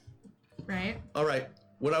space. Right? All right.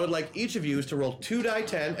 What I would like each of you is to roll 2 die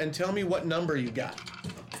 10 and tell me what number you got.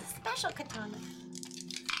 Special katana.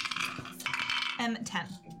 10.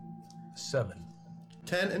 7.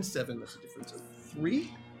 10 and 7. That's a difference of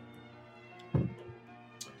 3.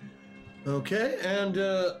 Okay, and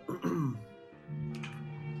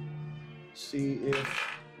see if.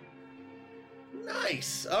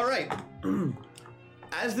 Nice. All right.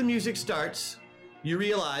 As the music starts, you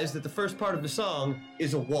realize that the first part of the song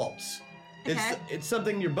is a waltz. Okay. It's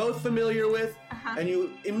something you're both familiar with, and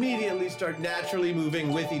you immediately start naturally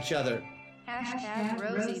moving with each other. Hashtag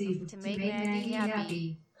Rosie to make Maggie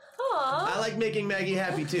happy. I like making Maggie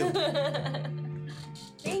happy too.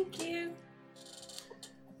 Thank you.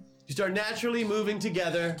 You start naturally moving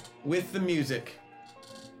together with the music.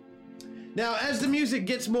 Now, as the music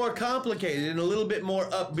gets more complicated and a little bit more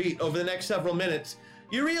upbeat over the next several minutes,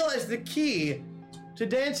 you realize the key to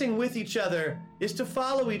dancing with each other is to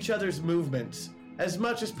follow each other's movements as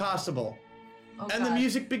much as possible. And the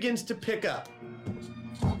music begins to pick up.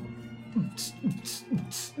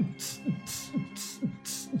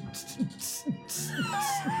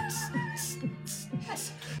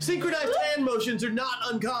 Synchronized hand motions are not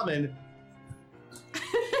uncommon.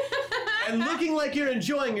 And looking like you're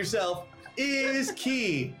enjoying yourself is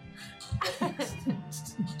key.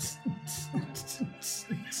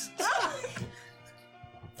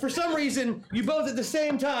 For some reason, you both at the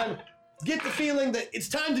same time get the feeling that it's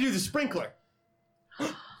time to do the sprinkler.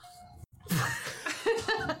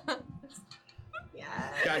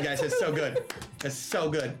 God, guys, that's so good. That's so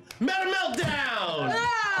good. Meta Meltdown!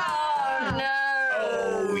 Oh no!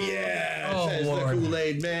 Oh yeah, Oh, says Lord. the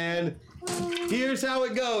Kool-Aid Man. Here's how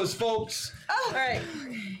it goes, folks. All right.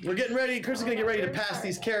 We're getting ready. Chris is going to get ready to pass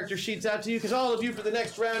these character sheets out to you because all of you for the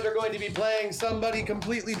next round are going to be playing somebody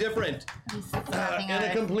completely different. In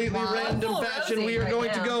a completely random Full fashion, Rosie we are right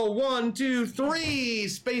going to now. go 1, 2, 3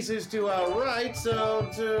 spaces to our right. So,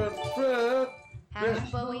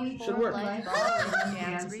 Hash Bowie Should Full work. Life Ballroom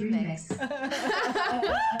Dance Remix.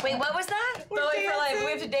 Wait, what was that? Bowie for life.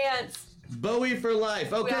 We have to dance. Bowie for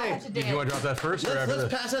life. Okay. Do you want to drop that first or after Let's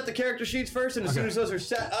this? pass out the character sheets first, and as soon as those are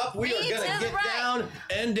set up, we are Me gonna to the get right. down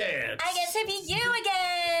and dance. I get to be you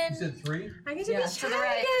again. You said 3? I get to be to the Chad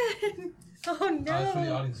right. again. Oh no. That's for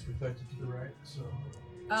the audience perspective to the right. So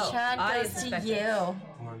Oh, Chad audience goes to perspective.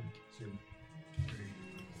 you. 1, 2, 3.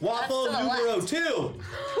 Waffle That's to the numero left.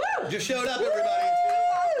 2 just showed up, everybody.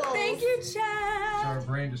 Thank you, Chad. So our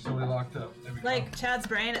brain just totally locked up. There we go. Like Chad's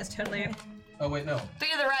brain is totally. Oh wait, no. 3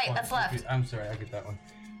 to the right. 1, That's 2, left. 3. I'm sorry, I get that one.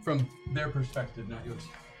 From their perspective, not yours.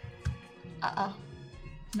 Uh-oh.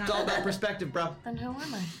 It's all about perspective, bro. Then who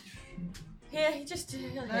am I? Yeah, he just.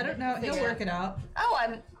 I don't know. He'll work it out. Oh,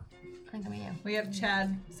 I think I'm you. We have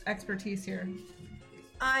Chad's expertise here.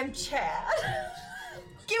 I'm Chad.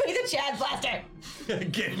 Give me the Chad blaster.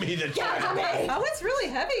 Give me the Oh, it's really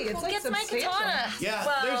heavy. It's Who like gets my substantial. katana? Yeah,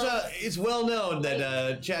 Well- it's well known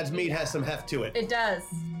that Chad's meat has some heft to it. It does.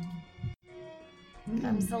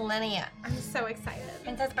 I'm Selenia. I'm so excited.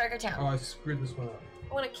 Princess Burger Town. Oh, I screwed this one up.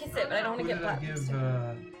 I want to kiss it, but I don't want Who to get did I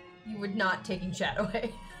black. give? You would not taking Chad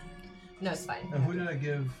away. No, it's fine. Who did I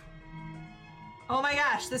give? Oh my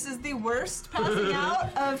gosh, this is the worst passing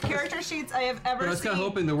out of character sheets I have ever I was seen. kind of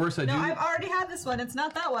hoping the worst I No, do. I've already had this one. It's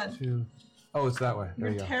not that one. 2. Oh, it's that way. There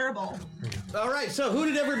You're you go. terrible. All right, so who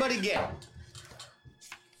did everybody get?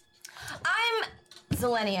 I'm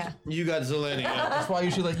Zelenia. You got Zelenia. That's why I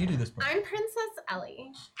usually let you do this part. I'm Princess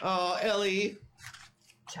Ellie. Oh, Ellie.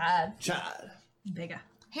 Chad. Chad. Bigger.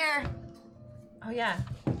 Here. Oh yeah.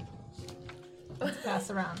 Let's pass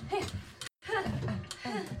around.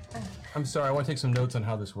 I'm sorry, I want to take some notes on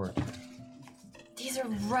how this works. These are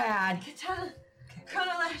rad. Katana.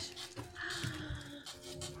 Chrono Lash.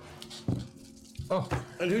 Oh,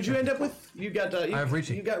 And who'd you end up with? You got. I have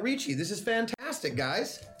Ricci. You got Ricci. This is fantastic,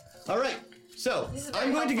 guys. All right. So This is very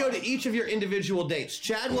I'm going to go helpful. to each of your individual dates.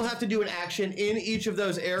 Chad will have to do an action in each of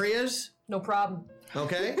those areas. No problem.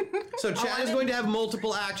 Okay. So Chad is going to have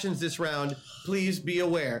multiple actions this round. Please be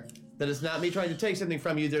aware that it's not me trying to take something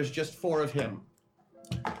from you. There's just 4 of him.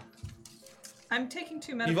 I'm taking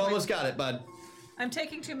 2 meta You've points. almost got it, bud. I'm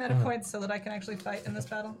taking 2 meta points so that I can actually fight in this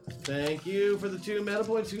battle. Thank you for the 2 meta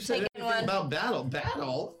points. Who said Taking anything one. about battle?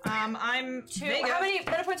 Battle? I'm 2. Vega. How many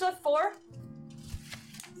meta points left? 4?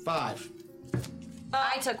 5.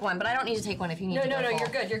 I took one, but I don't need to take one if you need No, to no, go no. full. You're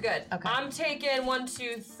good. You're good. Okay. I'm taking 1,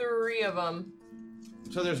 2, 3 of them.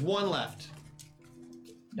 So there's 1 left.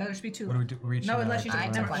 No, there should be 2. What do we do? Reach No, unless you I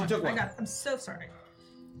take took never one. mind. She took one. I got it. I'm so sorry.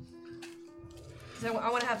 So I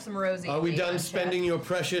want to have some Rosie. Are we on done Chad. spending your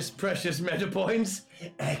precious, precious meta points?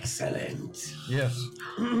 Excellent. Yes.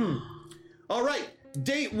 All right,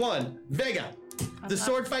 date 1, Vega. The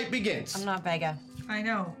sword fight begins. I'm not Vega. I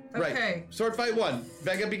know. Right. Okay. Sword fight 1,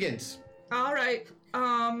 Vega begins. All right.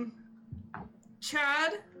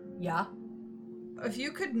 Chad, Yeah. if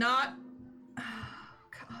you could not.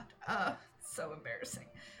 God. So embarrassing.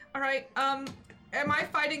 All right. Am I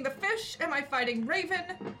fighting the fish? Am I fighting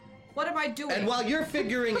Raven? What am I doing? And while you're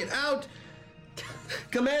figuring it out,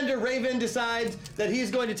 Commander Raven decides that he's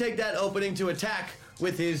going to take that opening to attack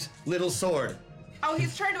with his little sword. Oh,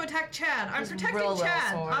 he's trying to attack Chad. I'm protecting real little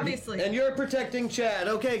Chad, sword. obviously. And you're protecting Chad.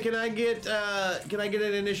 Okay, can I get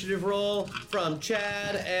an initiative roll from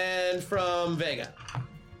Chad and from Vega?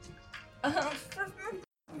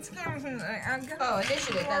 Oh,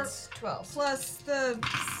 initiative. That's 12. Plus the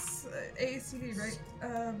ACV, right?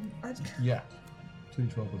 Yeah.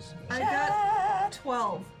 2d12 was. I got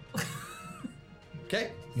 12.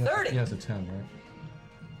 Okay, Yeah, 30. Yeah, it's a 10, right?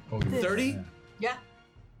 Oh, you're 30? Yeah. Yeah.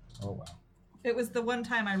 Oh, wow. It was the one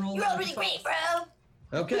time I rolled. You out rolled a really 12. great,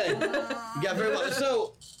 bro. Okay, you got very well.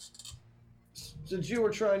 So, since you were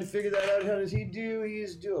trying to figure that out, how does he do? He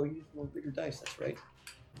used more bigger dice. That's right.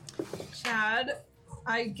 Chad,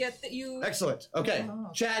 I get that you. Excellent. Okay,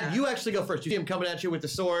 Chad, you actually go first. You see him coming at you with the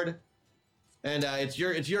sword, and it's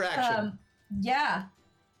your action. Yeah.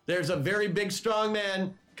 There's a very big, strong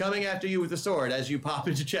man coming after you with the sword as you pop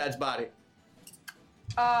into Chad's body.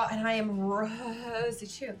 And I am Rosie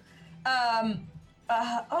too.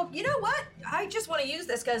 Oh, you know what? I just want to use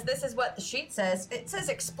this because this is what the sheet says. It says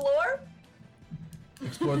explore.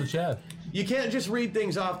 Explore the Chad. You can't just read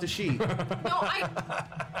things off the sheet. No,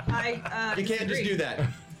 I You can't just do that.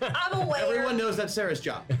 I'm aware. Everyone knows that's Sarah's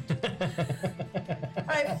job. All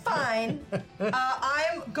right, fine.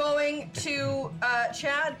 I'm going to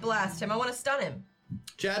Chad blast him. I want to stun him.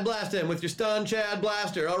 Chad blast him with your stun, Chad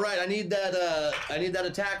blaster. All right, I need that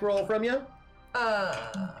attack roll from you.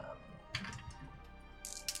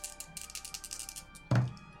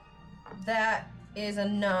 That is a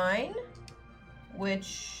 9,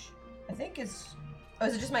 which I think is. Oh,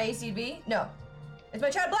 is it just my ACV? No. It's my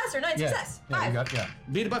Chad Blaster. 9 success. Yeah, 5. you got, yeah.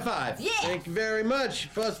 Beat it by 5. Yeah. Thank you very much.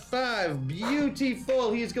 +5.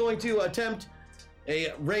 Beautiful. He's going to attempt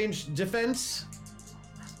a ranged defense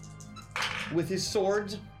with his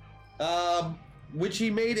sword, which he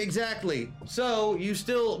made exactly. So you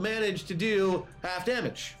still managed to do half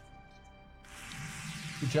damage.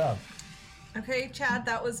 Good job. Okay, Chad,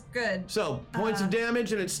 that was good. So points of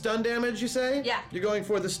damage, and it's stun damage, you say? Yeah. You're going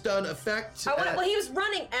for the stun effect. Well, he was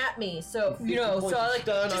running at me, so, 50 so points I of like,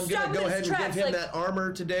 stun. just I'm stop gonna go his ahead and tracks, give him like, that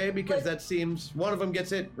armor today because that seems one of them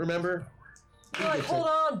gets it. Remember? He like, gets hold it.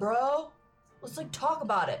 on, bro. Let's, like, talk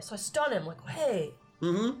about it. So I stun him, like, hey.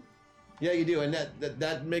 Mm-hmm. Yeah, you do, and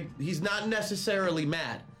that make he's not necessarily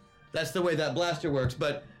mad. That's the way that blaster works,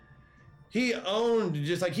 but he owned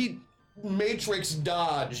just like he Matrix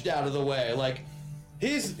dodged out of the way. Like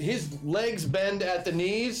his legs bend at the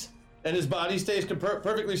knees and his body stays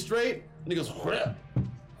perfectly straight, and he goes whap,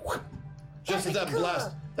 whap, just as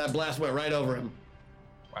that blast went right over him.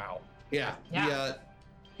 Wow. Yeah. Yeah.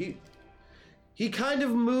 He kind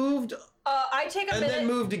of moved I take a and minute. then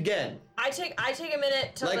moved again. I take a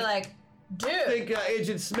minute to be like, dude. I think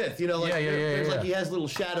Agent Smith, you know, like there's like yeah. he has little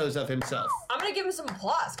shadows of himself. I'm gonna give him some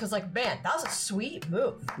applause because, like, man, that was a sweet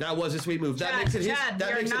move. That was a sweet move. That Chad, makes it his. Chad, That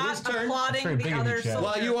you're makes it not his turn. applauding Very the big of you, other Chad.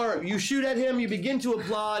 soldier. While you shoot at him, you begin to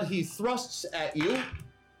applaud. He thrusts at you,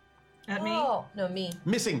 At me? Oh no, me.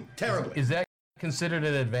 missing terribly. Is that considered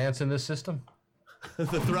an advance in this system? The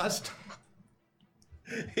thrust.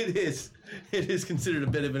 It is. It is considered a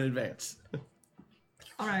bit of an advance.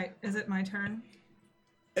 All right, is it my turn?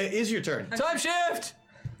 It is your turn. Time shift!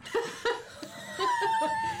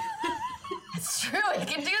 It's true, you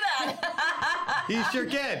can do that. He sure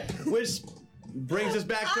can. Which brings us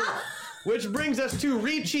back to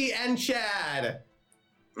Ricci and Chad.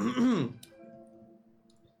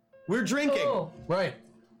 We're drinking. Oh, Right.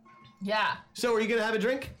 yeah. So, are you gonna have a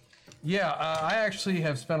drink? Yeah, I actually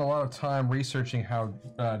have spent a lot of time researching how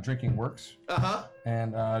drinking works,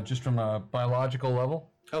 and just from a biological level.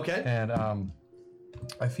 Okay. And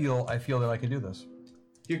I feel that I can do this.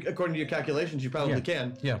 According to your calculations, you probably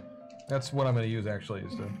can. Yeah, that's what I'm going to use actually.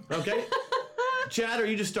 Is the Okay. Chad, are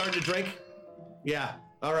you just starting to drink? Yeah.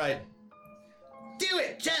 All right. Do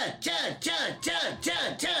it, Chad.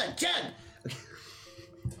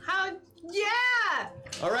 How? Yeah!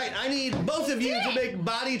 All right, I need both of you to make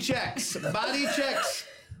body checks. Body checks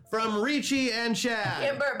from Ricci and Chad.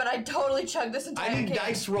 Amber, but I totally chugged this entire I need can.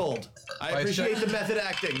 dice rolled. I Dice appreciate check. the method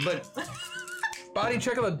acting, but body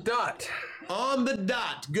check on the dot. on the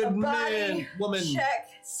dot. Good man, Body woman. check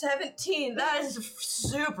 17. That is a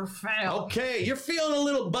super fail. Okay, you're feeling a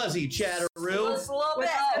little buzzy, Chatteroo. Just a little bit.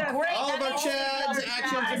 gonna Great. All of our Chads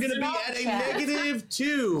actions are going to be at a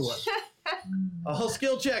 -2. All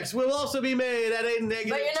skill checks will also be made at a -2.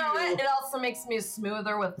 But you know what? It also makes me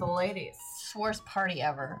smoother with the ladies. Worst party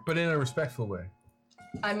ever. But in a respectful way.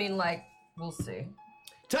 I mean, like, we'll see.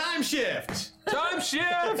 Time shift. Time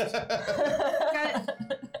shift!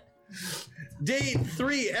 Date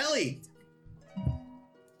 3, Ellie.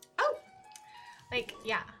 Like,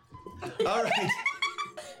 yeah. All right.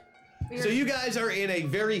 So you guys are in a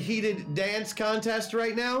very heated dance contest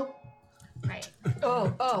right now. Right.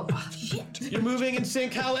 Oh, shit. You're moving in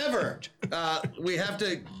sync. However, we have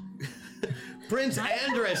to. Prince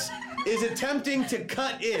Andrus is attempting to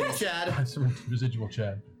cut in, Chad. That's some residual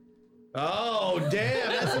Chad. Oh, damn.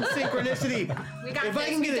 That's some synchronicity. We got If I this.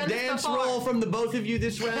 can We've get a done this dance before. roll from the both of you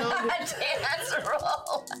this round, A dance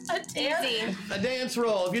roll. Easy. a dance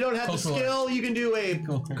roll. If you don't have Cultural the skill, you can do a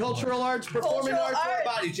cultural arts, performing Cultural arts, or a art.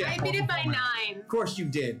 body I check. beat it by 9. Of course you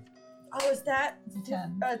did. Oh, is that?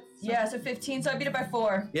 10. Yeah, so 15, so I beat it by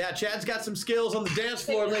 4. Yeah, Chad's got some skills on the dance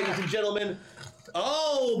floor, ladies and gentlemen.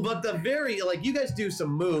 Oh, but you guys do some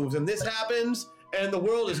moves, and this happens, and the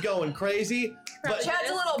world is going crazy. But Chad's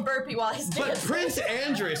a little burpy while he's But dancing. Prince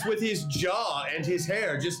Andrus, with his jaw and his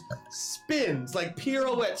hair, just spins, like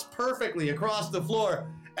pirouettes perfectly across the floor,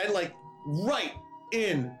 and like right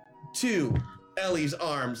into Ellie's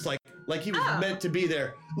arms, like he was meant to be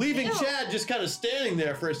there, leaving Chad just kind of standing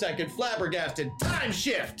there for a second, flabbergasted. Time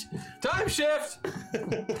shift. Time shift!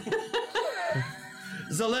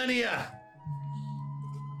 Zelenia.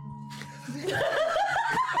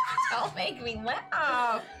 Don't make me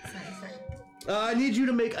laugh. I need you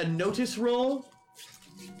to make a notice roll.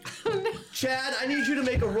 Chad, I need you to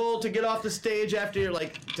make a roll to get off the stage after you're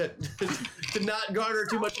to not garner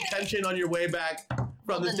too much attention on your way back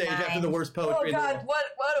from the stage after the worst poetry Oh in the god,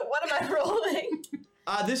 world. what am I rolling?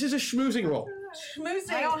 This is a schmoozing roll.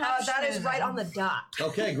 Schmoozing. I don't have That is schmoozing. right on the dot.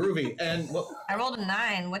 Okay, groovy. And I rolled a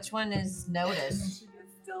 9. Which one is notice?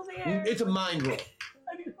 Still there. it's a mind roll.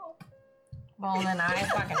 Well, then I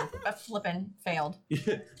fucking flippin' failed.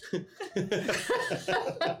 I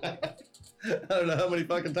don't know how many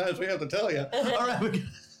fucking times we have to tell you. All right,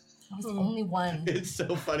 That was only one. it's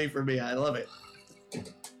so funny for me. I love it.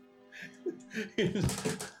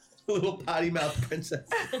 Little potty mouth princess.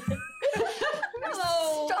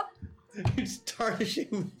 No. Stop. It's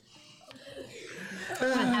tarnishing.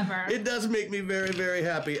 Whatever. It does make me very, very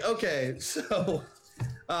happy. Okay, so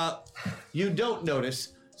you don't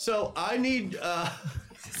notice. So I need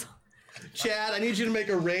Chad. I need you to make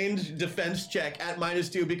a ranged defense check at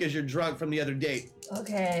 -2 because you're drunk from the other date.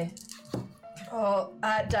 Okay. Oh,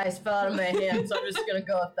 that dice fell out of my hand, so I'm just gonna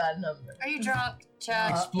go with that number. Are you drunk,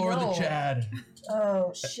 Chad? Explore no. the Chad.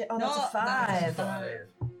 Oh shit! Oh, that's a 5.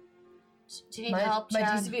 Do you need My help,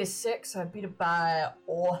 Chad? DC is 6, so I beat it by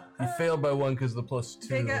You failed by 1 because of the +2.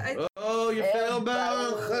 Vega, Oh, you failed by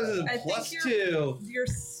I think +2. your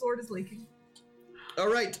sword is leaking. All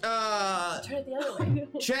right, turn it the other way.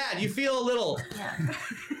 Chad, you feel a little.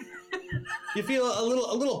 You feel a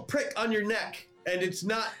little prick on your neck, and it's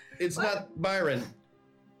not Byron.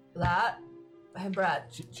 That. Hey, Brad.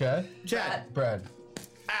 Chad? Chad. Brad.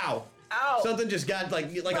 Ow. Ow. Something just got like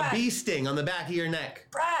a Brad. bee sting on the back of your neck.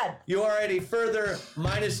 Brad. You are at a further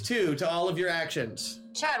 -2 to all of your actions.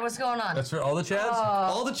 Chad, what's going on? That's for all the Chads?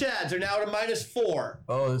 All the Chads are now at a -4.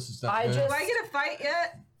 Oh, this is not I good. just- Do I get a fight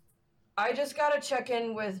yet? I just gotta check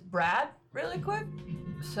in with Brad really quick.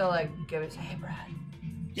 So, like, give it. Hey, Brad.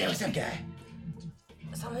 Yeah, what's up, guy?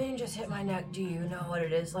 Something just hit my neck. Do you know what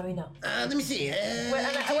it is? Let me know. Let me see. I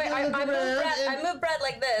moved Brad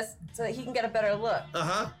like this so that he can get a better look.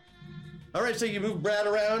 All right, so you move Brad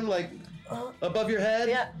around like above your head.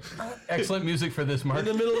 Yeah. Excellent music for this, Mark. In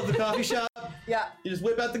the middle of the coffee shop. Yeah. You just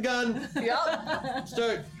whip out the gun. Yep.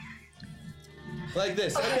 Start like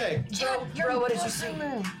this. Okay. Bro, what did you see?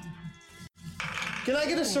 Can I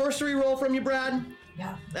get a sorcery roll from you, Brad?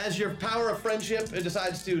 Yeah. As your power of friendship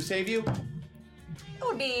decides to save you. That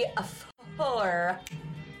would be a 4.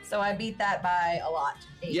 So I beat that by a lot.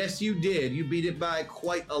 8. Yes, you did. You beat it by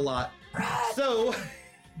quite a lot. Brad. So.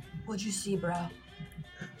 What'd you see, bro?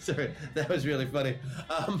 Sorry, that was really funny.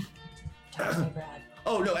 Tell me, Brad.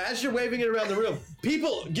 Oh no, as you're waving it around the room,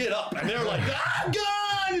 people get up and they're like, ah,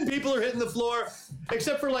 gun! And people are hitting the floor,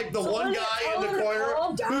 except for like the one guy in the corner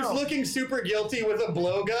who's looking super guilty with a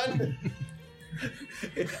blowgun.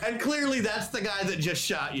 And clearly that's the guy that just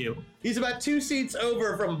shot you. He's about 2 seats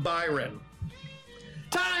over from Byron.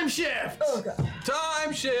 Time shift! Oh, God.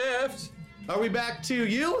 Time shift! Are we back to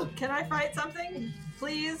you? Can I fight something?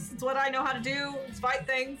 Please? It's what I know how to do. It's fight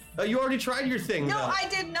things. You already tried your thing, No, though. I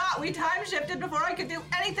did not. We time shifted before I could do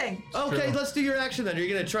anything. Okay, True. let's do your action then. Are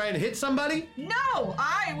you gonna try and hit somebody? No,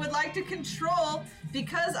 I would like to control,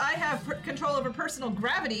 because I have control over personal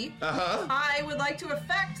gravity, I would like to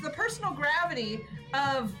affect the personal gravity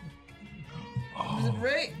of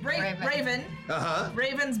Raven.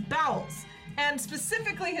 Raven's bowels. And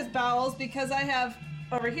specifically his bowels, because I have,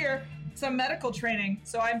 over here, some medical training.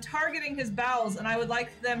 So I'm targeting his bowels, and I would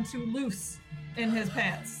like them to loose in his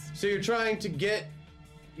pants. So you're trying to get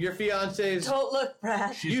your fiance's Don't look,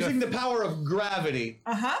 Brad. using the power of gravity.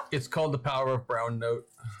 It's called the power of brown note.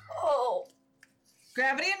 Oh.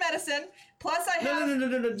 Gravity and medicine. Plus I have...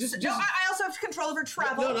 No. Just I also have control over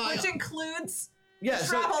travel, No, which includes yeah,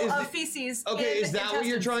 travel so of feces. Okay, in is that what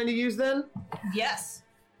you're intestines. trying to use then? Yes.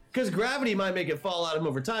 Because gravity might make it fall out of him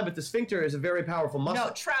over time, but the sphincter is a very powerful muscle.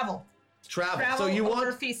 No, travel. Travel. Travel So you over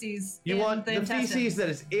want feces. you in want the intestines. feces that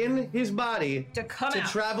is in his body to come out.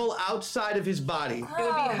 travel outside of his body. It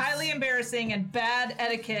would be highly embarrassing and bad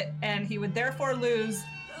etiquette, and he would therefore lose,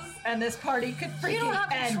 and this party could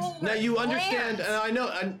freaking end. Now you understand, and I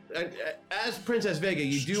know, as Princess Vega,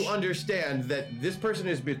 you do understand that this person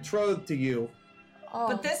is betrothed to you.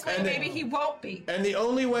 But this way, And maybe he won't be. And the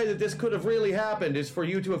only way that this could have really happened is for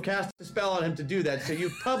you to have cast a spell on him to do that. So you're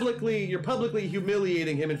publicly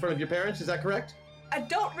humiliating him in front of your parents. Is that correct? I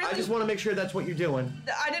don't really. I just want to make sure that's what you're doing.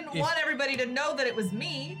 I didn't want everybody to know that it was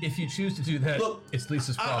me. If you choose to do that, it's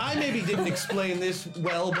Lisa's problem. I maybe didn't explain this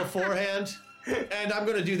well beforehand, and I'm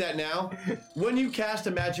going to do that now. When you cast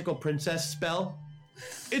a magical princess spell,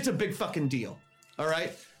 it's a big fucking deal. All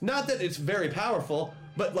right? Not that it's very powerful,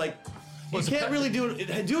 but like. You can't really do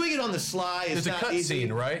it. Doing it on the sly is There's a not cut easy.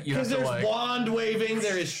 scene, right? You Because have to, there's like- wand waving,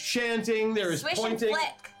 there is chanting, there is Swish and pointing.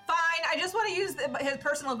 flick. Fine, I just want to use his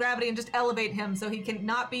personal gravity and just elevate him so he can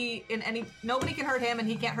not be in any. Nobody can hurt him and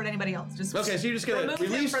he can't hurt anybody else. Just Okay, so you're just gonna remove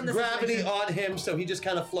him release from the gravity situation. on him so he just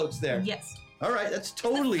kind of floats there. Yes. All right, that's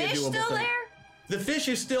totally Fish a doable still thing. there? The fish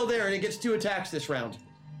is still there, and it gets 2 attacks this round.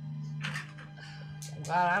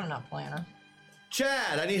 God, I'm not playing her.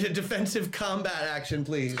 Chad, I need a defensive combat action,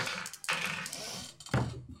 please.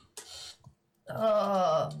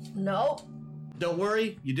 No. Don't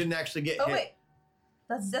worry, you didn't actually get Oh hit. wait,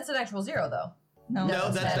 that's an actual 0 though.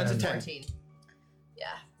 No, that's a 10. 14. Yeah,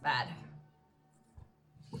 bad.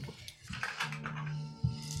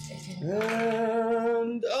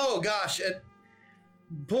 And oh gosh,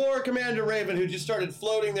 poor Commander Raven, who just started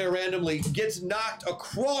floating there randomly, gets knocked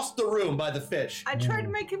across the room by the fish. I tried to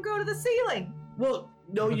make him go to the ceiling. Well,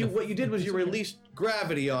 no, what you did was you released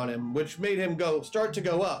gravity on him, which made him start to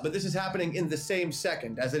go up. But this is happening in the same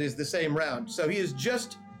second, as it is the same round. So he has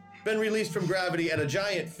just been released from gravity, and a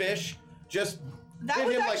giant fish just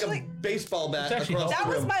hit him like a baseball bat across the room. That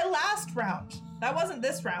was my last round. That wasn't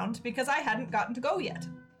this round because I hadn't gotten to go yet.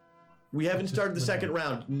 We haven't started the second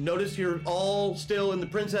round. Notice you're all still in the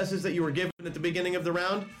princesses that you were given at the beginning of the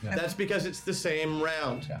round. Yeah. That's because it's the same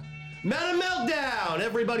round. Yeah. Meta Meltdown!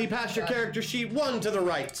 Everybody pass your character sheet 1 to the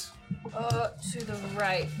right. To the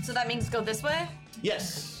right. So that means go this way?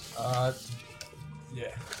 Yes. Yeah.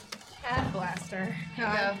 Cat blaster.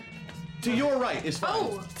 Go. To your right is fine.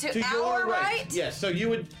 Oh, to your our right? Yes, so you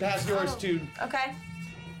would pass yours to Okay.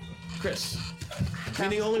 Chris.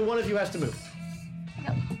 Meaning only one of you has to move.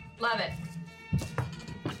 Yep. Love it.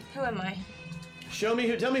 Who am I? Tell me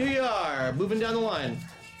who you are. Moving down the line.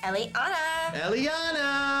 Eliana.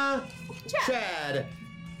 Eliana. Chad.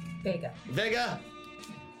 Vega.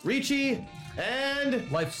 Ricci. And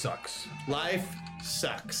Life sucks. Life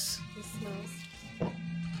sucks. This smells.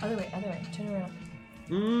 Other way. Turn around.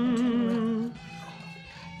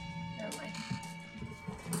 Never mind.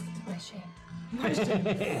 My shame.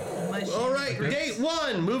 All right, date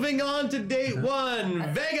 1. Moving on to date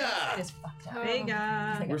 1. Vega.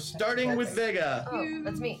 Vega. We're starting with Vega. Oh,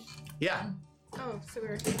 that's me. Yeah. Oh, so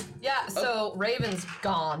we're. Yeah, so Raven's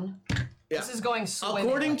gone. Yeah. This is going swimmingly.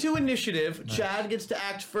 According to initiative, Chad gets to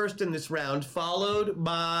act first in this round, followed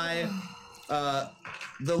by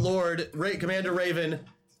the Lord, Commander Raven,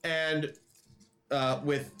 and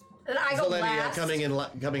with And I go Valenia last. coming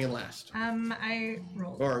in last. I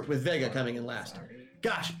rolled. Or with Vega coming in last.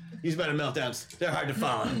 Gosh, these Meta Meltdowns, they're hard to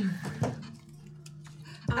follow.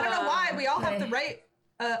 I don't know why we all have the right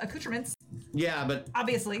accoutrements. Yeah, but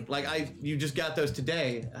obviously, like you just got those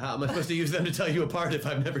today. How am I supposed to use them to tell you apart if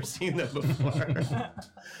I've never seen them before?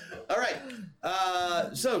 All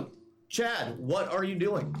right. So, Chad, what are you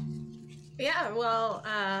doing? Yeah, well,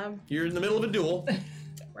 You're in the middle of a duel.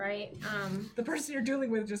 right. The person you're dueling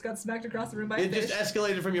with just got smacked across the room by a It fish. just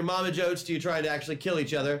escalated from your mama jokes to you trying to actually kill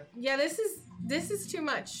each other. Yeah, this is too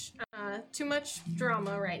much. Too much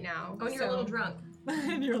drama right now. Oh, and you're a little drunk.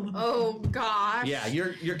 Oh gosh. Yeah,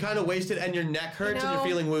 you're kind of wasted and your neck hurts and know- you're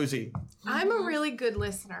feeling woozy. I'm a really good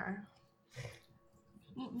listener.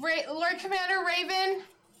 Lord Commander Raven.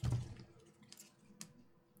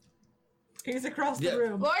 He's across the Yeah.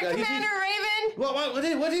 room. Lord Yeah, Commander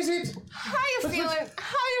Raven. What is it? How you feeling?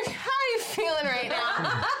 How you feeling right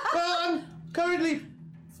now? Well, I'm currently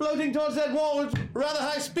floating towards that wall at rather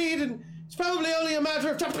high speed, and it's probably only a matter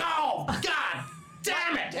of time. Oh, God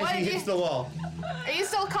damn it! What As he did hits you- the wall. Are you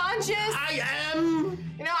still conscious? I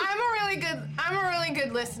am. You know, I'm a really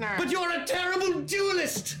good listener. But you're a terrible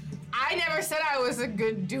duelist. I never said I was a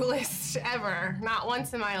good duelist ever. Not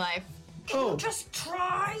once in my life. Oh, Just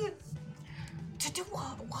try. To do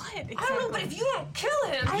what? What? I don't know, but if you don't kill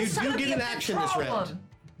him, you it's do gonna get be a an big action this round. problem.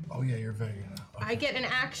 Oh yeah, you're very good. I get an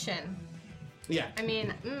action. Yeah. I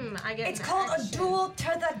mean, I get It's an called a action. duel to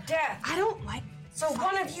the death. I don't like. So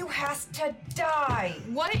one of you has to die.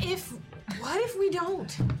 What if we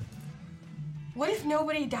don't? What if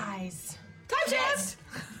nobody dies? That's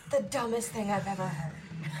the dumbest thing I've ever heard.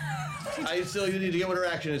 I still need to get what her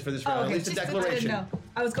action is for this round. At least a declaration. No,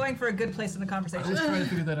 I was going for a good place in the I conversation. was trying to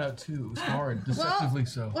figure that out too. It was hard, deceptively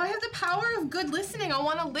so. Well, I have the power of good listening. I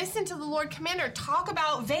want to listen to the Lord Commander talk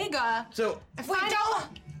about Vega. So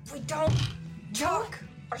We don't talk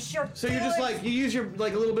or your you're just like, you use your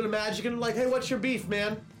like a little bit of magic and like, hey, what's your beef,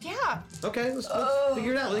 man? Yeah. Okay, let's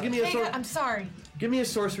figure it out. Give me a Vega, I'm sorry. give me a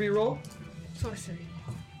sorcery roll. Sorcery.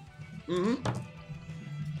 Mm-hmm.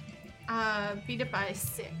 Beat it by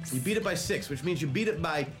 6. You beat it by 6, which means you beat it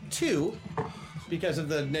by 2 because of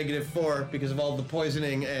the -4 because of all the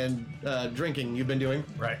poisoning and drinking you've been doing.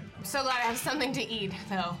 Right. I'm so glad I have something to eat,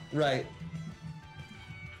 though. Right.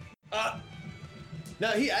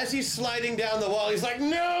 Now as he's sliding down the wall, he's like,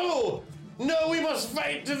 "No, no, we must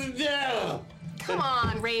fight to the death." Come on,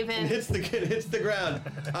 And Raven. hits the ground,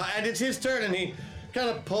 and it's his turn, and he kind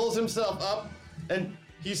of pulls himself up, and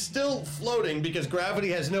he's still floating because gravity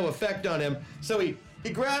has no effect on him. So he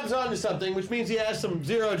grabs onto something, which means he has some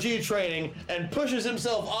zero-G training, and pushes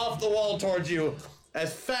himself off the wall towards you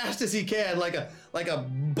as fast as he can, like a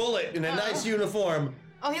bullet in a nice uniform.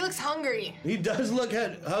 Oh, he looks hungry. He does look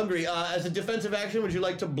hungry. As a defensive action, would you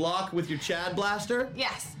like to block with your Chad Blaster?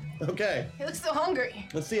 Yes. Okay. He looks so hungry.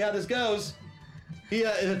 Let's see how this goes. He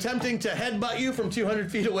is attempting to headbutt you from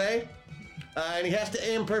 200 feet away. And he has to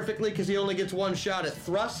aim perfectly because he only gets one shot at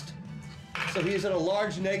thrust. So he's at a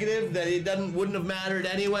large negative that wouldn't have mattered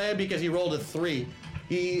anyway because he rolled a 3.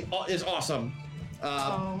 He is awesome.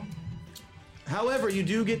 However, you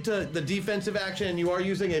do get to the defensive action, and you are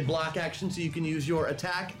using a block action, so you can use your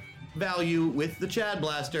attack value with the Chad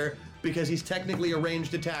Blaster because he's technically a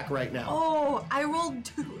ranged attack right now. Oh, I rolled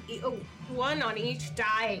 1 on each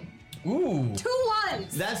die. Ooh. 2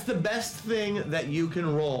 ones. That's the best thing that you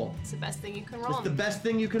can roll. It's the best thing you can roll. It's the best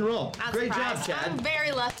thing you can roll. Not Great surprised. job, Chad. I'm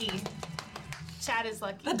very lucky. Chad is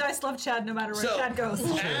lucky. The dice love Chad no matter where So, Chad goes.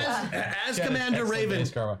 As Chad, Commander excellent Raven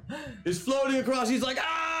base karma. is floating across, he's like,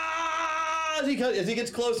 ah! As he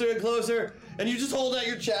gets closer and closer, and you just hold out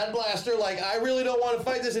your Chad Blaster like, I really don't want to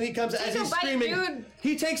fight this, and he comes, as a he's bite, screaming, dude.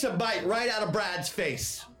 he takes a bite right out of Brad's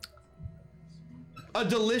face. A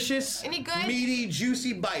delicious, Any good? meaty,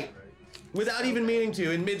 juicy bite, without even meaning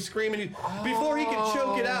to, in mid-scream, and before he can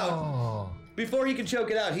choke it out,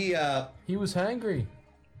 He was hangry.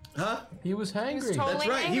 huh? He was hangry. totally- That's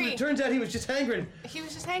right, angry. turns out he was just hangry, He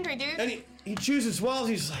was just angry, dude. and he chews and swallows,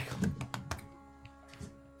 he's like,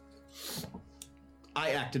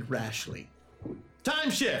 I acted rashly. Time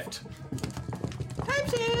shift! Time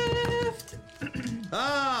shift.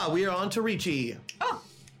 We are on to Ricci. Oh,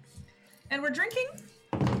 and we're drinking.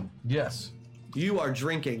 Yes. You are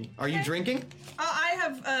drinking. Are you drinking? I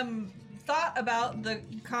have thought about the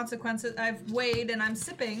consequences. I've weighed and I'm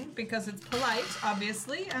sipping because it's polite.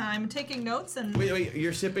 Obviously, I'm taking notes and. Wait,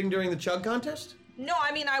 you're sipping during the chug contest? No,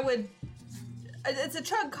 I mean I would. It's a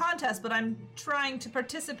chug contest, but I'm trying to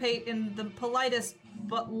participate in the politest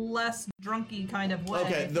but less drunky kind of way.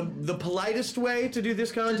 Okay, the politest way to do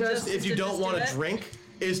this contest, if you don't want to drink,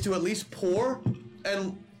 is to at least pour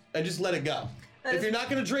and just let it go. If you're not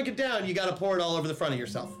going to drink it down, you got to pour it all over the front of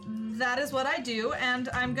yourself. That is what I do, and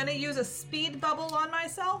I'm gonna use a speed bubble on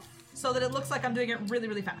myself so that it looks like I'm doing it really,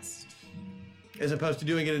 really fast. As opposed to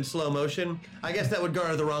doing it in slow motion. I guess that would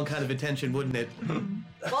garner the wrong kind of attention, wouldn't it?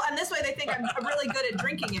 Well, and this way they think I'm really good at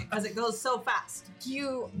drinking it because it goes so fast.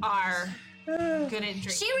 You are good at drinking.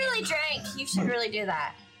 She really drank. You should really do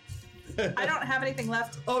that. I don't have anything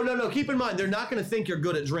left. Oh, no, keep in mind, they're not going to think you're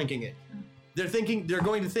good at drinking it. They're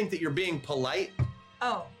going to think that you're being polite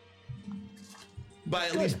Oh. by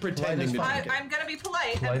at least pretending to drink it. I'm gonna be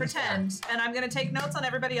polite and pretend, and I'm gonna take notes on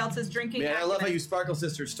everybody else's drinking. Man, I love how acumen. you Sparkle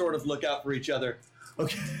Sisters sort of look out for each other.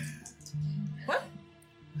 Okay.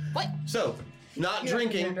 What? So, not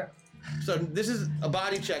drinking. So this is a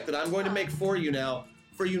body check that I'm going to make for you now,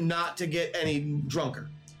 for you not to get any drunker.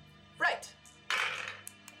 Right.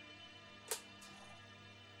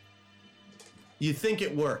 You think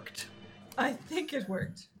it worked. I think it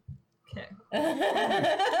worked. Okay.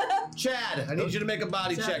 Chad, I need you to make a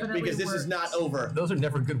body check Definitely because this is not over. Those are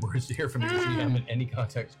never good words to hear from your GM in any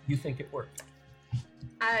context. You think it worked.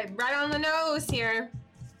 Right on the nose here.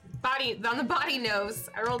 On the body nose.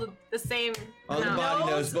 I rolled the same. On the body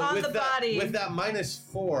nose, but on with the that body. with that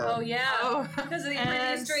 -4. Oh yeah, Oh. because of the And-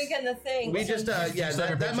 previous drink and the thing. We just Set your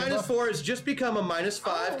that picture -4 has just become a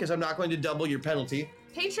 -5 because I'm not going to double your penalty.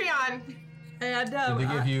 Patreon. And Did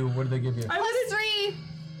they give you? What did they give you? +3.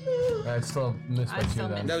 I still missed by I 2 still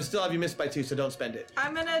then. No, still have you missed by 2, so don't spend it.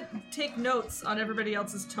 I'm gonna take notes on everybody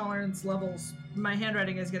else's tolerance levels. My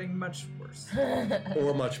handwriting is getting much worse.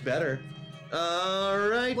 Or much better. All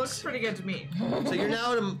right. Looks pretty good to me. So you're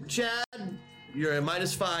now at a Chad. You're at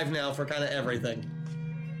 -5 now for kind of everything.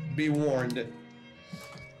 Be warned.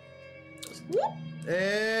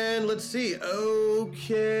 And let's see.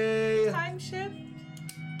 Okay. Time shift.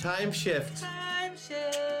 Time shift. Time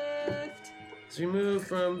shift. So we move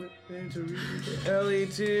from to Ellie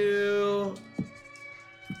to.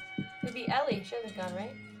 It'd be Ellie. Should have gone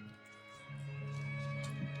right.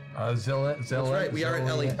 Zealot. That's right, we are at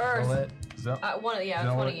Ellie. Earth.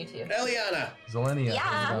 Zelenia. One of you two. Eliana.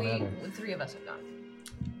 Yeah. The three of us have gone.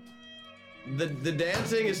 The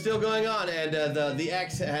dancing is still going on, and the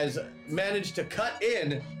X has managed to cut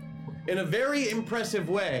in a very impressive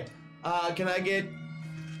way. Can I get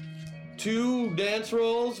 2 dance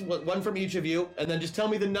rolls, one from each of you, and then just tell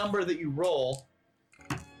me the number that you roll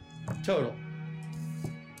total.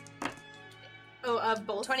 Oh,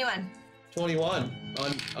 both. 21. 21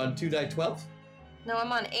 on 2 die 12. No,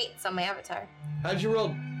 I'm on 8s on my avatar. How'd you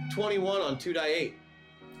roll 21 on 2 die 8?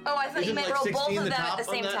 Oh, I thought you Isn't meant like roll 16 both of the them top at the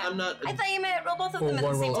on same that? time. I'm not. I thought you meant roll both of them at the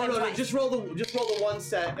one same roll. time. Oh no, twice. just roll the one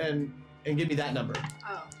set and give me that number.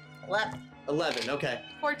 Oh. 11. 11. Okay.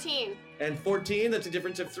 14. and 14. That's a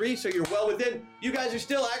difference of 3, so you're well within. You guys are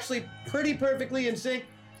still actually pretty perfectly in sync.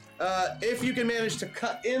 If you can manage to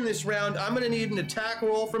cut in this round, I'm gonna need an attack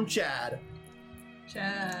roll from Chad.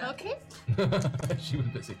 Chad. Okay. She was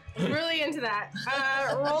busy. Really into that.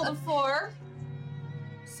 Rolled a 4.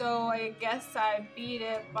 So I guess I beat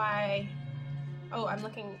it by. Oh, I'm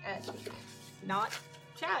looking at not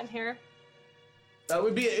Chad here. That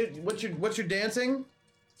would be what's your dancing?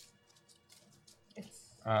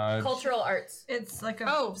 Cultural arts. It's like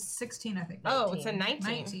a 16, I think. Oh, it's a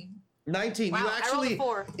 19. 19. Wow, You I rolled a actually,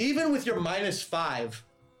 4. even with your -5,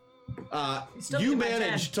 Still you get my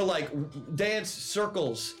managed to like dance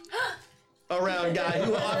circles around guy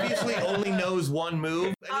who obviously only knows one move,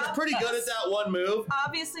 and he's pretty good at that one move.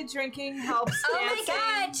 Obviously, drinking helps. Oh my dancing.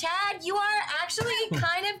 god, Chad, you are actually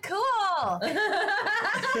kind of cool.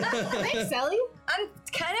 Thanks, Sally. I'm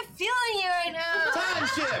kind of feeling you right now. Time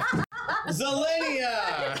shift.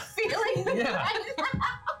 Zelenia. Feeling. Yeah.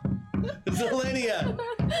 Zelenia.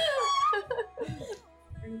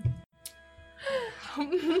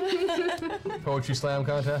 Poetry slam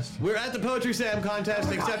contest. We're at the Poetry Slam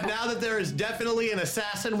contest, except now that there is definitely an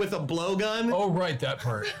assassin with a blowgun Oh, right, that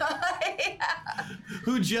part.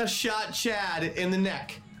 who just shot Chad in the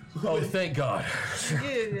neck. Oh, thank God.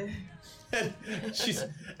 She's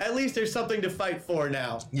at least there's something to fight for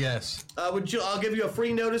now. Yes. I'll give you a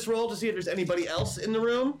free notice roll to see if there's anybody else in the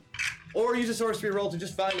room, or use a sorcery roll to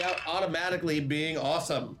just find out automatically being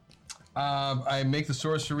awesome. I make the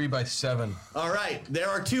sorcery by 7. All right, there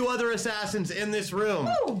are 2 other assassins in this room.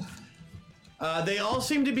 They all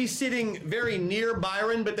seem to be sitting very near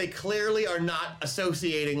Byron, but they clearly are not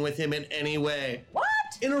associating with him in any way. What?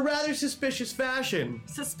 In a rather suspicious fashion.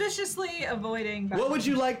 Suspiciously avoiding. What would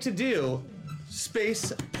you like to do,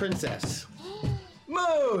 Space Princess?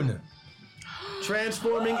 Moon!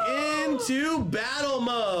 Transforming into battle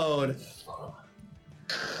mode.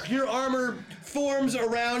 Your armor forms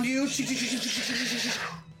around you.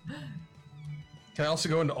 Can I also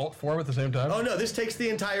go into alt form at the same time? Oh no, this takes the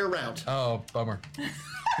entire round. Oh, bummer.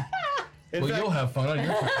 In Well, fact, you'll have fun on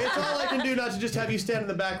your turn. it's all I can do not to just have you stand in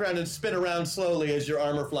the background and spin around slowly as your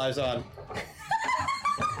armor flies on.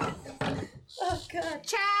 Oh god.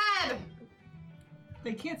 Chad!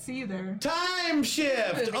 They can't see you there. Time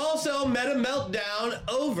shift! Also, meta meltdown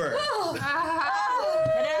over.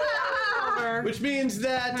 Which means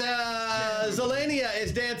that Zelenia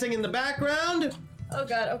is dancing in the background. Oh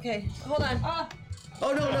god, okay. Hold on.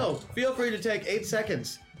 Oh no. Feel free to take 8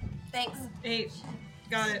 seconds. Thanks. 8.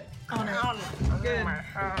 Got it. Honor. Good.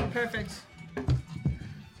 Perfect.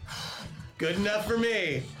 Good enough for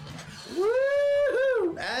me.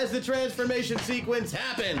 Woohoo! As the transformation sequence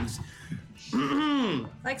happens.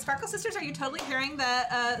 Like, Sparkle Sisters, are you totally hearing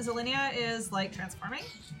that Zelenia is, like, transforming?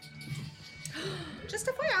 Just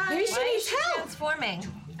FYI. Maybe she needs help. Transforming.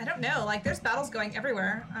 I don't know. Like, there's battles going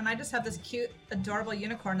everywhere, and I just have this cute, adorable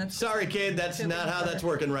unicorn that's... Sorry, kid, that's not how that's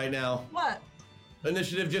working right now. What?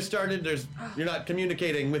 Initiative just started. You're not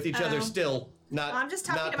communicating with each other still. Not. I'm just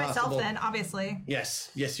talking not to myself possible. then, obviously.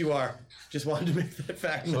 Yes, you are. Just wanted to make that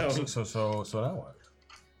fact known. So now what?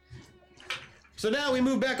 So now we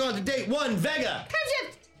move back on to date 1, Vega.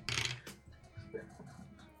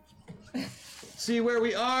 See where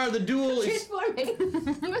we are. The duel is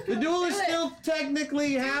still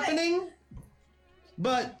technically happening,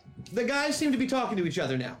 but the guys seem to be talking to each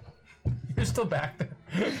other now. You're still back there.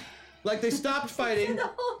 Like they stopped fighting.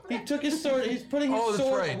 He took his sword. He's putting his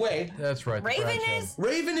sword away. That's right.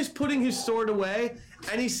 Raven is putting his sword away,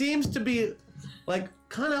 and he seems to be like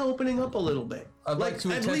kind of opening up a little bit. I'd like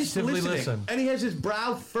to at least attentively listening. listen. And he has his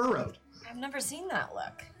brow furrowed. I've never seen that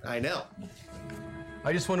look. I know.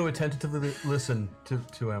 I just want to attentively listen to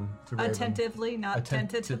him. To Raven. Attentively, not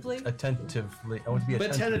tentatively. Attentively. I want to be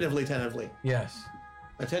attentive. But tentatively. Yes.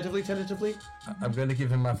 Tentatively. I'm going to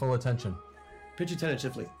give him my full attention. Pitch it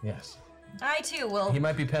tentatively. Yes. I too will. He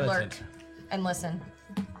might be penitent. Lurk and listen.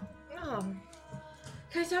 Oh.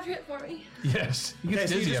 Can I stop it for me? Yes. Okay,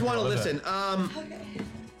 so you just want to listen. Okay.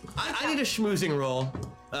 I need a schmoozing roll.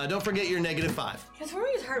 Don't forget your -5.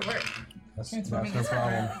 Transforming is hard work. That's no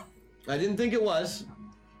problem. I didn't think it was.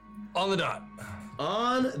 On the dot.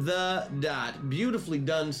 On the dot. Beautifully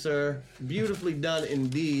done, sir. Beautifully done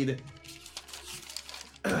indeed.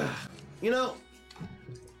 You know,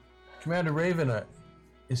 Commander Raven,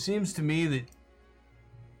 it seems to me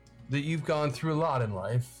that you've gone through a lot in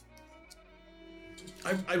life.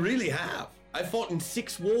 I really have. I fought in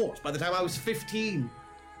 6 wars by the time I was 15.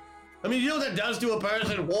 I mean, you know what that does to a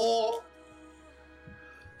person? War.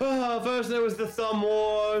 First there was the Thumb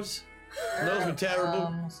Wars. And those were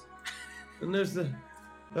terrible. And there's the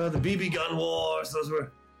BB gun wars. Those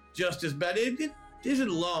were just as bad. It isn't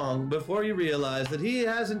long before you realize that he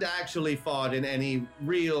hasn't actually fought in any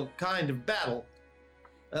real kind of battle.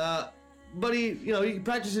 But he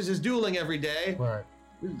practices his dueling every day. Right.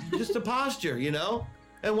 Just a posture,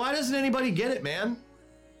 And why doesn't anybody get it, man?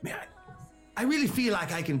 Man, I really feel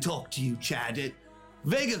like I can talk to you, Chad.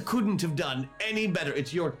 Vega couldn't have done any better.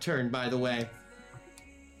 It's your turn, by the way.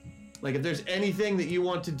 Like, if there's anything that you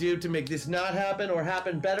want to do to make this not happen or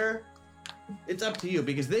happen better, it's up to you,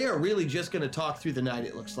 because they are really just going to talk through the night,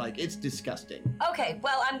 it looks like. It's disgusting. Okay,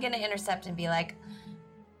 well, I'm going to intercept and be like,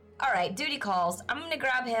 all right, duty calls. I'm going to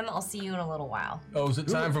grab him. I'll see you in a little while. Oh, is it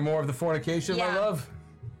time for more of the fornication, my Yeah. love?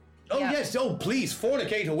 Oh, Yeah. yes. Oh, please,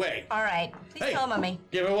 fornicate away. All right. Please kill Mummy.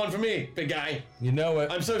 Give her one for me, big guy. You know it.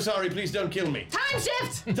 I'm so sorry. Please don't kill me. Time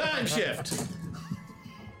shift! Time shift.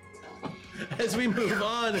 As we move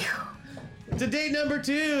on to date number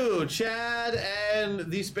 2, Chad and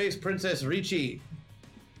the Space Princess Ricci.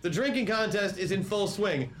 The drinking contest is in full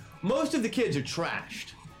swing. Most of the kids are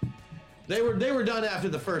trashed. They were done after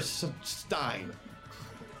the first Stein.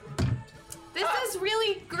 This is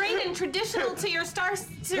really great and traditional to your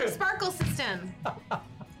sparkle system.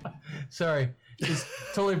 Sorry, just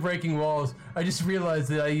totally breaking walls. I just realized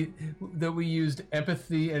that we used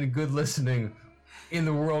empathy and good listening in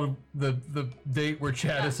the world, the date where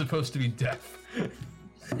Chad is supposed to be deaf.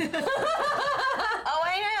 Oh,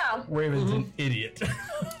 I know. Raven's an idiot.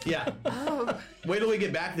 Yeah. Wait till we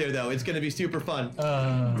get back there, though. It's going to be super fun.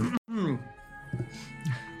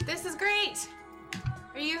 This is great.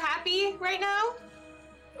 Are you happy right now,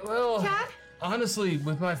 Well, Chad? honestly,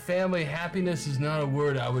 with my family, happiness is not a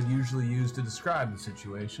word I would usually use to describe the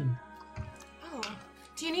situation. Oh,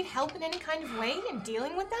 do you need help in any kind of way in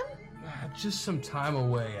dealing with them? Just some time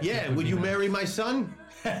away. I Yeah, think would would be you nice. marry my son?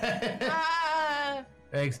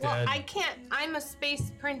 Thanks, Well, Dad. I can't. I'm a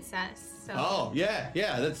space princess, so. Oh, yeah.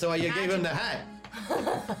 That's why you gave him the hat.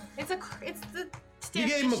 It's the You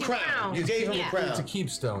gave him a issue crown. You gave him Yeah. a crown. It's a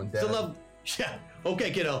keepstone, Dad. It's a love. Yeah. Okay,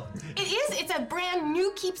 kiddo. It is. It's a brand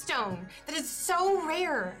new keepstone that is so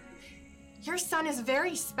rare. Your son is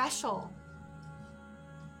very special.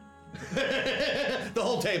 The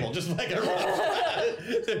whole table, just like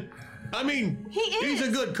a I mean, he's a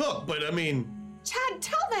good cook, but I mean. Chad,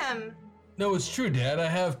 tell them. No, it's true, Dad. I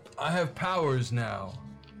have powers now.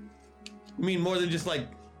 You mean more than just like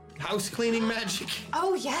house cleaning magic?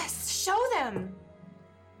 Oh yes, show them.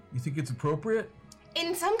 You think it's appropriate?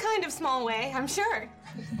 In some kind of small way, I'm sure.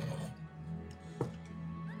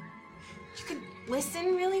 You could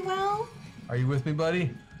listen really well. Are you with me,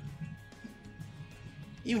 buddy?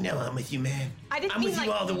 You know I'm with you, man. I didn't I'm mean with you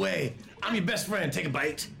like- all the way. I'm your best friend. Take a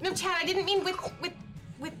bite. No, Chad, I didn't mean with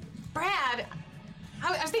Brad.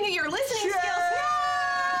 I was thinking your listening skills.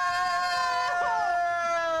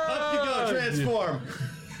 Up you go, transform.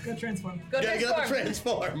 Go transform. Gotta get up and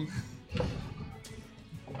transform.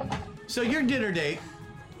 So your dinner date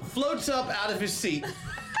floats up out of his seat,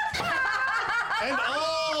 and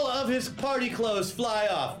all of his party clothes fly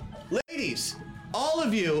off. Ladies, all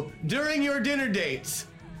of you, during your dinner dates,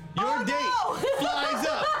 your date flies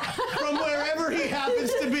up from wherever he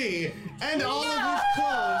happens to be, and all of his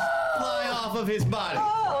clothes fly off of his body.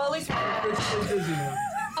 Oh, at least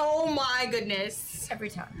Oh my goodness. every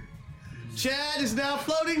time. Chad is now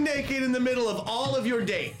floating naked in the middle of all of your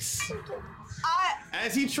dates.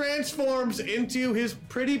 As he transforms into his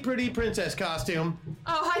pretty princess costume.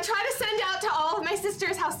 Oh, I try to send out to all of my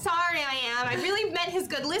sisters how sorry I am. I really meant his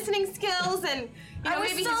good listening skills and, I was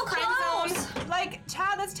maybe so his friend close. zone. Like,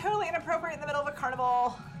 Chad, that's totally inappropriate in the middle of a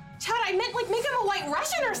carnival. Chad, I meant like make him a white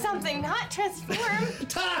Russian or something, not transform.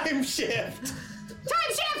 Time shift!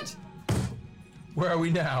 Time shift! Where are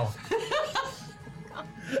we now?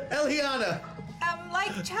 Eliana,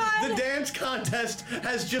 Like, Chad. the dance contest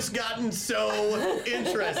has just gotten so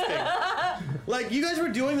interesting. Like, you guys were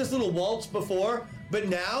doing this little waltz before, but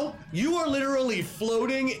now you are literally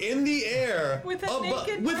floating in the air With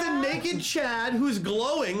a naked Chad who's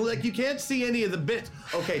glowing, like you can't see any of the bits.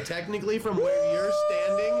 Okay, technically from where you're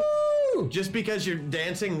standing, just because you're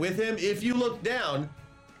dancing with him, if you look down,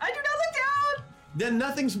 I do not look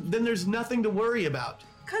down! then there's nothing to worry about.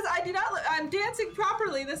 Because I do not look. I'm dancing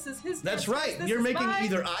properly. This is his That's dance. right. This You're is making mine.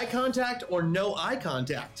 either eye contact or no eye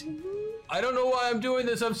contact. I don't know why I'm doing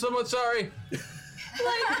this. I'm somewhat sorry.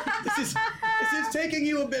 This is taking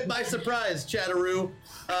you a bit by surprise, Chatteroo.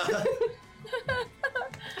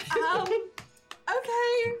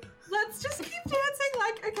 Okay. Let's just keep dancing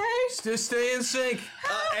like, okay. Just stay in sync.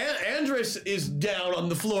 Andrus is down on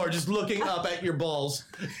the floor, just looking up at your balls.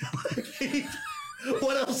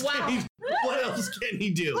 What else can he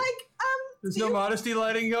do? Like, There's no modesty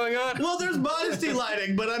lighting going on? Well, there's modesty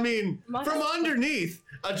lighting, but I mean, from underneath,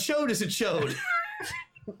 a chode is a chode.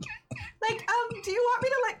 Like, do you want me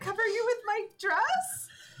to like cover you with my dress?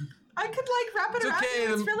 I could like wrap it around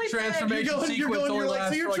you. It's really transformation big. You're like,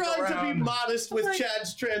 so you're trying to be modest with like-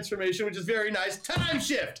 Chad's transformation, which is very nice. Time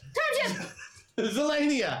shift.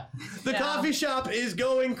 Zelania, the coffee shop is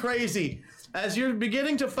going crazy. As you're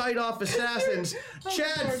beginning to fight off assassins,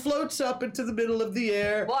 Chad floats up into the middle of the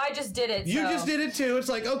air. Well, I just did it. You just did it too. It's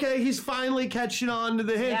like, okay, he's finally catching on to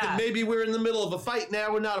the hint that maybe we're in the middle of a fight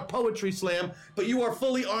now. We're not a poetry slam, but you are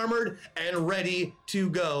fully armored and ready to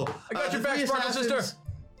go. I got your back, brother, sister.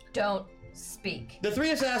 Don't speak. The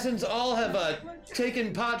three assassins all have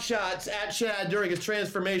taken pot shots at Chad during his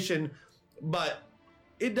transformation, but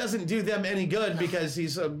it doesn't do them any good because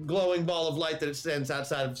he's a glowing ball of light that extends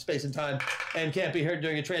outside of space and time and can't be hurt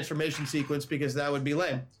during a transformation sequence because that would be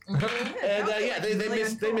lame. And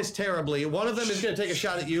they miss terribly. One of them is going to take a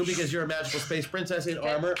shot at you because you're a magical space princess in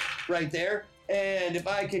armor right there. And if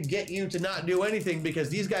I could get you to not do anything because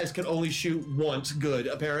these guys can only shoot once good,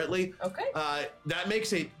 apparently. Okay. That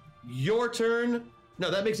makes it your turn.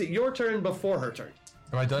 No, that makes it your turn before her turn.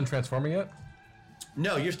 Am I done transforming yet?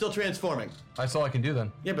 No, you're still transforming. That's all I can do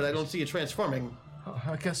then. Yeah, but I don't see you transforming. Oh,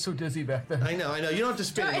 I got so dizzy back there. I know. You don't have to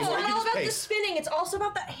spin It's anymore. not You can all just about the pace. spinning. It's also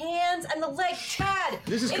about the hands and the leg. Chad,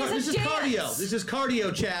 This is cardio. This is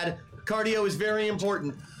cardio, Chad. Cardio is very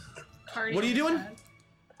important. Cardio. What are you doing?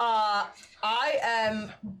 I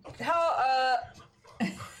am.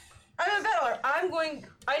 I'm a battler.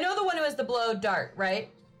 I know the one who has the blow dart, right?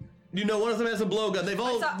 You know, one of them has a blowgun.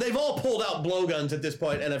 They've all pulled out blowguns at this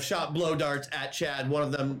point and have shot blow darts at Chad. One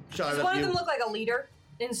of them shot Does it one at of you. them look like a leader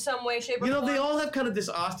in some way, shape, or You know, form? they all have kind of this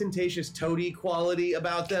ostentatious toady quality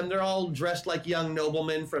about them. They're all dressed like young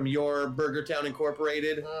noblemen from your BurgerTown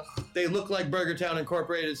Incorporated. Ugh. They look like BurgerTown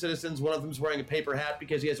Incorporated citizens. One of them's wearing a paper hat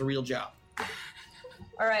because he has a real job.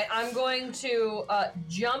 All right, I'm going to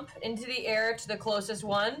jump into the air to the closest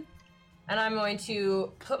one, and I'm going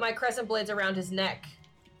to put my crescent blades around his neck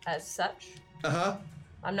as such. Uh-huh.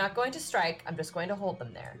 I'm not going to strike. I'm just going to hold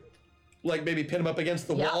them there. Like maybe pin him up against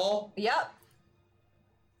the wall? Yep.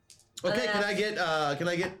 Okay, can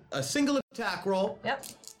I get a single attack roll? Yep.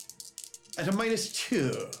 At a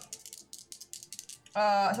 -2.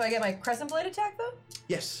 So I get my crescent blade attack though?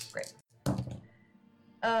 Yes. Great.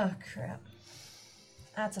 Oh crap.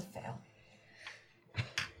 That's a fail.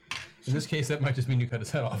 In this case, that might just mean you cut his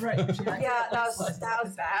head off. Right. Yeah, that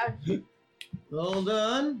was bad. Hold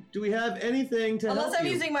on. Do we have anything to help Unless I'm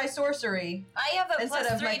you? using my sorcery. I have a Instead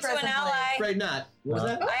of my +3 to an crescent ally. Afraid not. What was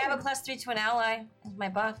that? I have a +3 to an ally with my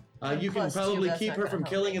buff. You can +2, probably that's keep not her gonna from help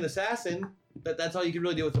killing an assassin, but that's all you can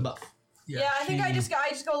really do with the buff. Yeah, I think I just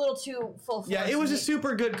go a little too full force. Yeah, it was a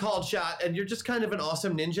super good called shot, and you're just kind of an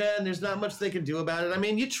awesome ninja, and there's not much they can do about it. I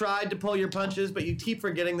mean, you tried to pull your punches, but you keep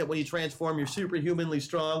forgetting that when you transform, you're superhumanly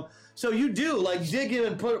strong. So you do, like, dig him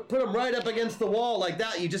and put him right up against the wall like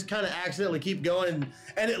that. You just kind of accidentally keep going,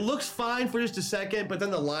 and it looks fine for just a second, but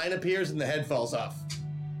then the line appears and the head falls off.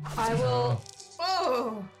 I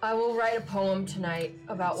will write a poem tonight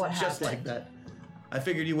about what happened. Just like that. I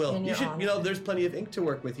figured you will. In You your should, honor. there's plenty of ink to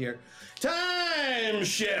work with here. Time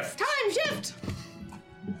shift! Time shift!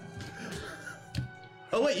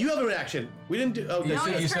 Oh wait, you have an action. We didn't do. Oh, You no,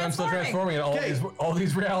 said I'm still transforming in Okay. all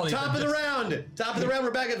these realities. Top of the round. Top of the round.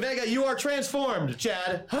 We're back at Vega. You are transformed,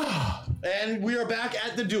 Chad, and we are back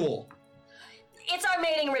at the duel. It's our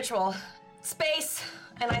mating ritual. Space,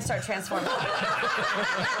 and I start transforming.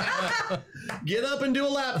 Get up and do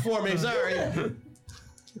a lap for me. Sorry.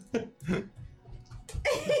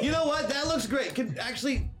 You know what? That looks great.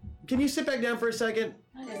 Can you sit back down for a second?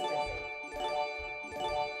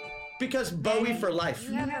 Because Bowie for life.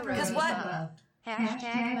 Because what?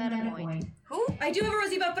 #MetaPoint. Who? I do have a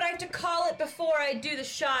rosy buff, but I have to call it before I do the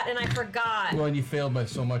shot, and I forgot. Well, and you failed by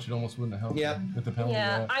so much, it almost wouldn't have helped. Yep. With the penalty.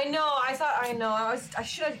 Yeah, of that. I know. I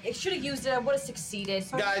should have used it. I would have succeeded.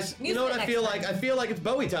 Guys, you Use know it what I next feel time. like? I feel like it's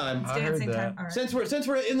Bowie time. I heard that. All right. Since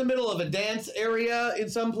we're in the middle of a dance area in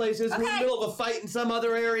some places, we're in the Okay. middle of a fight in some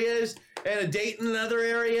other areas, and a date in another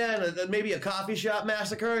area, and maybe a coffee shop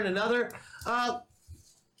massacre in another.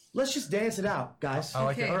 Let's just dance it out, guys. I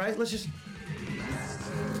like it. All right, let's just.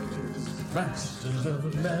 Masters of the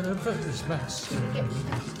metaverse, masters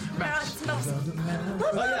of the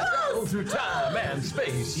Oh yeah. Go through time and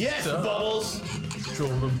space. Yes, So, Bubbles. Control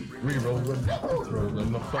them, re-roll them, throw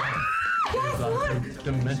them apart. Like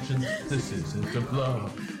dimensions, this isn't a blow.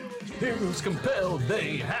 Heroes compelled,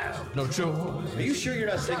 they have no choice. Are you sure you're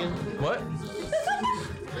not singing? What?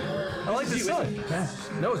 I like this song.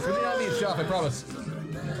 No, it's really not me, Shop, I promise.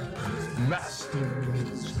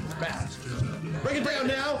 Masters Break it down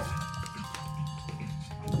now.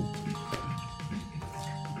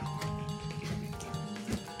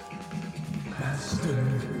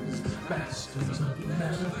 Masters of the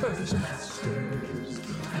metaverse, masters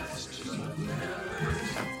of the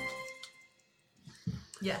metaverse.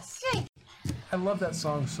 Yes. I love that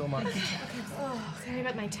song so much. Oh, sorry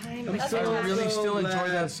about my time. I'm I so really still enjoy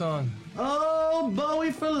glad. that song. Oh,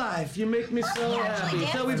 Bowie for life. You make me so happy.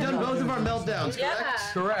 So we've done both of our meltdowns, correct?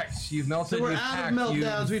 Correct. You've melted. So we're you've out hacked, of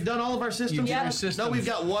meltdowns. We've done all of our systems. You've done your systems. No, we've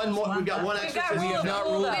got one more. We've got one extra system. We have not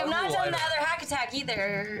ruled We out have not rule done the either. other hack attack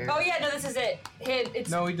either. Oh yeah, no, this is it. It's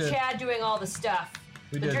No, we did. Chad doing all the stuff.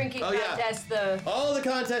 We the did. drinking Oh, yeah. contest, the All the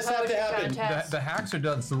contests have to poetry happen. contest. The hacks are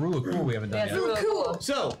done. It's the rule of cool we haven't done Yeah, yet. it's really cool.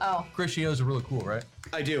 So, Oh. Chris, you know the rule of cool, right?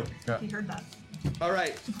 I do. You heard that. All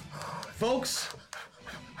right, folks.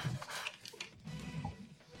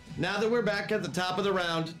 Now that we're back at the top of the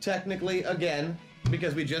round, technically again,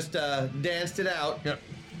 because we just danced it out, Yep.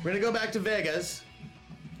 we're gonna go back to Vegas.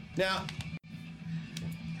 Now,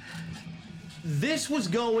 this was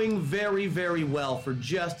going very, very well for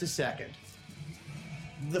just a second.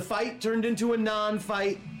 The fight turned into a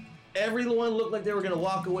non-fight. Everyone looked like they were gonna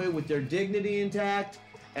walk away with their dignity intact,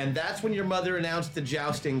 and that's when your mother announced the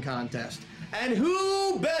jousting contest. And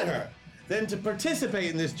who better than to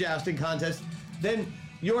participate in this jousting contest than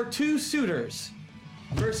your two suitors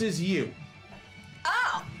versus you?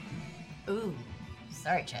 Oh! Ooh.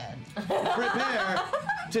 Sorry, Chad. Prepare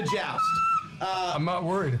to joust. I'm not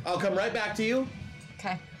worried. I'll come right back to you.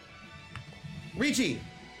 Okay. Richie.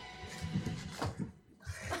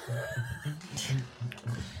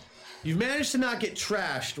 You've managed to not get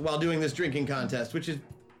trashed while doing this drinking contest, which is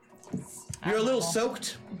you're a little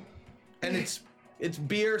soaked, and it's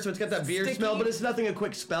beer, so it's got that beer Sticky. smell, but it's nothing a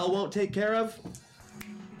quick spell won't take care of.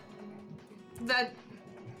 That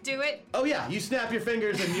do it. Oh yeah, you snap your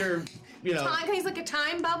fingers and you're, you know, Can I use like a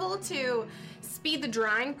time bubble to speed the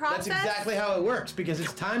drying process? that's exactly how it works because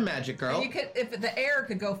it's time magic, girl. You could, if the air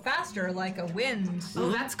could go faster, like a wind.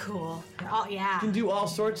 Oh, that's cool. Oh yeah. You can do all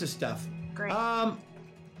sorts of stuff. Great.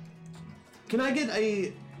 Can I get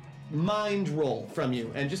a mind roll from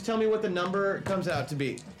you and just tell me what the number comes out to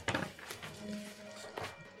be?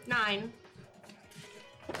 9.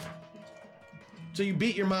 So you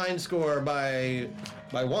beat your mind score by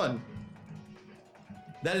 1.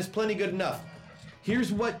 That is plenty good enough.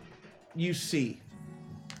 Here's what you see.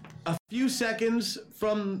 A few seconds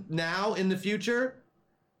from now in the future,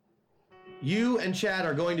 you and Chad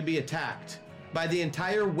are going to be attacked by the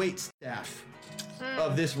entire wait staff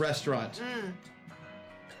of this restaurant.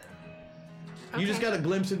 You just got a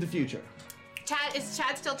glimpse of the future. Is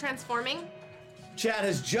Chad still transforming? Chad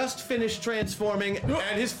has just finished transforming,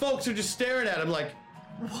 and his folks are just staring at him like,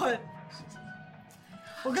 What?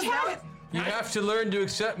 Well, because now it's You have to learn to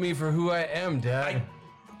accept me for who I am, Dad.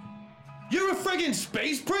 "You're a friggin'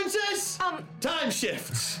 space princess?" Time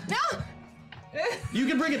shifts. No. You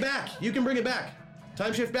can bring it back. You can bring it back.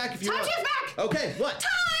 Time shift back if you want. Time shift back. Okay, what?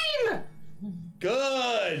 Time.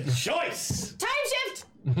 Good choice. Time shift.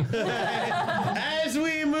 As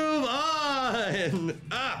we move on.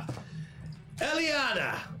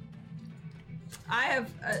 Eliana. I have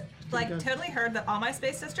totally heard that all my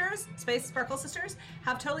space sparkle sisters,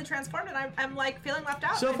 have totally transformed, and I'm like feeling left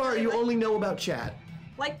out. So I far, really, you like, only know about Chad.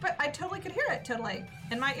 but I totally could hear it totally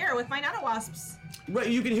in my ear with my nanowasps. Right,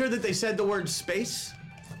 you can hear that they said the word space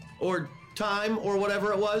or time or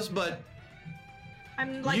whatever it was, but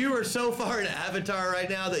I'm like, you are so far in Avatar right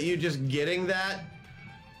now that you just getting that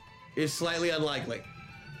is slightly unlikely.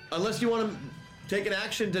 Unless you want to take an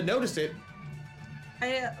action to notice it.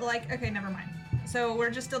 okay, never mind. So we're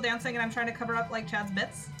just still dancing, and I'm trying to cover up like Chad's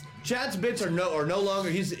bits. Chad's bits are no longer.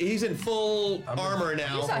 He's in full armor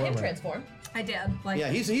now. You saw him transform. I did. Like, Yeah,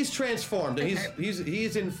 he's transformed. And Okay.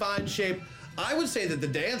 he's in fine shape. I would say that the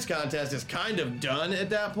dance contest is kind of done at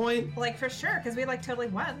that point. like for sure, because we like totally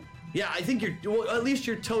won. Yeah, I think at least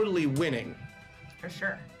you're totally winning. For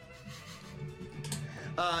sure.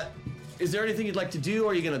 Is there anything you'd like to do?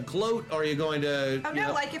 Are you going to gloat? Or are you going to? Oh you no,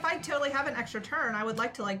 know- like if I totally have an extra turn, I would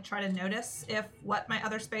like to like try to notice what my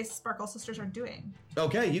other space sparkle sisters are doing.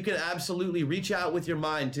 Okay, you can absolutely reach out with your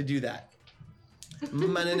mind to do that.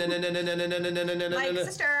 Like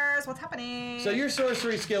sisters, what's happening? So your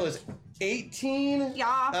sorcery skill is 18.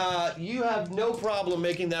 Yeah. You have no problem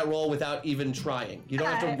making that roll without even trying. You don't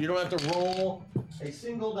have Okay. to. You don't have to roll a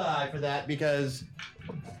single die for that because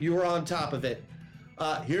you were on top of it.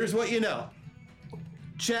 Here's what you know.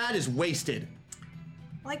 Chad is wasted.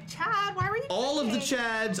 Like Chad, why were you? All of the drinking?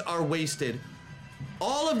 Chads are wasted.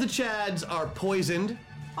 All of the Chads are poisoned.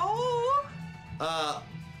 Oh.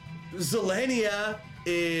 Zelenia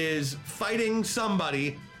is fighting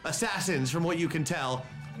somebody, assassins from what you can tell,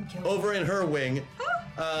 over in her wing.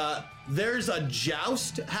 There's a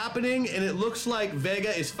joust happening, and it looks like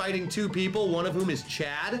Vega is fighting two people, one of whom is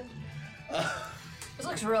Chad. This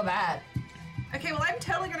looks real bad. Okay, well, I'm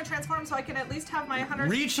totally gonna transform so I can at least have my 100.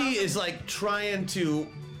 Ricci is like trying to,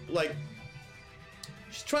 like,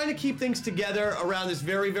 she's trying to keep things together around this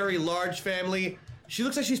very, very large family. She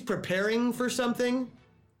looks like she's preparing for something,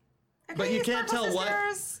 but you can't tell what.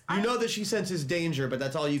 You know that she senses danger, but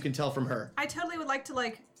that's all you can tell from her. I totally would like to,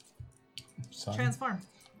 like, transform.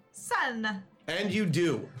 Sun. And you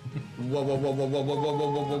do. Whoa, whoa, whoa, whoa, whoa, whoa, whoa,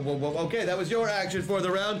 whoa, whoa, whoa, whoa. Okay, that was your action for the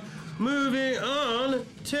round. Moving on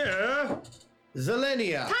to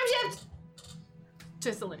Zelenia. Time shift!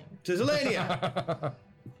 To Selenia. To Zelenia.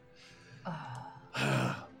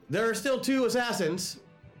 There are still two assassins.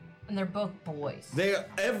 And they're both boys. They're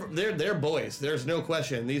boys. There's no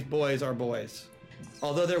question. These boys are boys.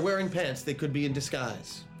 Although they're wearing pants, they could be in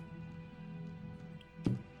disguise.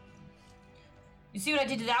 You see what I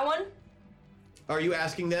did to that one? Are you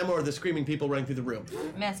asking them or the screaming people running through the room?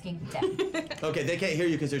 I'm asking them. Okay, they can't hear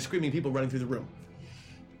you because there's screaming people running through the room.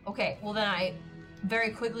 Okay, well then I very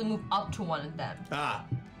quickly move up to one of them. Ah,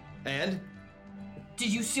 and?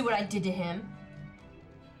 Did you see what I did to him?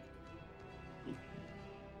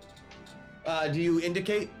 Do you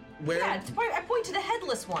indicate where? Yeah, I point to the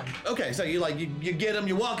headless one. Okay, so you get him,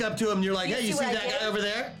 you walk up to him, you're like, hey, you see that guy over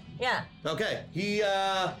there? Yeah. Okay, he,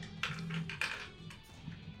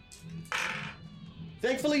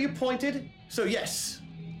 thankfully you pointed, so yes.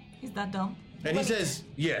 He's that dumb. And he says,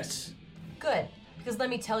 yes. Good, because let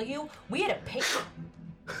me tell you, we had a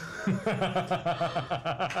Do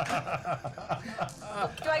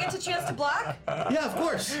I get a chance to block? Yeah, of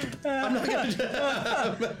course. I'm not gonna.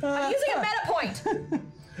 I'm using a meta point.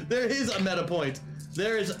 There is a meta point.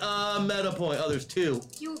 There is a meta point. Oh, there's two.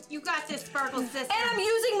 You got this, Sparkle sister. And I'm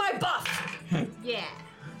using my buff. Yeah.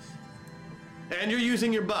 And you're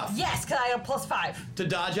using your buff. Yes, because I have +5. To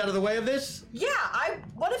dodge out of the way of this? Yeah, I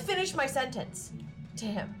want to finish my sentence to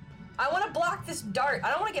him. I want to block this dart. I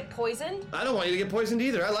don't want to get poisoned. I don't want you to get poisoned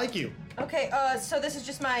either. I like you. Okay, so this is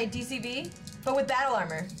just my DCV, but with battle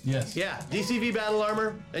armor. Yes. Yeah, DCV battle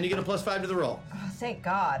armor, and you get a +5 to the roll. Oh, thank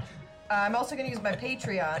God. I'm also going to use my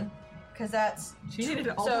Patreon, because that's... She needed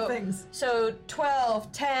all the things. So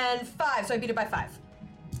 12, 10, 5, so I beat it by 5.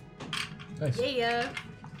 Nice. Yeah.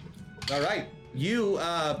 All right. You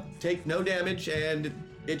take no damage, and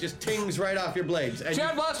it just tings right off your blades. And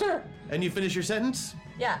Chad Blaster! And you finish your sentence?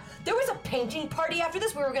 Yeah, there was a painting party after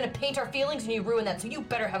this. We were gonna paint our feelings and you ruined that, so you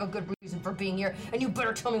better have a good reason for being here, and you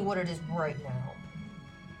better tell me what it is right now.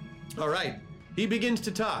 All right. He begins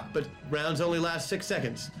to talk, but rounds only last 6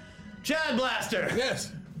 seconds. Chad Blaster!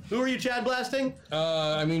 Yes. Who are you Chad blasting?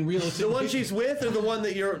 I mean, realistically... The one she's with, or the one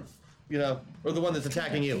that you're, or the one that's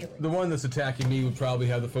attacking you? The one that's attacking me would probably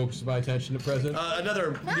have the focus of my attention at present.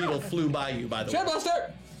 Another needle flew by you, by the Chad way.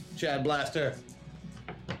 Blaster! Chad Blaster.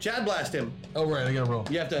 Chad blast him. Oh right, I gotta roll.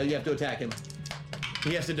 You have to attack him.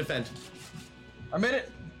 He has to defend. I made it.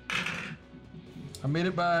 I made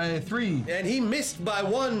it by 3. And he missed by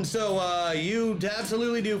 1, so you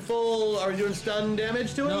absolutely do full. Are you doing stun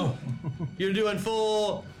damage to him? No. You're doing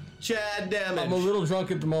full Chad damage. I'm a little drunk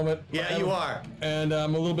at the moment. Yeah, you are. And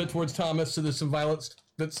I'm a little bit towards Thomas, so there's some violence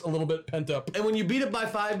that's a little bit pent up. And when you beat it by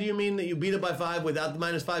 5, do you mean that you beat it by 5 without the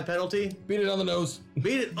 -5 penalty? Beat it on the nose.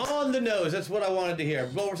 Beat it on the nose. That's what I wanted to hear.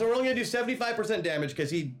 Well, so we're only gonna do 75% damage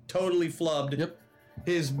because he totally flubbed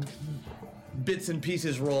his bits and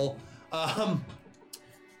pieces roll.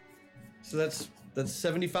 So that's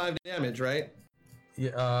 75 damage, right?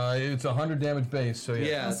 Yeah, it's 100 damage base, so yeah.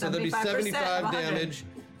 Yeah, so there'll be 75 of 100. damage.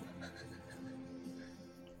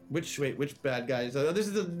 Which bad guys? This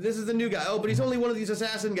is the new guy. Oh, but he's only one of these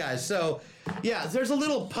assassin guys. So, yeah, there's a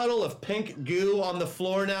little puddle of pink goo on the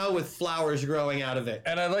floor now with flowers growing out of it.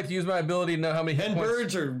 And I'd like to use my ability to know how many hit And points...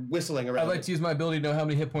 birds are whistling around. I'd like to use my ability to know how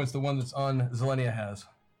many hit points the one that's on Zelenia has.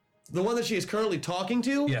 The one that she is currently talking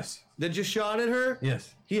to? Yes. That just shot at her?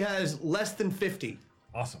 Yes. He has less than 50.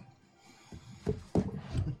 Awesome.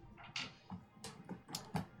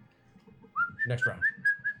 Next round.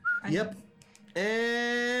 Yep.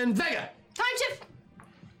 And Vega! Time shift!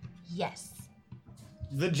 Yes.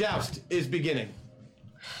 The joust is beginning.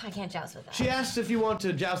 I can't joust with that. She asks if you want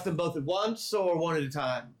to joust them both at once or one at a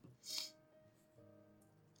time.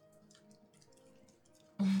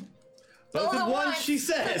 Both at once, she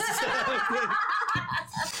says.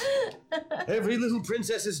 Every little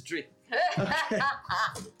princess's dream. Okay.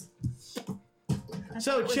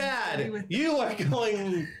 So, Chad, you are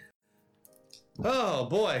going Oh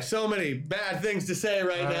boy, so many bad things to say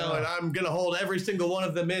right now, and I'm gonna hold every single one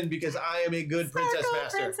of them in because I am a good princess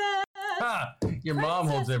master. Princess. Ah, your mom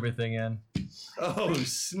holds everything in. Oh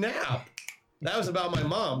snap! That was about my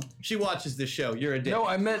mom. She watches this show. You're a dick. No,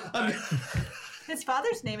 I meant. His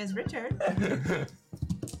father's name is Richard.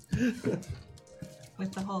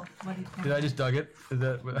 With the whole, what do you call Did I just dug it? Is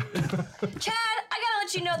that? Chad, I gotta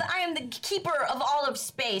let you know that I am the keeper of all of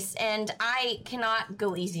space, and I cannot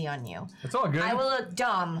go easy on you. It's all good. I will look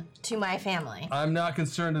dumb to my family. I'm not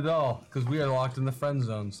concerned at all because we are locked in the friend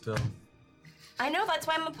zone still. I know, that's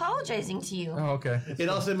why I'm apologizing to you. Oh, okay. It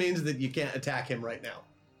also means that you can't attack him right now.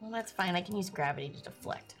 Well, that's fine. I can use gravity to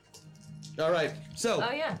deflect. All right. So,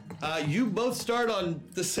 Oh yeah. you both start on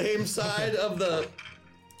the same side of the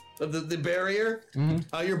barrier.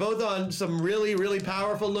 Mm-hmm. You're both on some really, really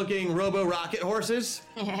powerful looking robo rocket horses.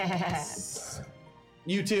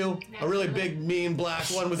 You two, a really big, mean black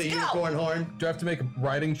one with a unicorn horn. Do I have to make a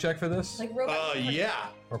riding check for this? Like robot. Yeah.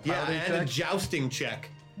 Or Yeah, piloting and a check? jousting check.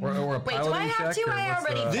 Or a Wait, do I piloting have check, to? or I what's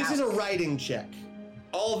already- This is a riding check.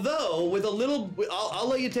 Although, with a little, I'll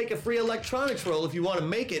let you take a free electronics roll if you want to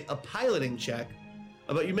make it a piloting check.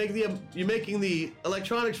 But you're making the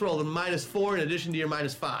electronics roll a -4 in addition to your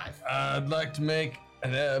 -5. I'd like to make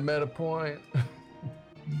a meta point.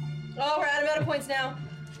 Oh, we're out of meta points now.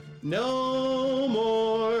 No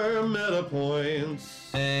more meta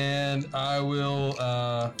points. And I will,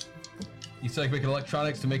 you said I can make an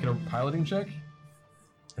electronics to make it a piloting check?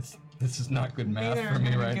 This is not good math Neither for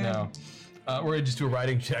me are right good. now. We're gonna just do a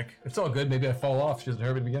riding check. It's all good, maybe I fall off. She doesn't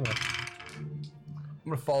hurt me to begin with. I'm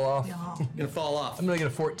gonna fall off. Yeah. You're gonna fall off. I'm gonna get a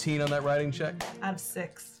 14 on that riding check. I have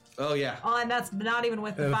 6. Oh yeah. Oh, and that's not even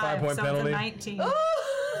with the And a 5, 5-point so penalty. it's a 19.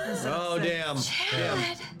 Oh damn.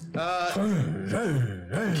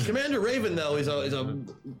 Commander Raven though is a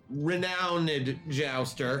renowned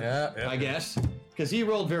jouster. Yeah. I guess, because he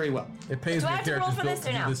rolled very well. It pays Do I me have to roll characters for built this to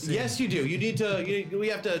or do no? this scene. Yes, you do. You need to. We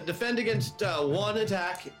have to defend against one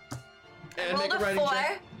attack and Rolled make a a riding 4.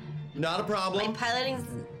 check. Not a My problem. piloting's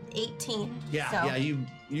 18. Yeah, so. yeah.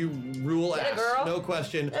 You rule Get it, ass. girl. No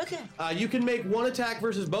question. Okay. You can make one attack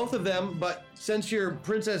versus both of them, but since you're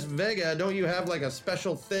Princess Vega, don't you have like a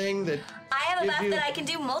special thing that? I have If enough you- that I can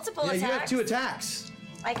do multiple Yeah, attacks. you have 2 attacks,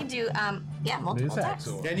 I can do, multiple attacks.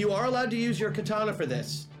 and you are allowed to use your katana for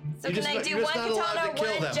this. So You're can just I not- do you're just one not allowed katana, to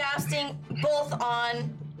kill one them. jousting, both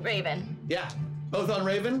on Raven? Yeah, both on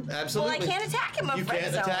Raven. Well, Absolutely. I can't attack him. You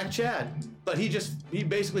can't attack Chad, but he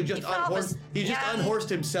basically just thought unhorsed. was- He just yeah. unhorsed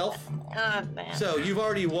himself. Man. So you've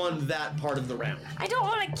already won that part of the round. I don't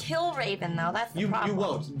want to kill Raven though. That's the You problem.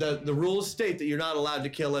 won't. The rules state that you're not allowed to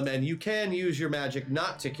kill him, and you can use your magic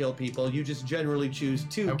not to kill people. You just generally choose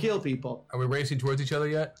to kill people. Are we racing towards each other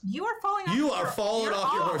yet? You are falling off. You your are horse. falling You're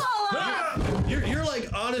off your all horse. falling off. You're like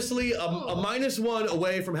honestly a -1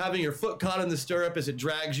 away from having your foot caught in the stirrup as it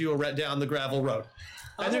drags you down the gravel road.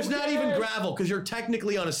 And there's not even gravel because you're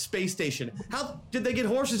technically on a space station. How did they get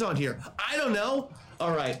horses on here? I don't know.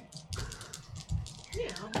 All right.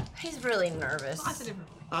 He's really nervous. Positive.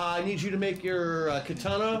 I need you to make your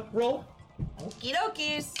katana roll. Okie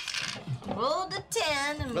dokies. Rolled a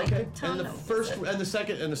 10 and my Okay. And katana the was first and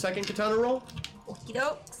the second katana roll. Okie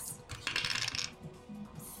dokes.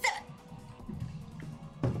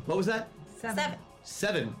 What was that? 7.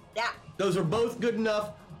 7. Yeah. Those are both good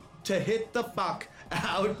enough to hit the fuck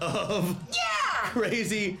out of Yeah!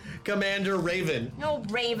 crazy Commander Raven. No,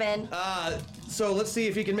 Raven. So let's see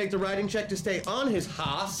if he can make the riding check to stay on his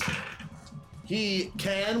hoss. He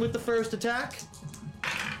can with the first attack,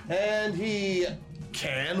 and he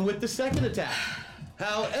can with the second attack.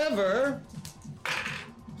 However,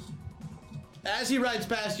 as he rides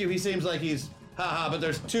past you, he seems like he's haha, but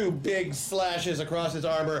there's 2 big slashes across his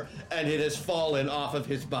armor, and it has fallen off of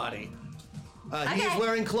his body. He is Okay.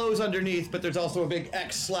 wearing clothes underneath, but there's also a big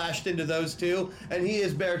X slashed into those 2, and he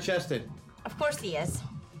is bare-chested. Of course he is.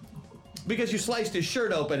 Because you sliced his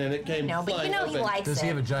shirt open and it came No, but you flying know open. he likes Does it. he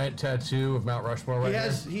have a giant tattoo of Mount Rushmore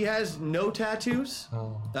right He has no tattoos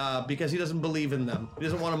Oh. because he doesn't believe in them. He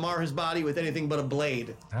doesn't want to mar his body with anything but a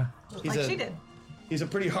blade. there? He's Like she did. He's a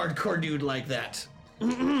pretty hardcore dude like that.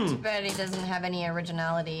 Too bad he doesn't have any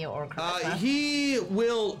originality or charisma. He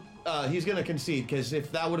will. He's gonna concede because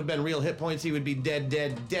if that would have been real hit points, he would be dead,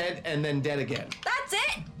 dead, dead, and then dead again. That's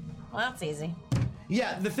it. Well, that's easy.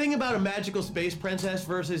 Yeah, the thing about a magical space princess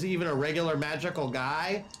versus even a regular magical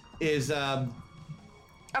guy is. Are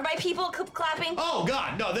my people clapping? Oh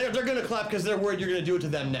God, no! They're gonna clap because they're worried you're gonna do it to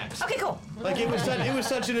them next. Okay, cool. Like it was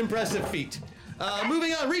such an impressive feat.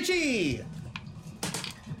 Moving on, Richie.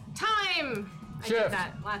 Time. I Shift. did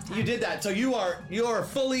that last time. You did that, so you are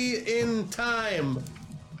fully in time.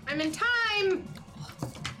 I'm in time.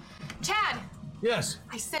 Chad, Yes.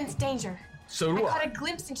 I sense danger. So do I caught I. a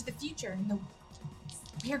glimpse into the future.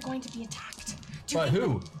 We are going to be attacked. Do you By think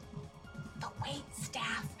who? The wait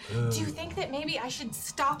staff. Do you think that maybe I should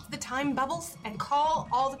stop the time bubbles and call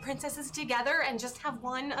all the princesses together and just have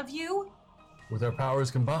one of you? With our powers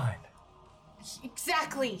combined.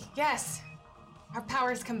 Exactly. Yes. Our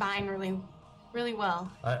powers combine really, really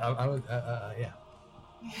well. Yeah.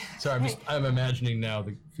 Sorry, I'm imagining now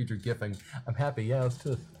the future gifting. I'm happy. Yeah, let's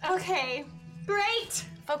do it. Okay. Great.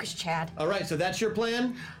 Focus, Chad. All right, so that's your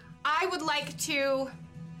plan. I would like to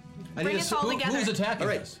I bring need us all together. Who's attacking All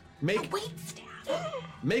right, us? make Wait staff.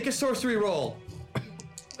 make a sorcery roll.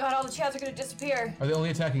 God, all the Chads are gonna disappear. Are they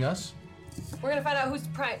only attacking us? We're gonna find out who's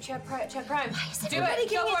Chad Prime. Do Everybody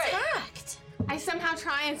it. Go getting for it. attacked. I somehow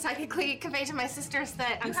try and psychically convey to my sisters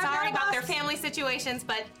that I'm You have sorry no about their buffs. family situations,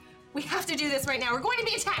 but we have to do this right now. We're going to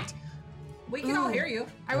be attacked. We can all hear you.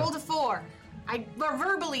 I rolled a 4. I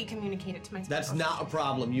verbally communicated to my That's sisters. not a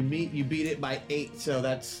problem. You beat it by 8, so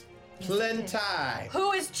that's plenty.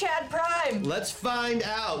 Who is Chad Prime? Let's find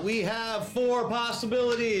out. We have 4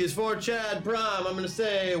 possibilities for Chad Prime. I'm gonna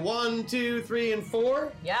say 1, 2, 3, and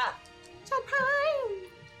 4. Yeah. Chad Prime.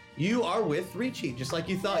 You are with Ricci, just like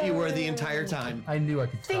you thought you were the entire time. I knew I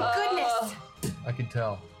could Thank tell. goodness. I could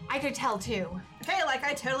tell. I could tell too. Okay, like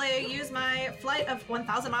I totally use my flight of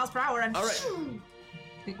 1,000 miles per hour and All right,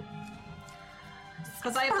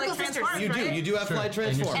 because I have like Sparkle sisters. transformed, you do. right? You do have Sure, flight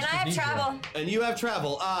and you're transform, And I have DJ. travel. and you have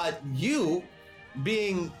travel.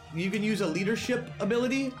 You can use a leadership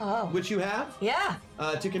ability, which you have. Yeah.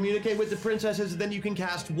 To communicate with the princesses, then you can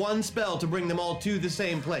cast 1 spell to bring them all to the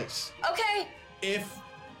same place. Okay. If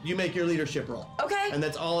you make your leadership roll. Okay. And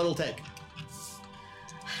that's all it'll take.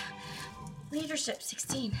 Leadership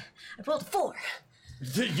 16. I rolled a 4.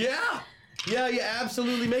 Yeah! Yeah, you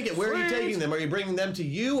absolutely make it. Where are you taking them? Are you bringing them to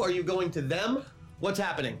you? Are you going to them? What's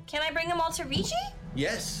happening? Can I bring them all to Ricci?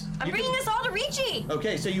 Yes. I'm you bringing can- us all to Ricci.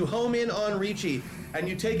 Okay, so you home in on Ricci, and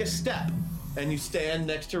you take a step, and you stand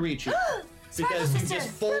next to Ricci. Because you sister. just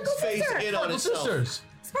fold Sparkle face sister. in on Sparkle itself. sisters.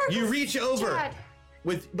 You reach over Chad.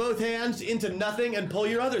 with both hands into nothing and pull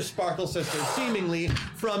your other Sparkle sisters seemingly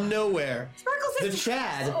from nowhere. Sparkle The sisters.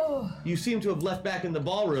 Chad you seem to have left back in the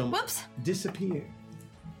ballroom Whoops. disappear.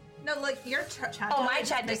 No, like your Chad. Oh, my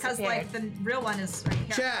Chad because like the real one is right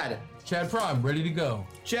here. Chad, Chad Prime, ready to go.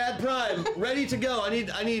 Chad Prime, ready to go. I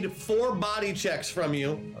need 4 body checks from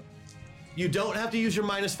you. You don't have to use your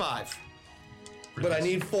 -5, but I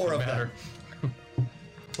need 4 of them. Matter.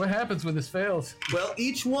 What happens when this fails? Well,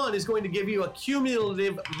 each one is going to give you a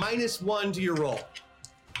cumulative -1 to your roll.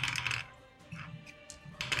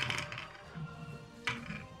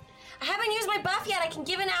 I haven't used my buff yet. I can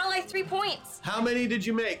give an ally 3 points. How many did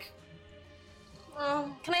you make?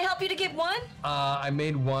 Can I help you to get 1? I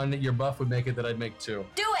made 1. Your buff would make it that I'd make 2.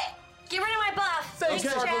 Do it. Get rid of my buff. Thanks,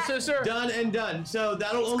 Okay. Sparkle Chad. sister. Done and done. So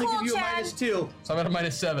that'll only cool, give you a Chad. -2. So I'm at a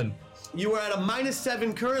 -7. You are at a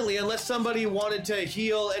 -7 currently, unless somebody wanted to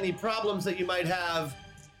heal any problems that you might have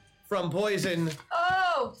from poison.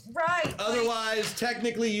 Oh, right. Otherwise,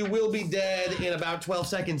 technically, you will be dead in about 12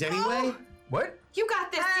 seconds anyway. What? You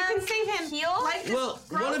got this. You can save him. Heal? Well,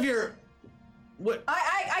 one of your... What?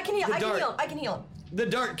 I can heal. The I can dart. heal. I can heal him. The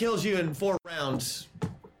dart kills you in 4 rounds.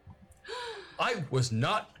 I was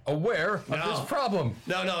not aware of No. this problem.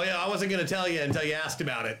 No, yeah, I wasn't going to tell you until you asked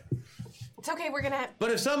about it. It's okay. We're gonna. But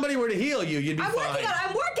if somebody were to heal you, you'd be I'm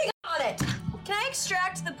fine. working on it. Can I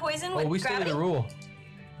extract the poison Oh, with we still need gravity? a rule.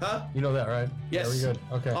 Huh? You know that, right? Yes. Yeah, we're good.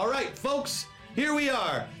 Okay. All right, folks, here we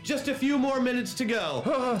are. Just a few more minutes to go.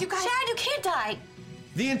 You guys. Chad, you can't die.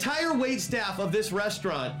 The entire waitstaff of this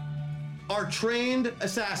restaurant are trained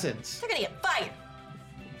assassins. You're gonna get fired.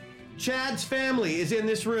 Chad's family is in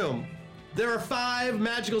this room. There are 5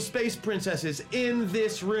 magical space princesses in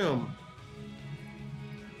this room.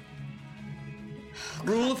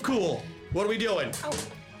 Rule of cool. What are we doing?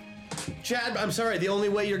 Chad, I'm sorry, the only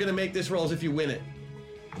way you're gonna make this roll is if you win it.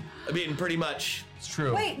 I mean, pretty much. It's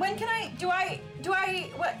true. Wait, when can I?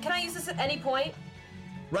 What? Can I use this at any point?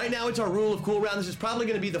 Right now, it's our rule of cool round. This is probably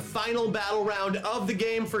gonna be the final battle round of the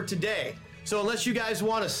game for today. So unless you guys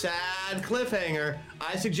want a sad cliffhanger,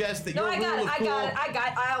 I suggest that No, your I rule got it. of I cool... got it. I got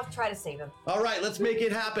it. I'll try to save him. All right, let's make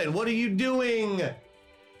it happen. What are you doing?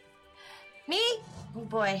 Me? Oh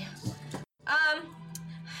boy.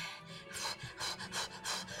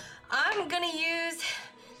 I'm gonna use.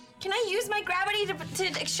 Can I use my gravity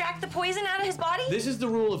to extract the poison out of his body? This is the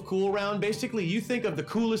rule of cool round. Basically, you think of the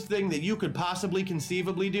coolest thing that you could possibly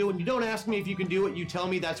conceivably do, and you don't ask me if you can do it, you tell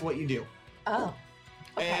me that's what you do. Oh.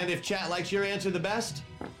 And if chat likes your answer the best,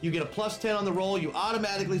 you get a +10 on the roll, you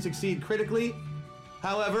automatically succeed critically,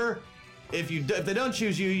 However, if they don't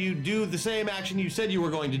choose you, you do the same action you said you were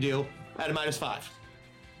going to do at a -5.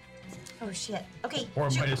 Oh shit. Okay. Or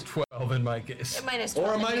a shoot. -12 in my case. A minus 12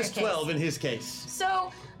 Or a in your -12 case. in his case.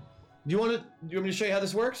 So, Do you want me to show you how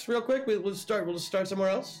this works real quick? We'll just start somewhere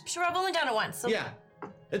else. sure, I've only done it once. So Yeah,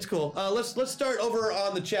 it's cool. Let's start over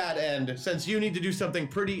on the chat end, since you need to do something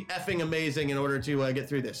pretty effing amazing in order to get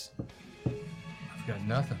through this. I've got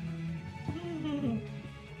nothing.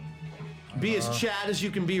 Be as Chad as you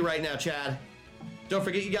can be right now, Chad. Don't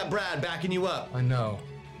forget you got Brad backing you up. I know.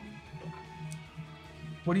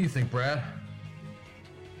 What do you think, Brad?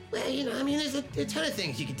 Well, I mean, there's a ton of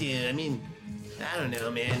things you could do. I mean, I don't know,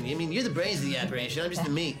 man. I mean, you're the brains of the operation. I'm just the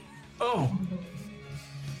meat. Oh!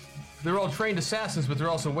 They're all trained assassins, but they're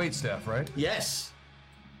also waitstaff, right? Yes.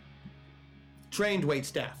 Trained wait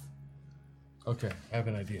staff. Okay, I have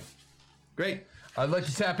an idea. Great. I'd like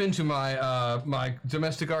to tap into my my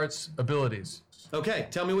domestic arts abilities Okay,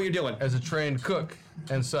 tell me what you're doing. as a trained cook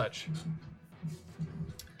and such.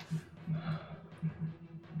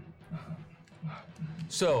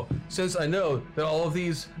 So, since I know that all of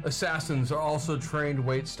these assassins are also trained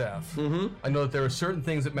waitstaff, I know that there are certain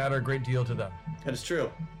things that matter a great deal to them. That is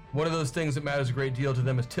true. One of those things that matters a great deal to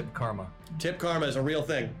them is tip karma, Tip karma is a real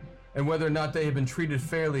thing. and whether or not they have been treated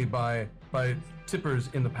fairly by tippers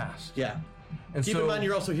in the past. Yeah. And Keep so, in mind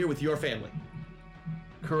you're also here with your family.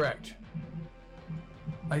 correct.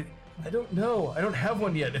 I don't know. I don't have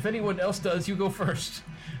one yet. If anyone else does, you go first.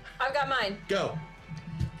 I've got mine. Go.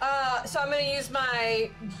 So I'm going to use my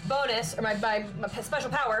bonus, or my special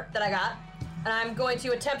power that I got, and I'm going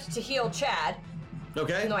to attempt to heal Chad,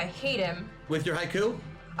 Okay. even though I hate him. With your haiku?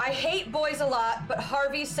 I hate boys a lot, but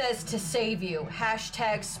Harvey says to save you.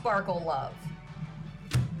 #sparkle love.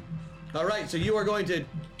 All right, so you are going to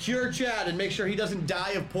cure Chad and make sure he doesn't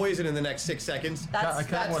die of poison in the next 6 seconds. I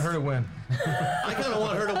kind of want her to win. I kind of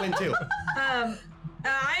want her to win too.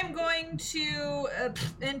 I am going to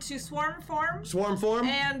into swarm form. Swarm form?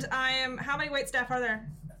 And I am. How many wait staff are there?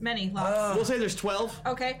 Many. Lots. We'll say there's 12.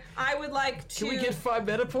 Okay. I would like to. Can we get 5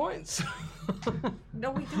 meta points? No,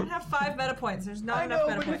 we don't have 5 meta points. There's not I enough know,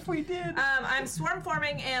 meta but points. if we did. I'm swarm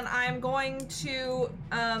forming, and I'm going to.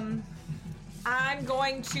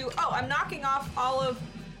 Oh, I'm knocking off all of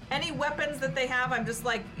any weapons that they have. I'm just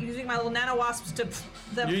like using my little nano wasps to.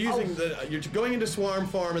 You're going into swarm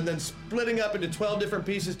form and then splitting up into 12 different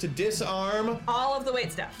pieces to disarm. All of the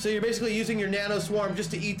wait staff. So you're basically using your nano swarm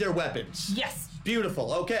just to eat their weapons. Yes.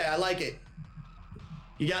 Beautiful. Okay, I like it.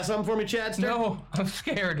 You got something for me, Chadster? No, I'm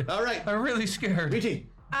scared. All right. I'm really scared. Richie.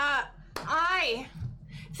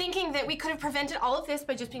 Thinking that we could have prevented all of this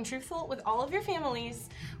by just being truthful with all of your families,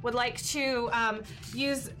 would like to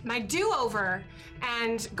use my do-over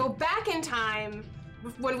and go back in time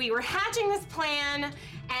when we were hatching this plan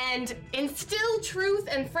and instill truth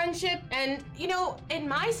and friendship. And in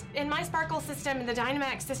my Sparkle system, in the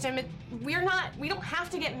Dynamax system, we don't have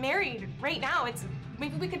to get married right now.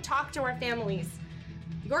 Maybe we could talk to our families,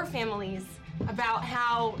 your families, about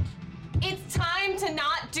how it's time to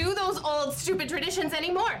not do those old stupid traditions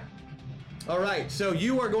anymore. All right, so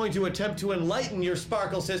you are going to attempt to enlighten your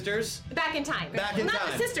Sparkle sisters. Back in time. Back in Not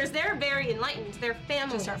time. the sisters, they're very enlightened. They're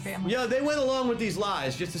families. Just our family. Yeah, they went along with these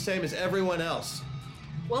lies just the same as everyone else.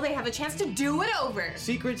 Well, they have a chance to do it over.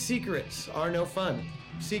 Secrets are no fun.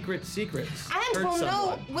 Secrets And hurt we'll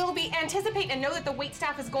someone. we'll be anticipate and know that the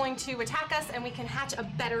waitstaff is going to attack us, and we can hatch a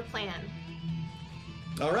better plan.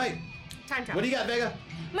 All right, Time travel. what do you got, Vega?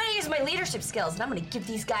 I'm gonna use my leadership skills, and I'm gonna give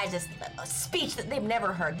these guys a speech that they've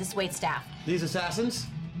never heard. This waitstaff. These assassins?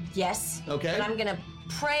 Yes. Okay. And I'm gonna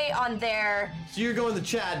prey on their. So you're going the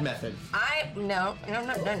Chad method. No, I'm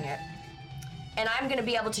not done yet. And I'm gonna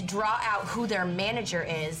be able to draw out who their manager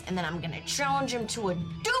is, and then I'm gonna challenge him to a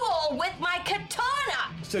duel with my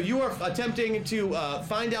katana. So you are attempting to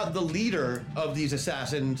find out the leader of these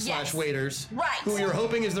assassins Yes. / waiters. Right. Who you're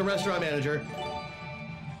hoping is the restaurant manager.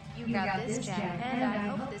 You got this, Chad, and I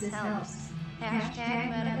hope this helps.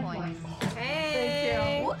 #MetaPoints.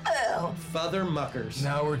 Hey. Whoa. Father Muckers.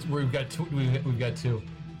 Now we've got 2. We've got 2.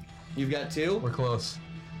 You've got 2? We're close.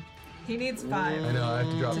 He needs 5 I know. I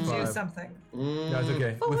have to drop to 5. do something. No, it's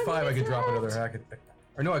okay. With 5, I could drop another hack.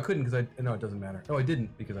 Or no, I couldn't because no, it doesn't matter. No, I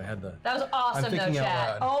didn't because I had the. That was awesome, I'm though, thinking out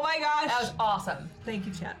Chad. loud. Oh my gosh. That was awesome. Thank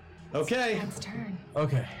you, chat. Okay. It's turn.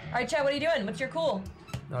 Okay. All right, Chad, what are you doing? What's your cool?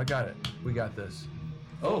 No, I got it. We got this.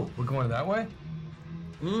 Oh, we're going that way?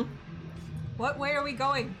 What way are we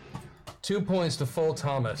going? 2 points to full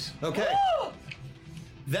Thomas. Okay.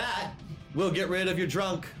 That will get rid of your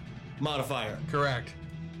drunk modifier. Correct.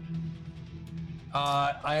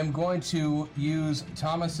 I am going to use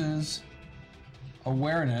Thomas's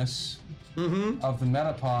awareness of the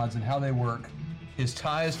metapods and how they work, his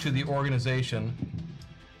ties to the organization,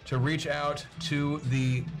 to reach out to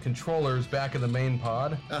the controllers back in the main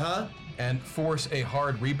pod and force a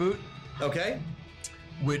hard reboot. Okay.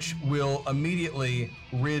 Which will immediately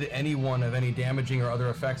rid anyone of any damaging or other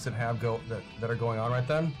effects that that are going on right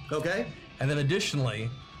then. Okay. And then additionally,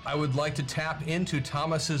 I would like to tap into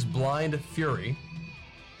Thomas's Blind Fury.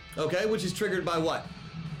 Okay, which is triggered by what?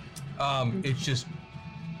 It's just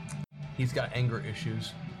he's got anger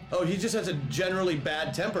issues. Oh, he just has a generally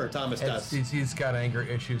bad temper, Thomas does. He's got anger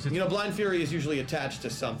issues. You know, Blind Fury is usually attached to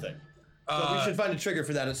something. So we should find a trigger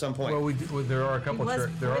for that at some point. Well, there are a couple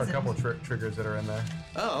triggers that are in there.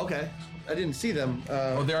 Oh, okay. I didn't see them.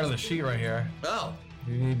 They're on the sheet right here. Oh.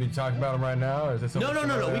 Do you need me to talk about them right now, or is this No.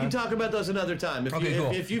 We can talk about those another time.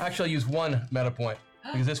 Cool. If you actually use one meta point,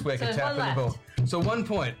 because this way I can tap into both. So 1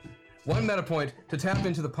 point, 1 meta point to tap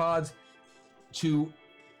into the pods, to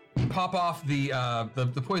pop off the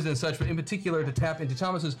poison and such, but in particular to tap into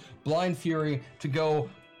Thomas's Blind Fury to go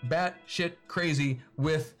batshit crazy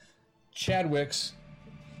with Chadwick's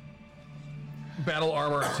battle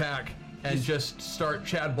armor attack and just start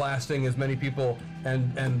Chad blasting as many people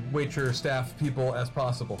and Witcher staff people as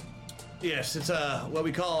possible. Yes, it's what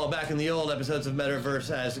we call back in the old episodes of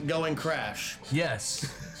Metaverse as going crash.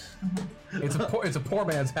 Yes. It's a poor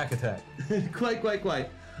man's hack attack. Quite.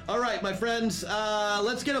 All right, my friends,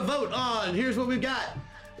 let's get a vote on. Here's what we've got.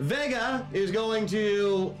 Vega is going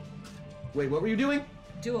to... Wait, what were you doing?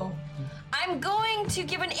 Duel. I'm going to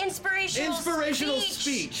give an inspirational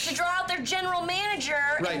speech to draw out their general manager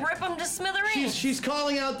and rip him to smithereens. She's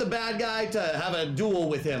calling out the bad guy to have a duel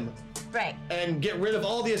with him. Right. And get rid of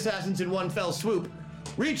all the assassins in one fell swoop.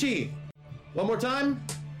 Ricci, one more time.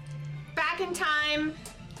 Back in time.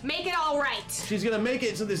 Make it all right. She's gonna make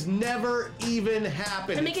it so this never even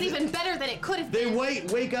happened. And make it even better than it could have been. They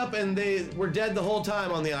wake up and they were dead the whole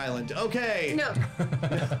time on the island. Okay. No.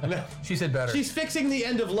 No. She said better. She's fixing the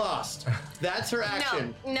end of Lost. That's her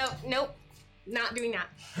action. Nope. Not doing that.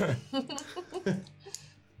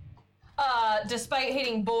 Despite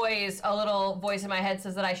hating boys, a little voice in my head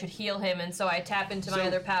says that I should heal him, and so I tap into my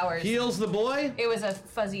other powers. Heals the boy? It was a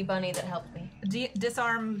fuzzy bunny that helped me.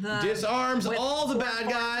 Disarm the... Disarms all the bad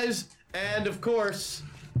guys, and of course...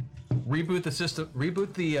 Reboot the system,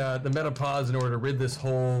 reboot the metapods in order to rid this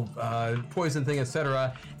whole poison thing,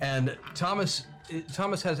 etc. And Thomas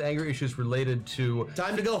has anger issues related to...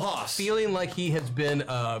 Time to go Hoss. Feeling like he has been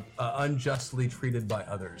unjustly treated by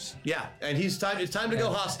others. Yeah, and it's time to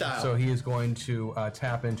go hostile. So he is going to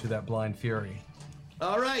tap into that Blind Fury.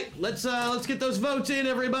 All right, let's get those votes in,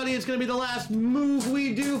 everybody. It's going to be the last move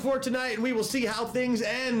we do for tonight, and we will see how things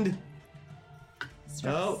end.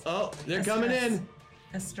 Stress. Oh, they're coming in.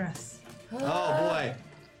 A stress. Oh, boy.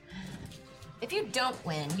 If you don't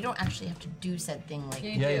win, you don't actually have to do said thing like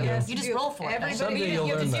You do. Yes, you just roll for it. Everybody, Someday you'll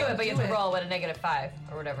you have to learn do that. it, but you have to roll at a -5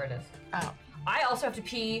 or whatever it is. Oh. I also have to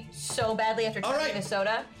pee so badly after drinking a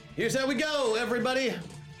soda. Here's how we go, everybody.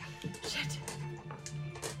 Shit.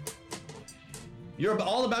 You're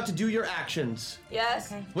all about to do your actions.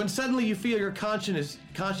 Yes. Okay. When suddenly you feel your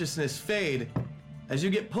consciousness fade as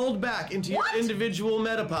you get pulled back into your individual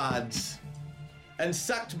metapods and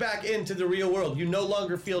sucked back into the real world. You no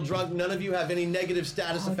longer feel drunk. None of you have any negative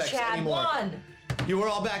status effects Chad anymore. won. You are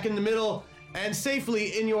all back in the middle and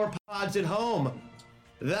safely in your pods at home.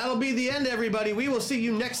 That'll be the end, everybody. We will see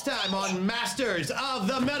you next time on Masters of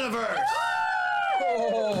the Metaverse.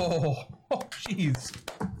 Oh, jeez.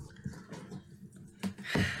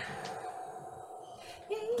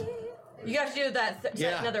 You have to do that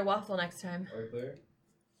another waffle next time. Are we clear?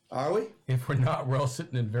 Are we? If we're not, we're all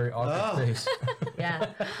sitting in very awkward space. Yeah.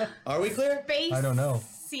 Are we clear? Space. I don't know.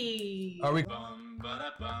 See. Are we? Bum,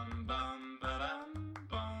 ba-da, bum, bum, ba-dum.